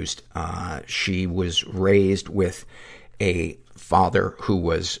abused. She was raised with a father who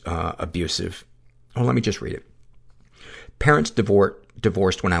was abusive. Oh, let me just read it. Parents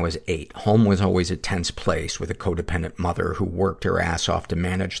divorced when I was 8. Home was always a tense place with a codependent mother who worked her ass off to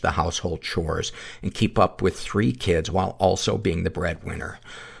manage the household chores and keep up with 3 kids while also being the breadwinner.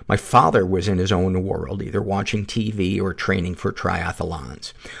 My father was in his own world, either watching TV or training for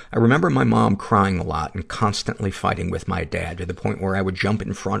triathlons. I remember my mom crying a lot and constantly fighting with my dad, to the point where I would jump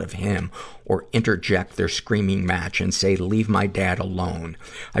in front of him or interject their screaming match and say, "Leave my dad alone."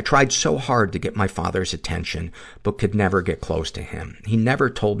 I tried so hard to get my father's attention, but could never get close to him. He never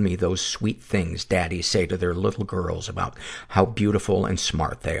told me those sweet things daddies say to their little girls about how beautiful and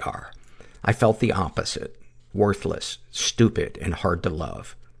smart they are. I felt the opposite: worthless, stupid, and hard to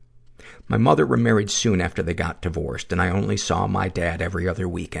love. My mother remarried soon after they got divorced, and I only saw my dad every other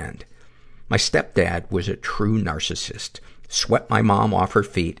weekend. My stepdad was a true narcissist, swept my mom off her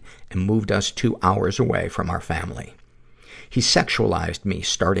feet, and moved us 2 hours away from our family. He sexualized me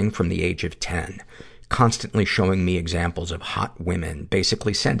starting from the age of 10, constantly showing me examples of hot women,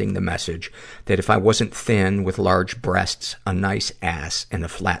 basically sending the message that if I wasn't thin with large breasts, a nice ass, and a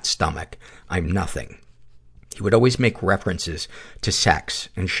flat stomach, I'm nothing. He would always make references to sex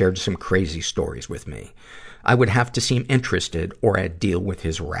and shared some crazy stories with me. I would have to seem interested or I'd deal with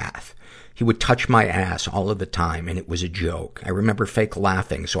his wrath. He would touch my ass all of the time, and it was a joke. I remember fake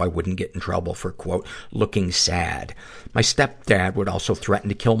laughing so I wouldn't get in trouble for, quote, looking sad. My stepdad would also threaten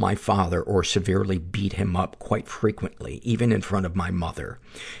to kill my father or severely beat him up quite frequently, even in front of my mother.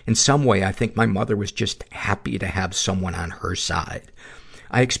 In some way, I think my mother was just happy to have someone on her side.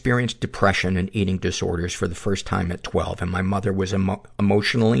 I experienced depression and eating disorders for the first time at 12, and my mother was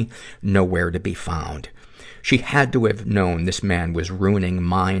emotionally nowhere to be found. She had to have known this man was ruining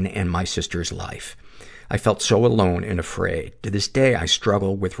mine and my sister's life. I felt so alone and afraid. To this day, I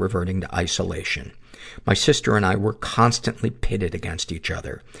struggle with reverting to isolation. My sister and I were constantly pitted against each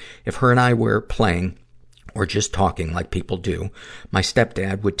other. If her and I were playing, or just talking like people do, my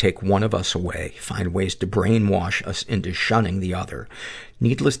stepdad would take one of us away, find ways to brainwash us into shunning the other.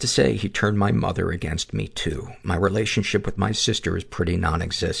 Needless to say, he turned my mother against me too. My relationship with my sister is pretty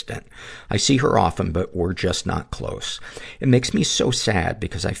non-existent. I see her often, but we're just not close. It makes me so sad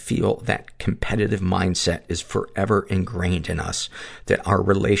because I feel that competitive mindset is forever ingrained in us, that our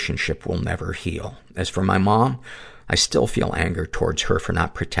relationship will never heal. As for my mom, I still feel anger towards her for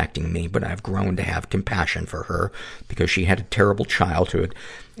not protecting me, but I've grown to have compassion for her because she had a terrible childhood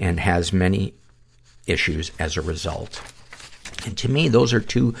and has many issues as a result. And to me, those are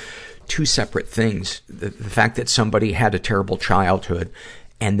two separate things. The fact that somebody had a terrible childhood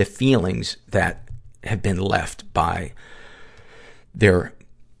and the feelings that have been left by their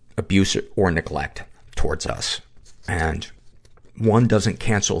abuse or neglect towards us. And one doesn't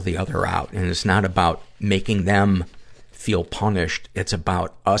cancel the other out. And it's not about making them feel punished. It's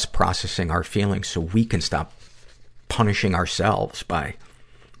about us processing our feelings so we can stop punishing ourselves by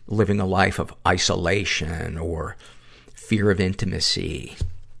living a life of isolation or fear of intimacy,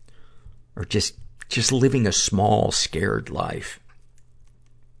 or just living a small, scared life.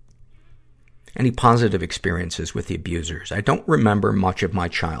 Any positive experiences with the abusers? I don't remember much of my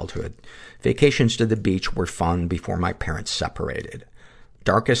childhood. Vacations to the beach were fun before my parents separated.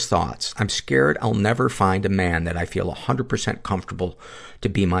 Darkest thoughts. I'm scared I'll never find a man that I feel 100% comfortable to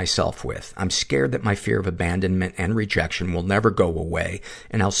be myself with. I'm scared that my fear of abandonment and rejection will never go away,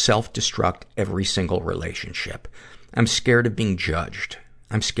 and I'll self-destruct every single relationship. I'm scared of being judged.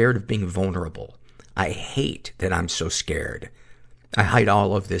 I'm scared of being vulnerable. I hate that I'm so scared. I hide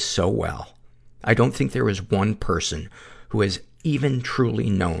all of this so well. I don't think there is one person who has even truly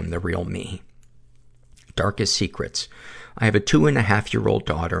known the real me. Darkest secrets. I have a 2.5-year-old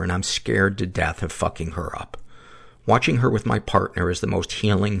daughter, and I'm scared to death of fucking her up. Watching her with my partner is the most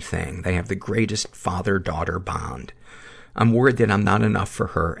healing thing. They have the greatest father-daughter bond. I'm worried that I'm not enough for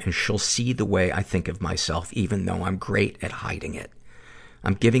her, and she'll see the way I think of myself, even though I'm great at hiding it.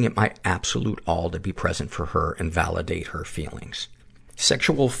 I'm giving it my absolute all to be present for her and validate her feelings.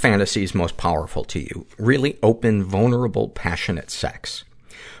 Sexual fantasies most powerful to you. Really open, vulnerable, passionate sex.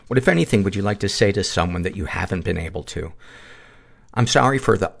 What, if anything, would you like to say to someone that you haven't been able to? I'm sorry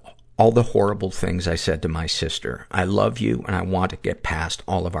for all the horrible things I said to my sister. I love you, and I want to get past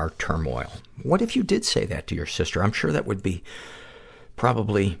all of our turmoil. What if you did say that to your sister? I'm sure that would be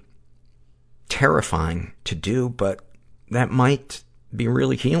probably terrifying to do, but that might be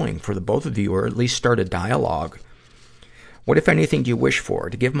really healing for the both of you, or at least start a dialogue. What, if anything, do you wish for?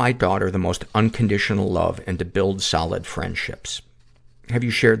 To give my daughter the most unconditional love and to build solid friendships. Have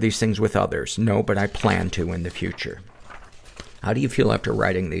you shared these things with others? No, but I plan to in the future. How do you feel after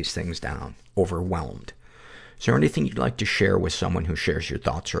writing these things down? Overwhelmed. Is there anything you'd like to share with someone who shares your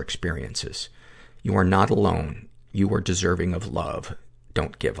thoughts or experiences? You are not alone. You are deserving of love.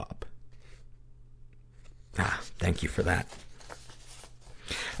 Don't give up. Thank you for that.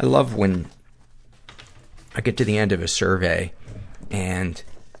 I love when I get to the end of a survey and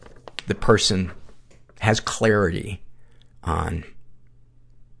the person has clarity on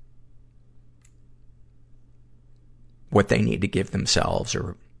what they need to give themselves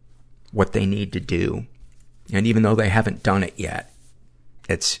or what they need to do. And even though they haven't done it yet,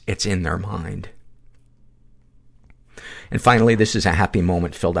 it's in their mind. And finally, this is a happy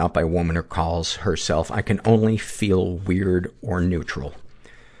moment filled out by a woman who calls herself, I can only feel weird or neutral.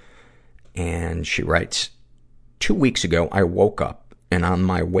 And she writes, 2 weeks ago, I woke up, and on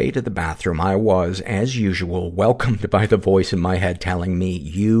my way to the bathroom, I was, as usual, welcomed by the voice in my head telling me,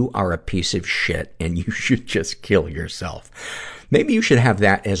 you are a piece of shit, and you should just kill yourself. Maybe you should have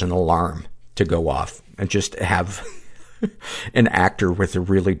that as an alarm to go off, and just have an actor with a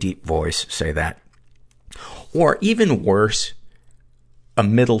really deep voice say that. Or even worse, a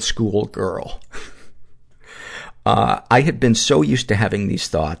middle school girl. I had been so used to having these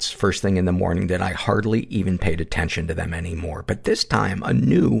thoughts first thing in the morning that I hardly even paid attention to them anymore. But this time, a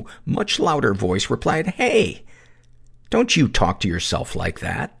new, much louder voice replied, hey, don't you talk to yourself like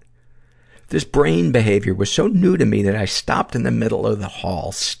that. This brain behavior was so new to me that I stopped in the middle of the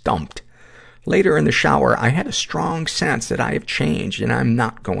hall, stumped. Later in the shower, I had a strong sense that I have changed and I'm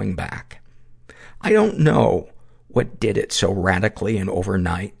not going back. I don't know what did it so radically and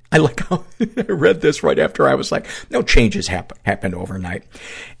overnight. I like how I read this right after I was like, no changes happened overnight.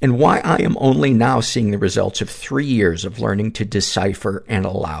 And why I am only now seeing the results of 3 years of learning to decipher and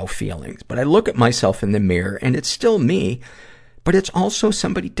allow feelings. But I look at myself in the mirror and it's still me, but it's also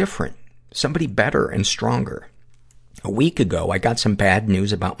somebody different, somebody better and stronger. A week ago, I got some bad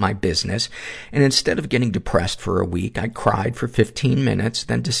news about my business, and instead of getting depressed for a week, I cried for 15 minutes,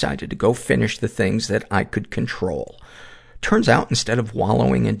 then decided to go finish the things that I could control. Turns out, instead of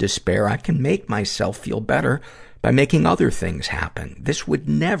wallowing in despair, I can make myself feel better by making other things happen. This would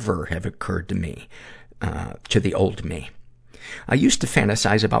never have occurred to me, to the old me. I used to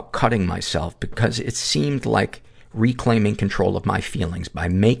fantasize about cutting myself because it seemed like reclaiming control of my feelings by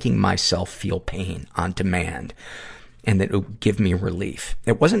making myself feel pain on demand, and that it would give me relief.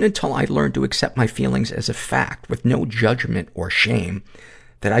 It wasn't until I learned to accept my feelings as a fact with no judgment or shame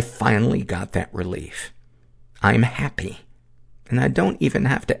that I finally got that relief. I'm happy. And I don't even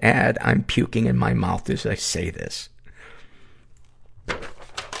have to add, I'm puking in my mouth as I say this.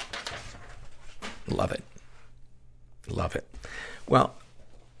 Love it. Love it. Well,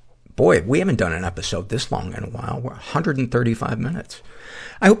 boy, we haven't done an episode this long in a while. We're 135 minutes.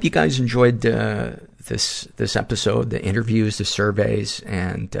 I hope you guys enjoyed this episode, the interviews, the surveys,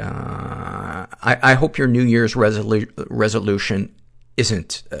 and I hope your New Year's resolution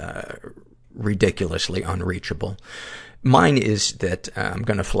isn't ridiculously unreachable. Mine is that I'm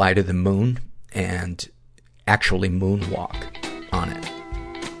going to fly to the moon and actually moonwalk on it.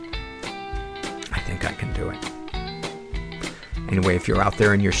 I think I can do it. Anyway, if you're out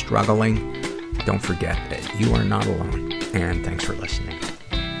there and you're struggling, don't forget that you are not alone. And thanks for listening.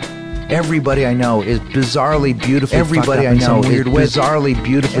 Everybody I know is bizarrely beautifully Everybody fucked up I know in some weird way. Bizarrely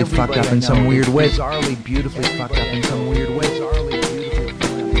beautifully fucked up in some weird way. Bizarrely beautifully fucked up in some weird way.